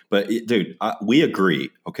use. But dude, we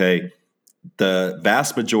agree. Okay. The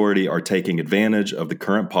vast majority are taking advantage of the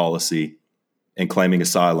current policy and claiming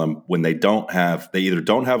asylum when they either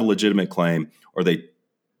don't have a legitimate claim or they're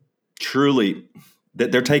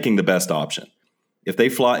taking the best option. If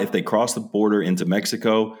they cross the border into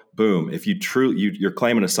Mexico, boom, if you're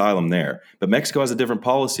claiming asylum there, but Mexico has a different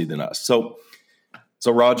policy than us. So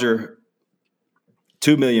Roger,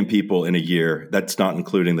 2 million people in a year, that's not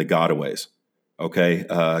including the gotaways. Okay.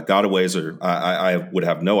 Gotaways I would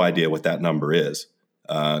have no idea what that number is.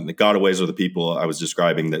 The gotaways are the people I was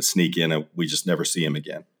describing that sneak in and we just never see them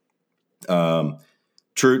again.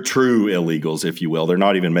 True illegals, if you will. They're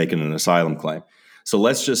not even making an asylum claim. So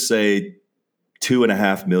let's just say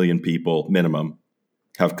 2.5 million people minimum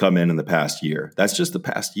have come in the past year. That's just the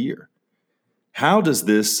past year. How does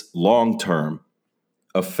this long-term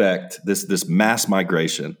affect this mass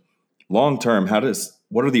migration? Long-term,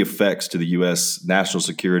 what are the effects to the U.S. national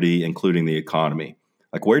security, including the economy?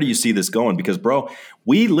 Like, where do you see this going? Because, bro,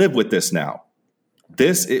 we live with this now.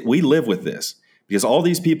 We live with this because all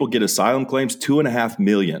these people get asylum claims. 2.5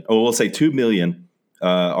 million, or we'll say 2 million,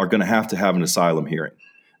 are going to have an asylum hearing.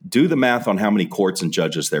 Do the math on how many courts and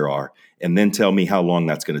judges there are, and then tell me how long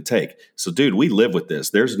that's going to take. So, dude, we live with this.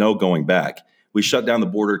 There's no going back. We shut down the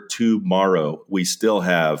border tomorrow. We still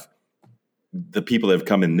have the people that have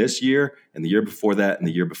come in this year and the year before that and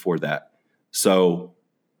the year before that. So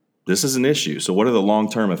this is an issue. So what are the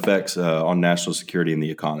long-term effects on national security and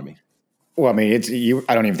the economy? Well, I mean,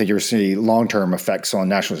 I don't even think you're going to see long-term effects on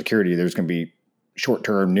national security. There's going to be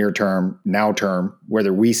short-term, near-term, now-term,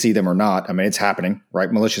 whether we see them or not. I mean, it's happening,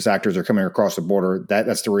 right? Malicious actors are coming across the border.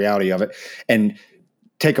 That's the reality of it. And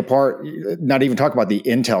take apart, not even talk about the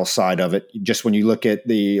intel side of it. Just when you look at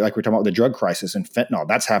like we're talking about the drug crisis and fentanyl,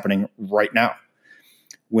 that's happening right now.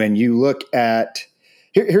 When you look at,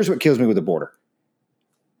 here's what kills me with the border.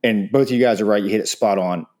 And both of you guys are right. You hit it spot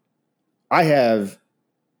on. I have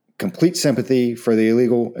complete sympathy for the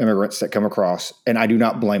illegal immigrants that come across, and I do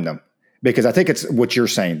not blame them. Because I think it's what you're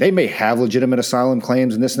saying. They may have legitimate asylum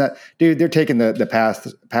claims and this and that. Dude, they're taking the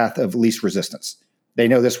path of least resistance. They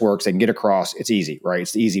know this works. They can get across. It's easy, right?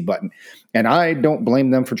 It's the easy button. And I don't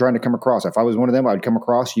blame them for trying to come across. If I was one of them, I would come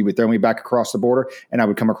across. You would throw me back across the border, and I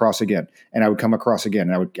would come across again. And I would come across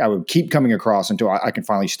again. And I would keep coming across until I can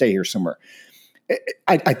finally stay here somewhere.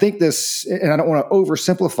 I think this, and I don't want to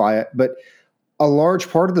oversimplify it, but a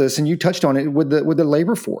large part of this, and you touched on it with the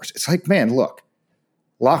labor force. It's like, man, look.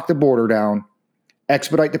 Lock the border down,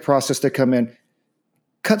 expedite the process to come in,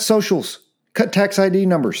 cut socials, cut tax ID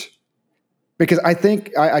numbers. Because I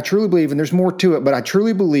think, I truly believe, and there's more to it, but I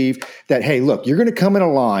truly believe that, hey, look, you're going to come in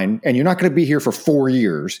a line and you're not going to be here for 4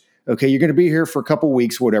 years. Okay, you're going to be here for a couple of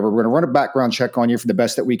weeks, whatever. We're going to run a background check on you for the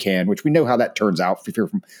best that we can, which we know how that turns out if you're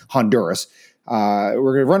from Honduras. We're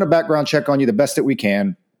going to run a background check on you the best that we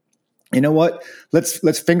can. You know what?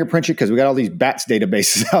 Let's fingerprint you because we got all these BATS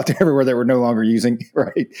databases out there everywhere that we're no longer using,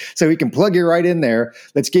 right? So we can plug you right in there.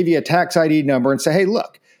 Let's give you a tax ID number and say, hey,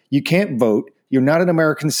 look, you can't vote. You're not an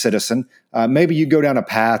American citizen. Maybe you go down a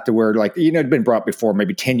path to where, like, it's been brought before,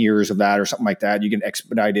 maybe 10 years of that or something like that. You get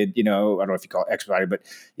expedited, I don't know if you call it expedited, but,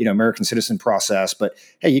 American citizen process. But,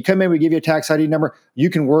 hey, you come in, we give you a tax ID number. You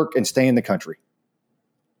can work and stay in the country.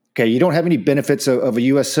 Okay, you don't have any benefits of a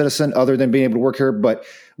U.S. citizen other than being able to work here. But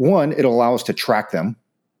one, it'll allow us to track them.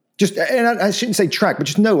 And I shouldn't say track, but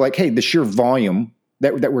just know, like, hey, the sheer volume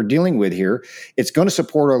that we're dealing with here, it's going to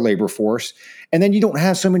support our labor force. And then you don't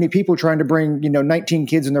have so many people trying to bring, 19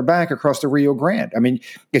 kids in their back across the Rio Grande. I mean,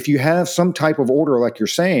 if you have some type of order, like you're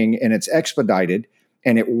saying, and it's expedited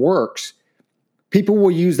and it works, people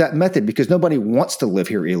will use that method because nobody wants to live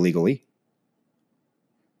here illegally.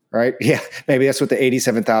 Right? Yeah, maybe that's what the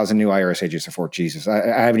 87,000 new IRS agents are for. Jesus, I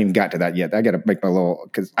haven't even got to that yet. I got to make my little,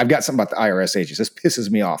 because I've got something about the IRS agents. This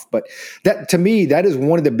pisses me off. But that, to me, that is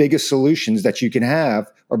one of the biggest solutions that you can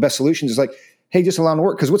have, or best solutions is like, hey, just allow them to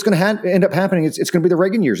work. Because what's going to end up happening, it's going to be the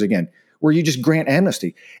Reagan years again, where you just grant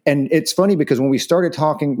amnesty. And it's funny because when we started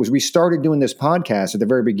doing this podcast at the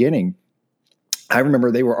very beginning, I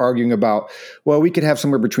remember they were arguing about, well, we could have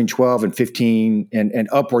somewhere between 12 and 15 and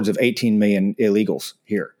upwards of 18 million illegals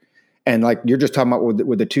here. And like you're just talking about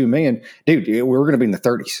with the 2 million, dude, we're going to be in the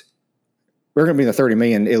 30s. We're going to be in the 30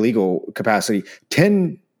 million illegal capacity.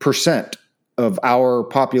 10% of our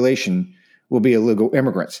population will be illegal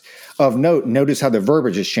immigrants. Of note, notice how the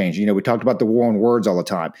verbiage has changed. We talked about the war on words all the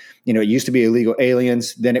time. It used to be illegal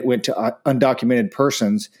aliens, then it went to undocumented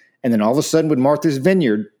persons, and then all of a sudden with Martha's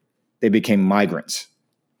Vineyard, they became migrants.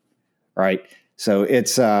 Right? So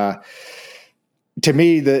it's to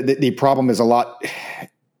me the problem is a lot.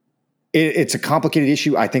 It's a complicated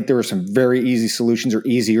issue. I think there are some very easy solutions or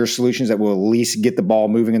easier solutions that will at least get the ball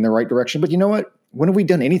moving in the right direction. But you know what? When have we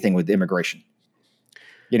done anything with immigration?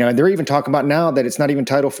 And they're even talking about now that it's not even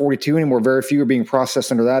Title 42 anymore. Very few are being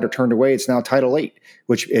processed under that or turned away. It's now Title 8,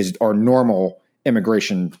 which is our normal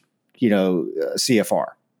immigration, CFR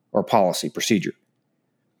or policy procedure.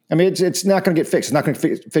 I mean, it's not going to get fixed. It's not going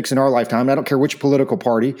to fix in our lifetime. I don't care which political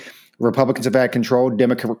party. Republicans have had control.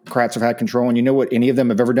 Democrats have had control. And you know what any of them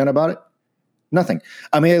have ever done about it? Nothing.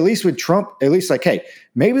 I mean, at least with Trump, at least like, hey,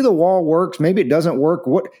 maybe the wall works. Maybe it doesn't work.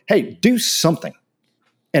 Hey, do something.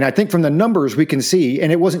 And I think from the numbers we can see,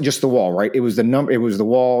 and it wasn't just the wall, right? It was the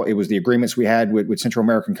wall. It was the agreements we had with Central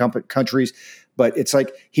American countries. But it's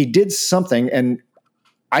like he did something. And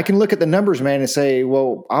I can look at the numbers, man, and say,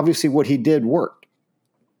 well, obviously what he did worked.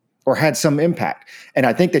 Or had some impact. And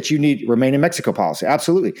I think that you need Remain in Mexico policy.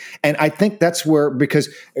 Absolutely. And I think that's where, because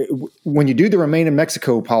when you do the Remain in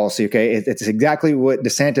Mexico policy, okay, it's exactly what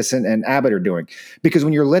DeSantis and Abbott are doing. Because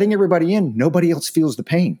when you're letting everybody in, nobody else feels the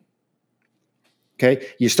pain. Okay.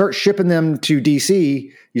 You start shipping them to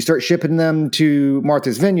DC, you start shipping them to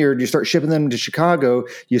Martha's Vineyard, you start shipping them to Chicago,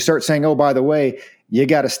 you start saying, oh, by the way, you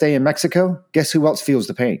got to stay in Mexico. Guess who else feels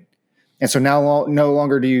the pain? And so now no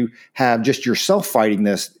longer do you have just yourself fighting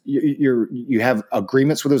this. You have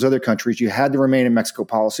agreements with those other countries. You had the Remain in Mexico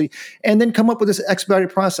policy, and then come up with this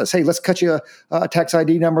expedited process. Hey, let's cut you a tax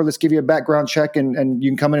ID number. Let's give you a background check, and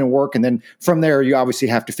you can come in and work. And then from there, you obviously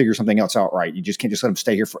have to figure something else out, right? You just can't just let them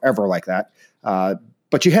stay here forever like that.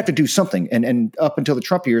 But you have to do something. And up until the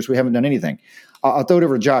Trump years, we haven't done anything. I'll throw it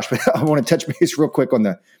over to Josh, but I want to touch base real quick on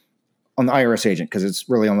the IRS agent because it's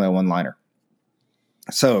really only a one-liner.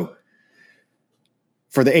 So,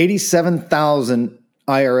 for the 87,000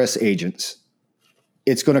 IRS agents,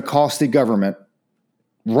 it's going to cost the government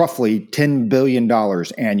roughly $10 billion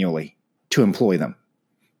annually to employ them.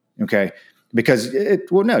 Okay. Because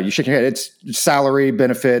no, you shake your head. It's salary,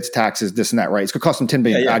 benefits, taxes, this and that, right? It's going to cost them $10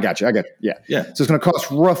 billion. Yeah. I got you. Yeah. So it's going to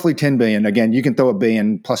cost roughly $10 billion. Again, you can throw $1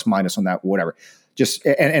 billion plus minus on that, whatever. Just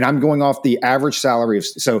and I'm going off the average salary of.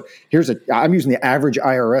 So I'm using the average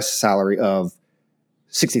IRS salary of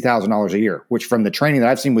 $60,000 a year, which from the training that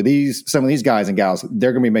I've seen with some of these guys and gals,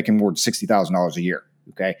 they're going to be making more than $60,000 a year.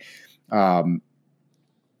 Okay.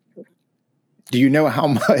 Do you know how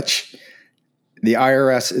much the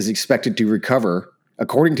IRS is expected to recover,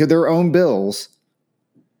 according to their own bills,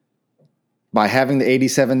 by having the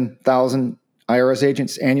 87,000 IRS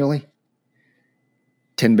agents annually?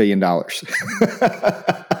 $10 billion.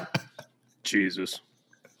 Jesus.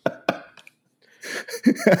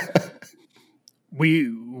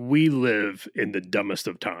 We live in the dumbest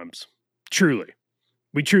of times. Truly.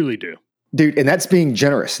 We truly do. Dude, and that's being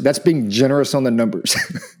generous. That's being generous on the numbers.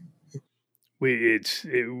 We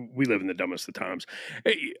live in the dumbest of times.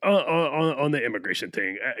 On the immigration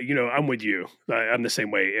thing, I'm with you. I'm the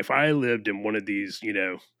same way. If I lived in one of these,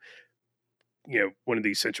 one of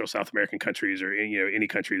these Central South American countries, or any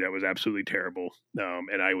country that was absolutely terrible,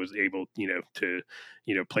 and I was able, to,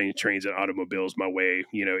 planes, trains, and automobiles my way,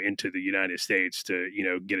 into the United States to,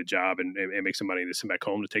 get a job and make some money to send back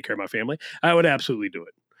home to take care of my family, I would absolutely do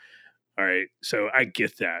it. All right. So I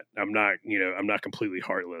get that. I'm not completely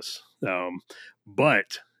heartless.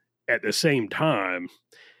 But at the same time,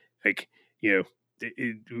 like,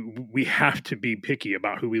 we have to be picky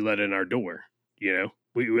about who we let in our door.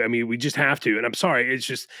 We just have to. And I'm sorry. It's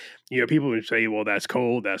just, people would say, well, that's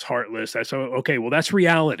cold. That's heartless. That's okay. Well, that's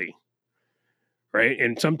reality. Right.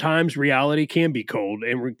 And sometimes reality can be cold,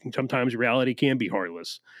 and sometimes reality can be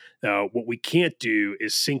heartless. What we can't do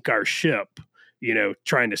is sink our ship,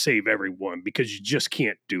 trying to save everyone, because you just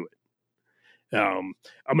can't do it. I'm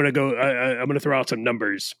going to throw out some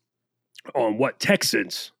numbers on what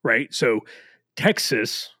Texans, right? So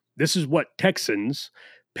Texas, this is what Texans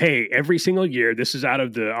pay every single year. This is out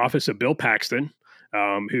of the office of Bill Paxton,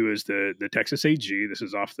 who is the Texas AG. This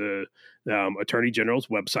is off the Attorney General's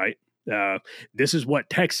website. This is what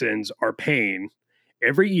Texans are paying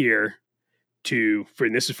every year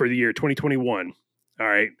this is for the year 2021. All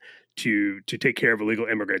right. To take care of illegal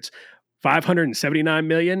immigrants, $579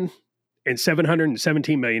 million and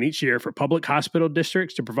 $717 million each year for public hospital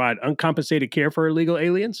districts to provide uncompensated care for illegal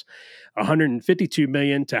aliens, $152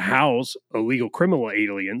 million to house illegal criminal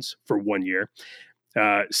aliens for 1 year,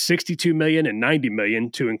 $62 million and $90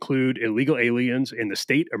 million to include illegal aliens in the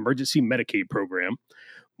state emergency Medicaid program,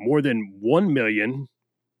 more than $1 million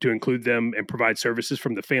to include them and provide services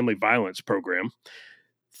from the family violence program,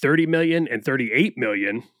 $30 million and $38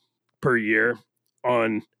 million per year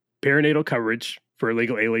on perinatal coverage for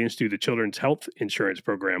illegal aliens through the Children's Health Insurance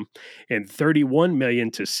Program, and $31 million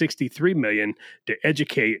to $63 million to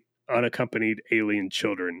educate unaccompanied alien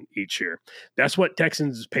children each year. That's what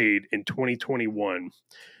Texans paid in 2021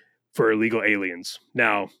 for illegal aliens.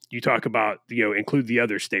 Now, you talk about, include the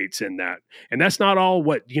other states in that. And that's not all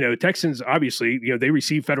what, Texans, obviously, they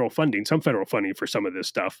receive some federal funding for some of this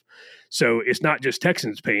stuff. So it's not just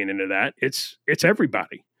Texans paying into that. It's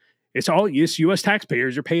everybody. It's U.S.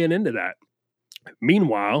 taxpayers are paying into that.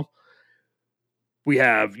 Meanwhile, we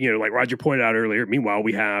have, like Roger pointed out earlier,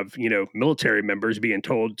 we have, military members being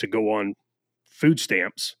told to go on food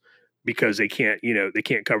stamps because they can't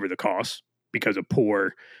cover the costs because of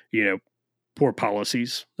poor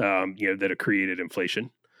policies, that have created inflation.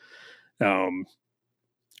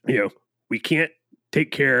 We can't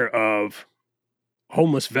take care of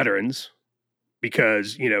homeless veterans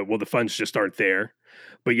because, the funds just aren't there.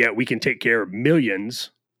 But yet we can take care of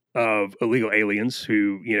millions of illegal aliens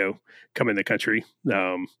who, come in the country.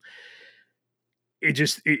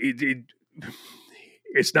 It's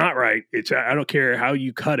not right. I don't care how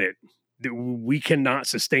you cut it. We cannot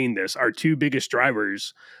sustain this. Our two biggest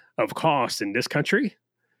drivers of cost in this country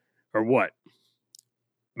are what?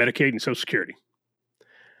 Medicaid and Social Security.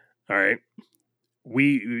 All right.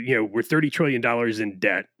 We're $30 trillion in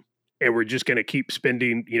debt, and we're just going to keep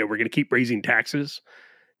spending, we're going to keep raising taxes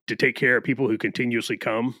to take care of people who continuously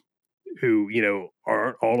come, who,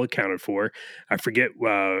 aren't all accounted for. I forget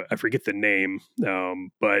the name,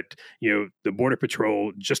 but, the Border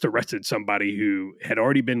Patrol just arrested somebody who had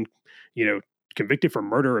already been, convicted for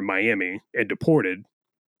murder in Miami and deported.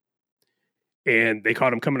 And they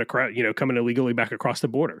caught him coming illegally back across the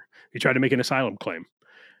border. He tried to make an asylum claim,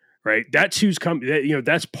 right? That's who's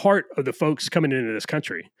that's part of the folks coming into this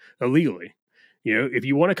country illegally. If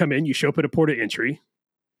you want to come in, you show up at a port of entry,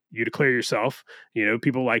 you declare yourself.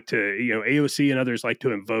 People like to, AOC and others like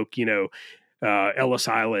to invoke, Ellis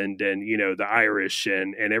Island and, the Irish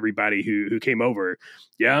and everybody who came over.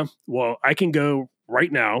 Yeah. Well, I can go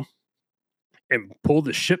right now and pull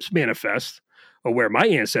the ship's manifest of where my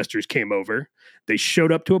ancestors came over. They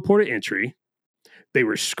showed up to a port of entry. They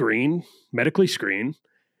were screened, medically screened.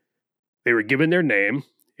 They were given their name.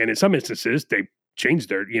 And in some instances, they changed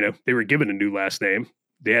their, they were given a new last name.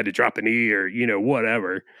 They had to drop an E or,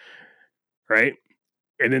 whatever. Right.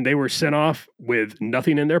 And then they were sent off with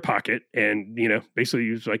nothing in their pocket. And, basically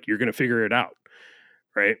it was like, you're going to figure it out.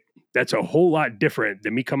 Right. That's a whole lot different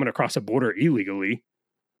than me coming across a border illegally,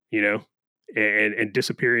 and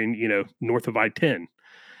disappearing, north of I-10.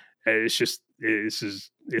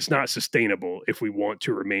 It's not sustainable if we want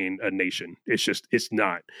to remain a nation. It's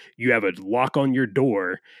not. You have a lock on your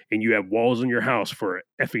door and you have walls on your house for an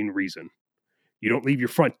effing reason. You don't leave your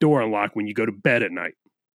front door unlocked when you go to bed at night.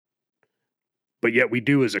 But yet we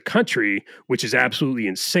do as a country, which is absolutely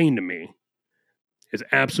insane to me. It's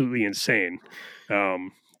absolutely insane.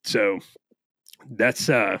 So that's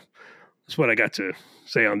what I got to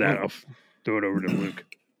say on that. I'll throw it over to Luke.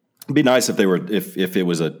 It'd be nice if it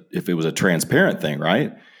was a transparent thing,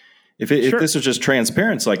 right? If this was just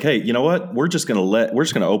transparent, it's like, hey, you know what? We're just gonna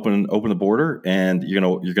open the border, and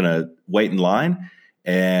you're gonna wait in line,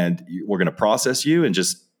 and we're gonna process you and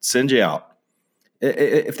just send you out.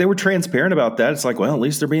 If they were transparent about that, it's like, well, at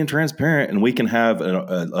least they're being transparent, and we can have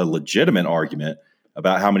a legitimate argument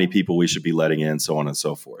about how many people we should be letting in, so on and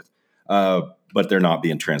so forth. But they're not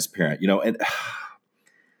being transparent, and.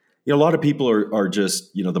 A lot of people are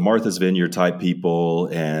just, the Martha's Vineyard type people.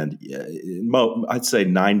 And I'd say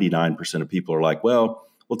 99% of people are like, well,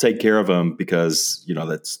 we'll take care of them because,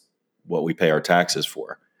 that's what we pay our taxes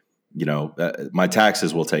for. My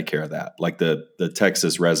taxes will take care of that. Like the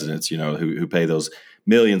Texas residents, who pay those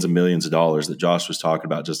millions and millions of dollars that Josh was talking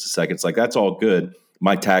about just a second. It's like, that's all good.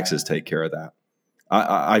 My taxes take care of that.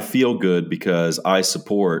 I feel good because I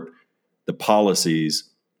support the policies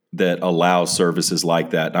that allow services like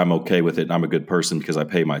that. And I'm okay with it. And I'm a good person because I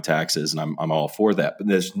pay my taxes, and I'm all for that. But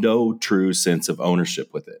there's no true sense of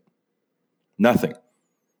ownership with it. Nothing.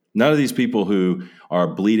 None of these people who are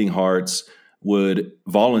bleeding hearts would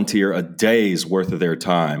volunteer a day's worth of their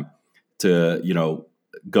time to,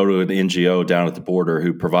 go to an NGO down at the border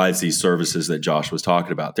who provides these services that Josh was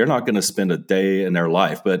talking about. They're not going to spend a day in their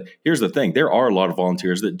life. But here's the thing. There are a lot of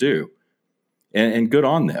volunteers that do. And good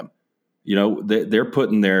on them. They're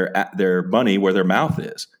putting their money where their mouth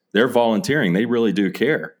is. They're volunteering. They really do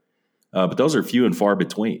care. But those are few and far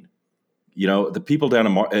between. The people down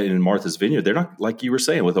in Martha's Vineyard, they're not, like you were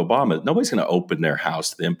saying with Obama, nobody's going to open their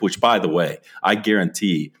house to them, which, by the way, I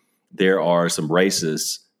guarantee there are some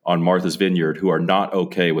racists on Martha's Vineyard who are not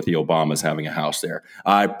okay with the Obamas having a house there.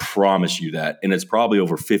 I promise you that. And it's probably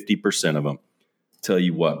over 50% of them. Tell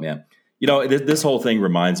you what, man. This whole thing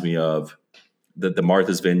reminds me of the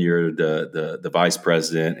Martha's Vineyard, the vice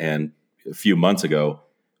president, and a few months ago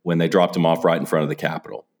when they dropped him off right in front of the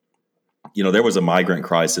Capitol. There was a migrant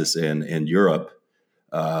crisis in Europe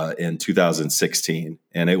in 2016,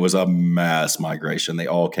 and it was a mass migration. They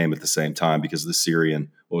all came at the same time because of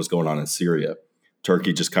what was going on in Syria.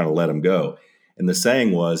 Turkey just kind of let them go. And the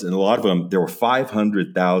saying was, and a lot of them, there were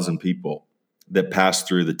 500,000 people that passed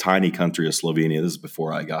through the tiny country of Slovenia. This is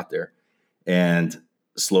before I got there. And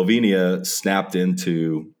Slovenia snapped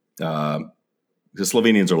into the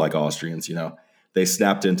Slovenians are like Austrians, they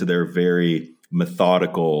snapped into their very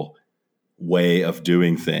methodical way of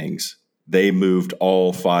doing things. They moved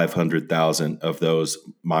all 500,000 of those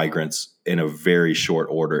migrants in a very short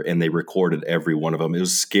order, and they recorded every one of them. It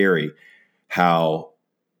was scary how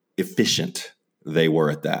efficient they were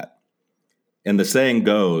at that. And the saying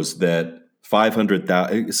goes that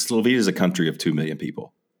 500,000, Slovenia is a country of 2 million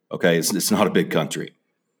people. Okay. It's not a big country.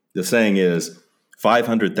 The saying is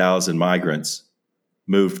 500,000 migrants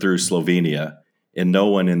moved through Slovenia, and no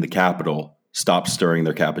one in the capital stopped stirring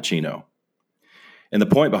their cappuccino. And the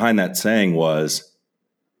point behind that saying was,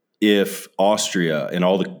 if Austria and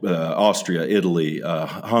Austria, Italy,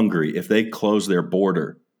 Hungary, if they closed their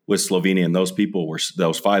border with Slovenia and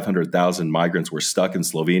those 500,000 migrants were stuck in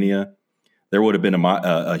Slovenia, there would have been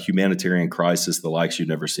a humanitarian crisis the likes you've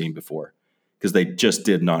never seen before, because they just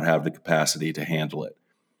did not have the capacity to handle it.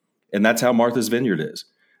 And that's how Martha's Vineyard is.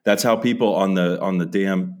 That's how people on the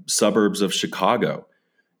damn suburbs of Chicago,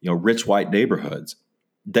 rich white neighborhoods,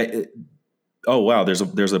 oh wow,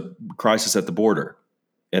 there's a crisis at the border,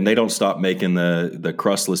 and they don't stop making the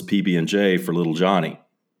crustless PB&J for little Johnny.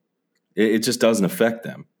 It just doesn't affect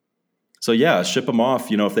them. So yeah, ship them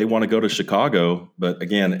off, if they want to go to Chicago. But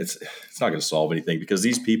again, it's not going to solve anything, because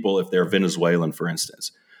these people, if they're Venezuelan, for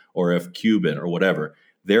instance, or if Cuban or whatever,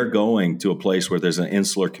 they're going to a place where there's an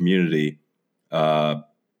insular community of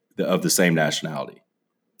the same nationality,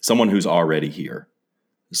 someone who's already here.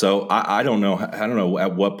 So I don't know. I don't know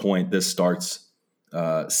at what point this starts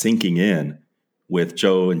sinking in with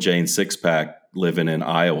Joe and Jane Sixpack living in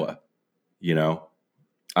Iowa. You know,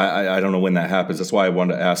 I don't know when that happens. That's why I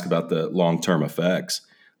wanted to ask about the long-term effects.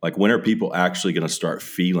 Like, when are people actually going to start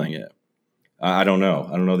feeling it? I don't know.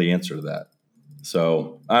 I don't know the answer to that.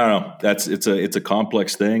 So I don't know. It's a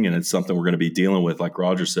complex thing, and it's something we're going to be dealing with, like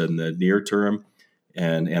Roger said, in the near term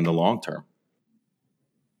and the long term.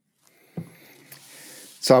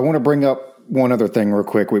 So I want to bring up one other thing real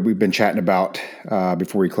quick. We've been chatting about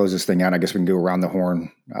before we close this thing out. I guess we can go around the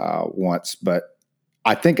horn once, but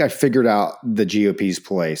I think I figured out the GOP's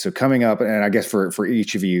play. So coming up, and I guess for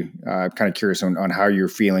each of you, I'm kind of curious on how you're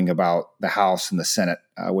feeling about the House and the Senate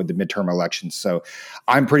with the midterm elections. So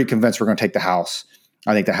I'm pretty convinced we're going to take the House.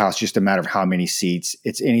 I think the House, just a matter of how many seats.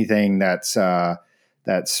 It's anything that's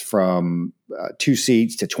from 2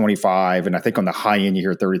 seats to 25. And I think on the high end, you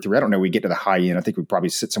hear 33. I don't know. We get to the high end. I think we probably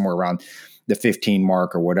sit somewhere around the 15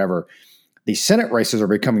 mark or whatever. The Senate races are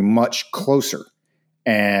becoming much closer.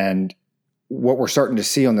 And what we're starting to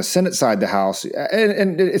see on the Senate side of the House,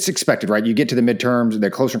 and it's expected, right? You get to the midterms,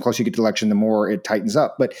 the closer and closer you get to the election, the more it tightens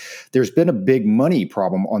up. But there's been a big money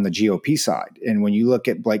problem on the GOP side. And when you look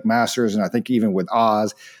at Blake Masters, and I think even with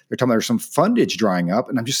Oz, they're talking about there's some fundage drying up.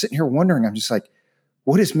 And I'm just sitting here wondering, I'm just like,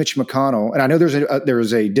 what is Mitch McConnell? And I know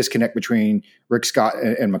there's a disconnect between Rick Scott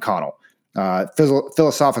and McConnell.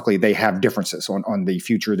 Philosophically, they have differences on the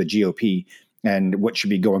future of the GOP and what should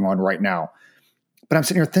be going on right now. But I'm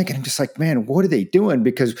sitting here thinking, I'm just like, man, what are they doing?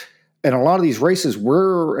 Because in a lot of these races,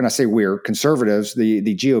 and I say we're conservatives, the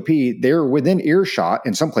GOP, they're within earshot,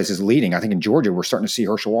 in some places leading. I think in Georgia, we're starting to see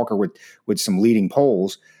Herschel Walker with some leading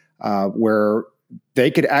polls where they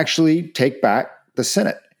could actually take back the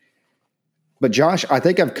Senate. But Josh, I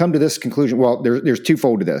think I've come to this conclusion. Well, there's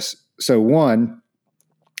twofold to this. So one,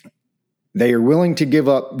 they are willing to give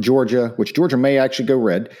up Georgia, which Georgia may actually go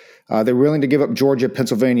red. They're willing to give up Georgia,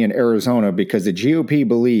 Pennsylvania, and Arizona because the GOP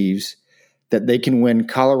believes that they can win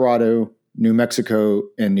Colorado, New Mexico,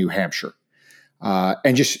 and New Hampshire.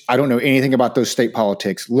 And just, I don't know anything about those state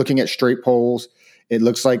politics. Looking at straight polls, it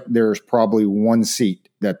looks like there's probably one seat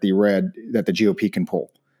that the GOP can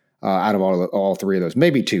pull out of all three of those.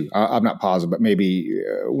 Maybe two. I'm not positive, but maybe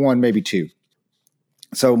one, maybe two.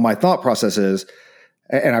 So my thought process is,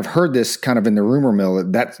 and I've heard this kind of in the rumor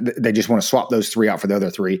mill, that they just want to swap those three out for the other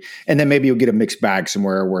three. And then maybe you'll get a mixed bag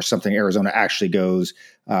somewhere where something Arizona actually goes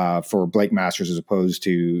for Blake Masters as opposed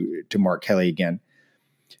to Mark Kelly again.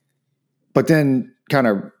 But then kind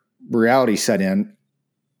of reality set in,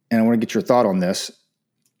 and I want to get your thought on this.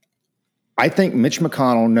 I think Mitch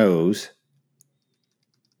McConnell knows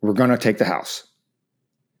we're going to take the House.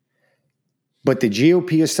 But the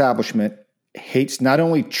GOP establishment hates not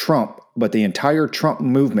only Trump, but the entire Trump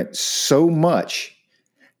movement so much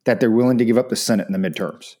that they're willing to give up the Senate in the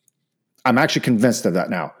midterms. I'm actually convinced of that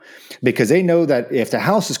now because they know that if the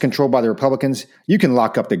House is controlled by the Republicans, you can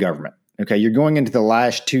lock up the government. Okay, you're going into the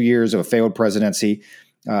last 2 years of a failed presidency.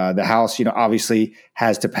 The House, obviously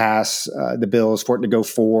has to pass the bills for it to go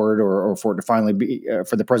forward or for it to finally be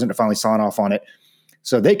for the president to finally sign off on it.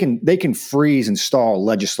 So they can freeze and stall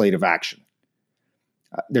legislative action.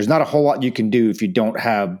 There's not a whole lot you can do if you don't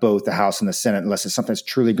have both the House and the Senate unless it's something that's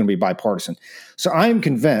truly going to be bipartisan. So I am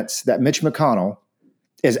convinced that Mitch McConnell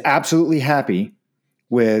is absolutely happy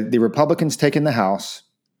with the Republicans taking the House,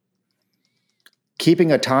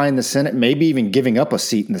 keeping a tie in the Senate, maybe even giving up a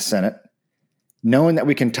seat in the Senate, knowing that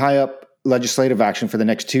we can tie up legislative action for the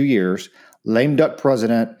next 2 years, lame duck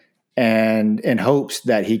president, and in hopes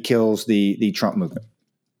that he kills the Trump movement.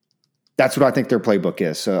 That's what I think their playbook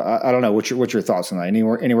is. So I don't know. What's your thoughts on that?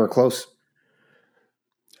 Anywhere close?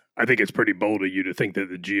 I think it's pretty bold of you to think that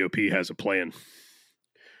the GOP has a plan.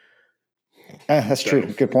 That's true.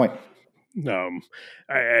 Good point. I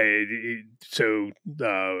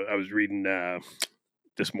was reading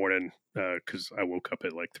this morning because I woke up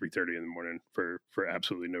at like 3:30 in the morning for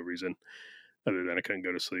absolutely no reason other than I couldn't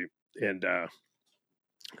go to sleep, and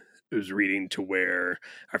it was reading to where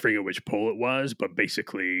I forget which poll it was, but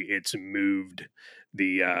basically it's moved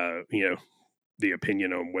the the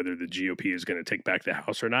opinion on whether the GOP is going to take back the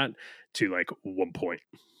House or not to like 1 point,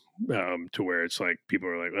 to where it's like people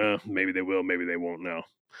are like, well, maybe they will, maybe they won't now.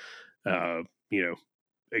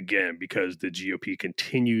 Again, because the GOP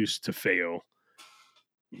continues to fail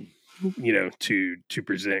to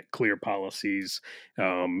present clear policies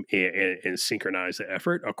and synchronize the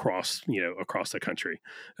effort across the country.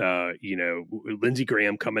 Lindsey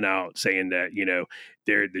Graham coming out saying that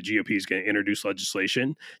the GOP is going to introduce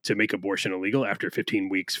legislation to make abortion illegal after 15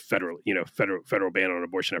 weeks. Federal ban on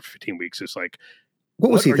abortion after 15 weeks. It's like,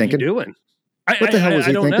 what was he thinking? You doing? What the hell was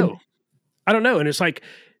he thinking? I don't know. And it's like,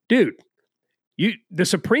 dude, the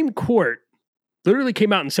Supreme Court literally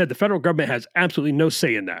came out and said the federal government has absolutely no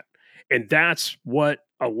say in that. And that's what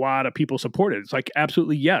a lot of people supported. It's like,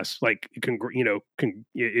 absolutely, yes. Like,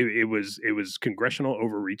 it was congressional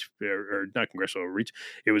overreach, or not congressional overreach.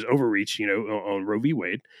 It was overreach, on Roe v.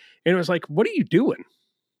 Wade. And it was like, what are you doing?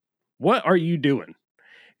 What are you doing?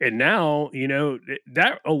 And now,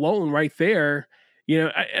 that alone right there,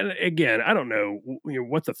 and again, I don't know,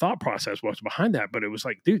 what the thought process was behind that, but it was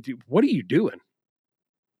like, dude, what are you doing?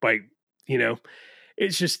 Like,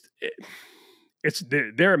 it's just,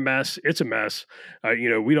 they're a mess. It's a mess.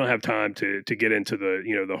 We don't have time to get into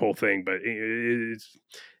the whole thing, but it's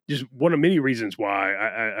just one of many reasons why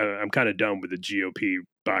I'm kind of done with the GOP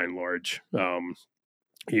by and large.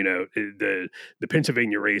 The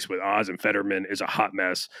Pennsylvania race with Oz and Fetterman is a hot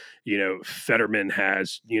mess. Fetterman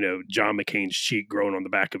has, John McCain's cheek growing on the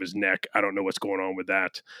back of his neck. I don't know what's going on with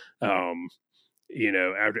that.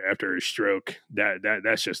 After his stroke,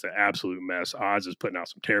 that's just an absolute mess. Oz is putting out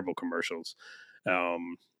some terrible commercials. I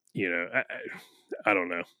don't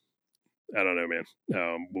know. I don't know, man.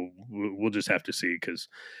 We'll just have to see, because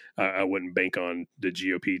I wouldn't bank on the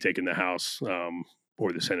GOP taking the House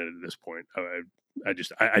or the Senate at this point.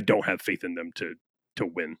 I don't have faith in them to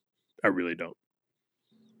win. I really don't.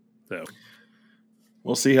 So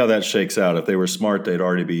we'll see how that shakes out. If they were smart, they'd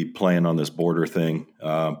already be playing on this border thing.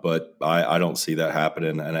 But I don't see that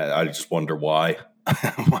happening, and I just wonder why.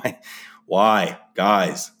 Why,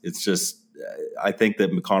 guys? It's just, I think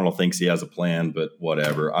that McConnell thinks he has a plan, but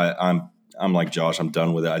whatever. I'm like Josh. I'm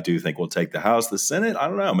done with it. I do think we'll take the House, the Senate. I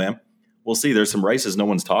don't know, man. We'll see. There's some races no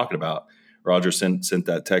one's talking about. Roger sent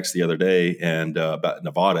that text the other day, and about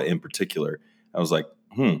Nevada in particular. I was like,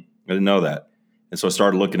 I didn't know that. And so I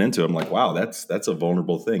started looking into it. I'm like, wow, that's a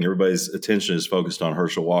vulnerable thing. Everybody's attention is focused on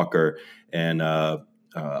Herschel Walker and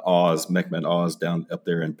Mehmet Oz down up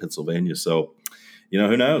there in Pennsylvania. So,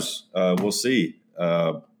 who knows? We'll see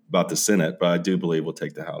about the Senate, but I do believe we'll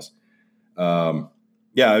take the House. I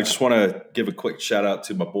just want to give a quick shout out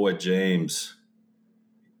to my boy James.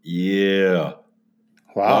 Yeah.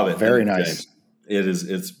 Wow, very nice. James.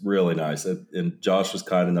 It's really nice. And Josh was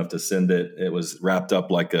kind enough to send it. It was wrapped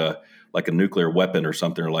up like a nuclear weapon or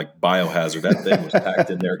something, or like biohazard. That thing was packed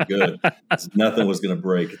in there good. Nothing was going to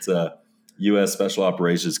break. It's a U.S. Special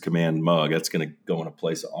Operations Command mug. That's going to go in a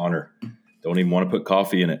place of honor. Don't even want to put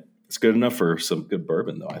coffee in it. It's good enough for some good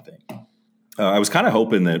bourbon, though, I think. I was kind of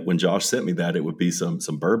hoping that when Josh sent me that, it would be some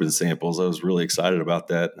bourbon samples. I was really excited about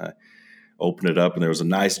that. I opened it up, and there was a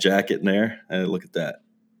nice jacket in there. And look at that.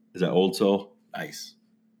 Is that Old Soul? Nice.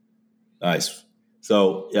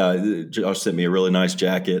 So, yeah, Josh sent me a really nice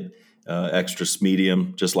jacket, extra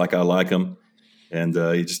medium, just like I like them. And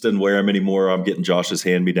he just didn't wear them anymore. I'm getting Josh's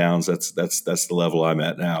hand-me-downs. That's the level I'm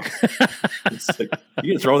at now. It's like,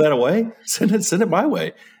 you gonna throw that away? Send it my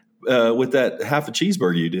way. With that half a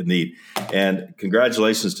cheeseburger you didn't eat. And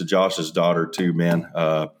congratulations to Josh's daughter too, man.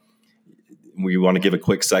 We want to give a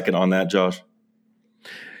quick second on that, Josh?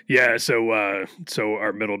 Yeah, so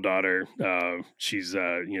our middle daughter, she's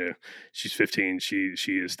 15.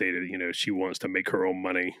 She has stated, she wants to make her own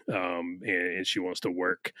money, and she wants to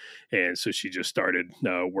work, and so she just started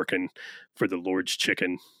working for the Lord's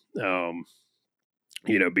Chicken.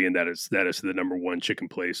 Being that is the number one chicken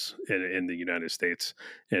place in the United States,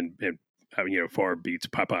 and far beats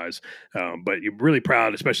Popeyes. But you're really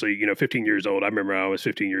proud, especially 15 years old. I remember I was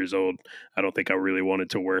 15 years old. I don't think I really wanted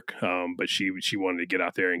to work, but she wanted to get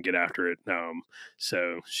out there and get after it.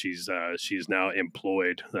 So she's now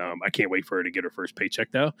employed. I can't wait for her to get her first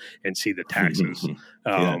paycheck though and see the taxes.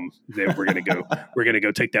 Then we're gonna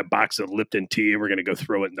go take that box of Lipton tea and we're gonna go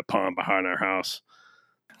throw it in the pond behind our house.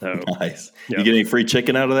 Nice. Yeah. You get any free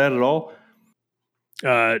chicken out of that at all?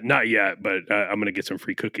 Not yet, but I'm going to get some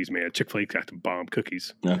free cookies, man. Chick-fil-A got the bomb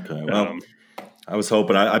cookies. Okay. Well, I was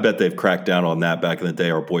hoping, I bet they've cracked down on that back in the day.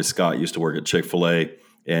 Our boy Scott used to work at Chick-fil-A,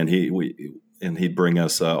 and he'd bring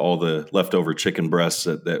us all the leftover chicken breasts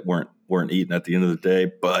that weren't eaten at the end of the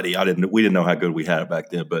day. Buddy, we didn't know how good we had it back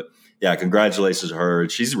then, but yeah, congratulations to her.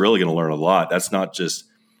 She's really going to learn a lot. That's not just,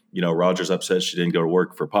 Roger's upset she didn't go to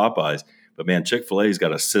work for Popeyes. But, man, Chick-fil-A's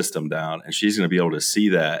got a system down, and she's going to be able to see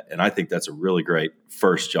that. And I think that's a really great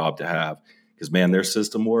first job to have because, man, their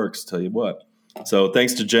system works, tell you what. So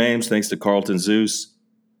thanks to James. Thanks to Carlton Zeus.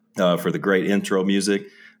 for the great intro music.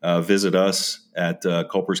 Visit us at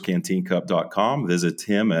culperscanteencup.com. Visit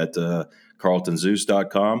him at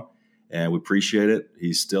carltonzeus.com. And we appreciate it.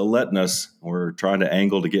 He's still letting us. We're trying to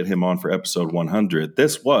angle to get him on for episode 100.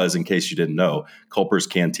 This was, in case you didn't know, Culper's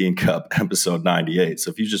Canteen Cup, episode 98.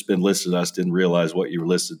 So if you've just been listening to us, didn't realize what you were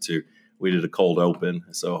listening to, we did a cold open.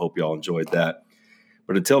 So I hope y'all enjoyed that.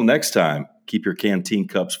 But until next time, keep your canteen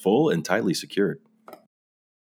cups full and tightly secured.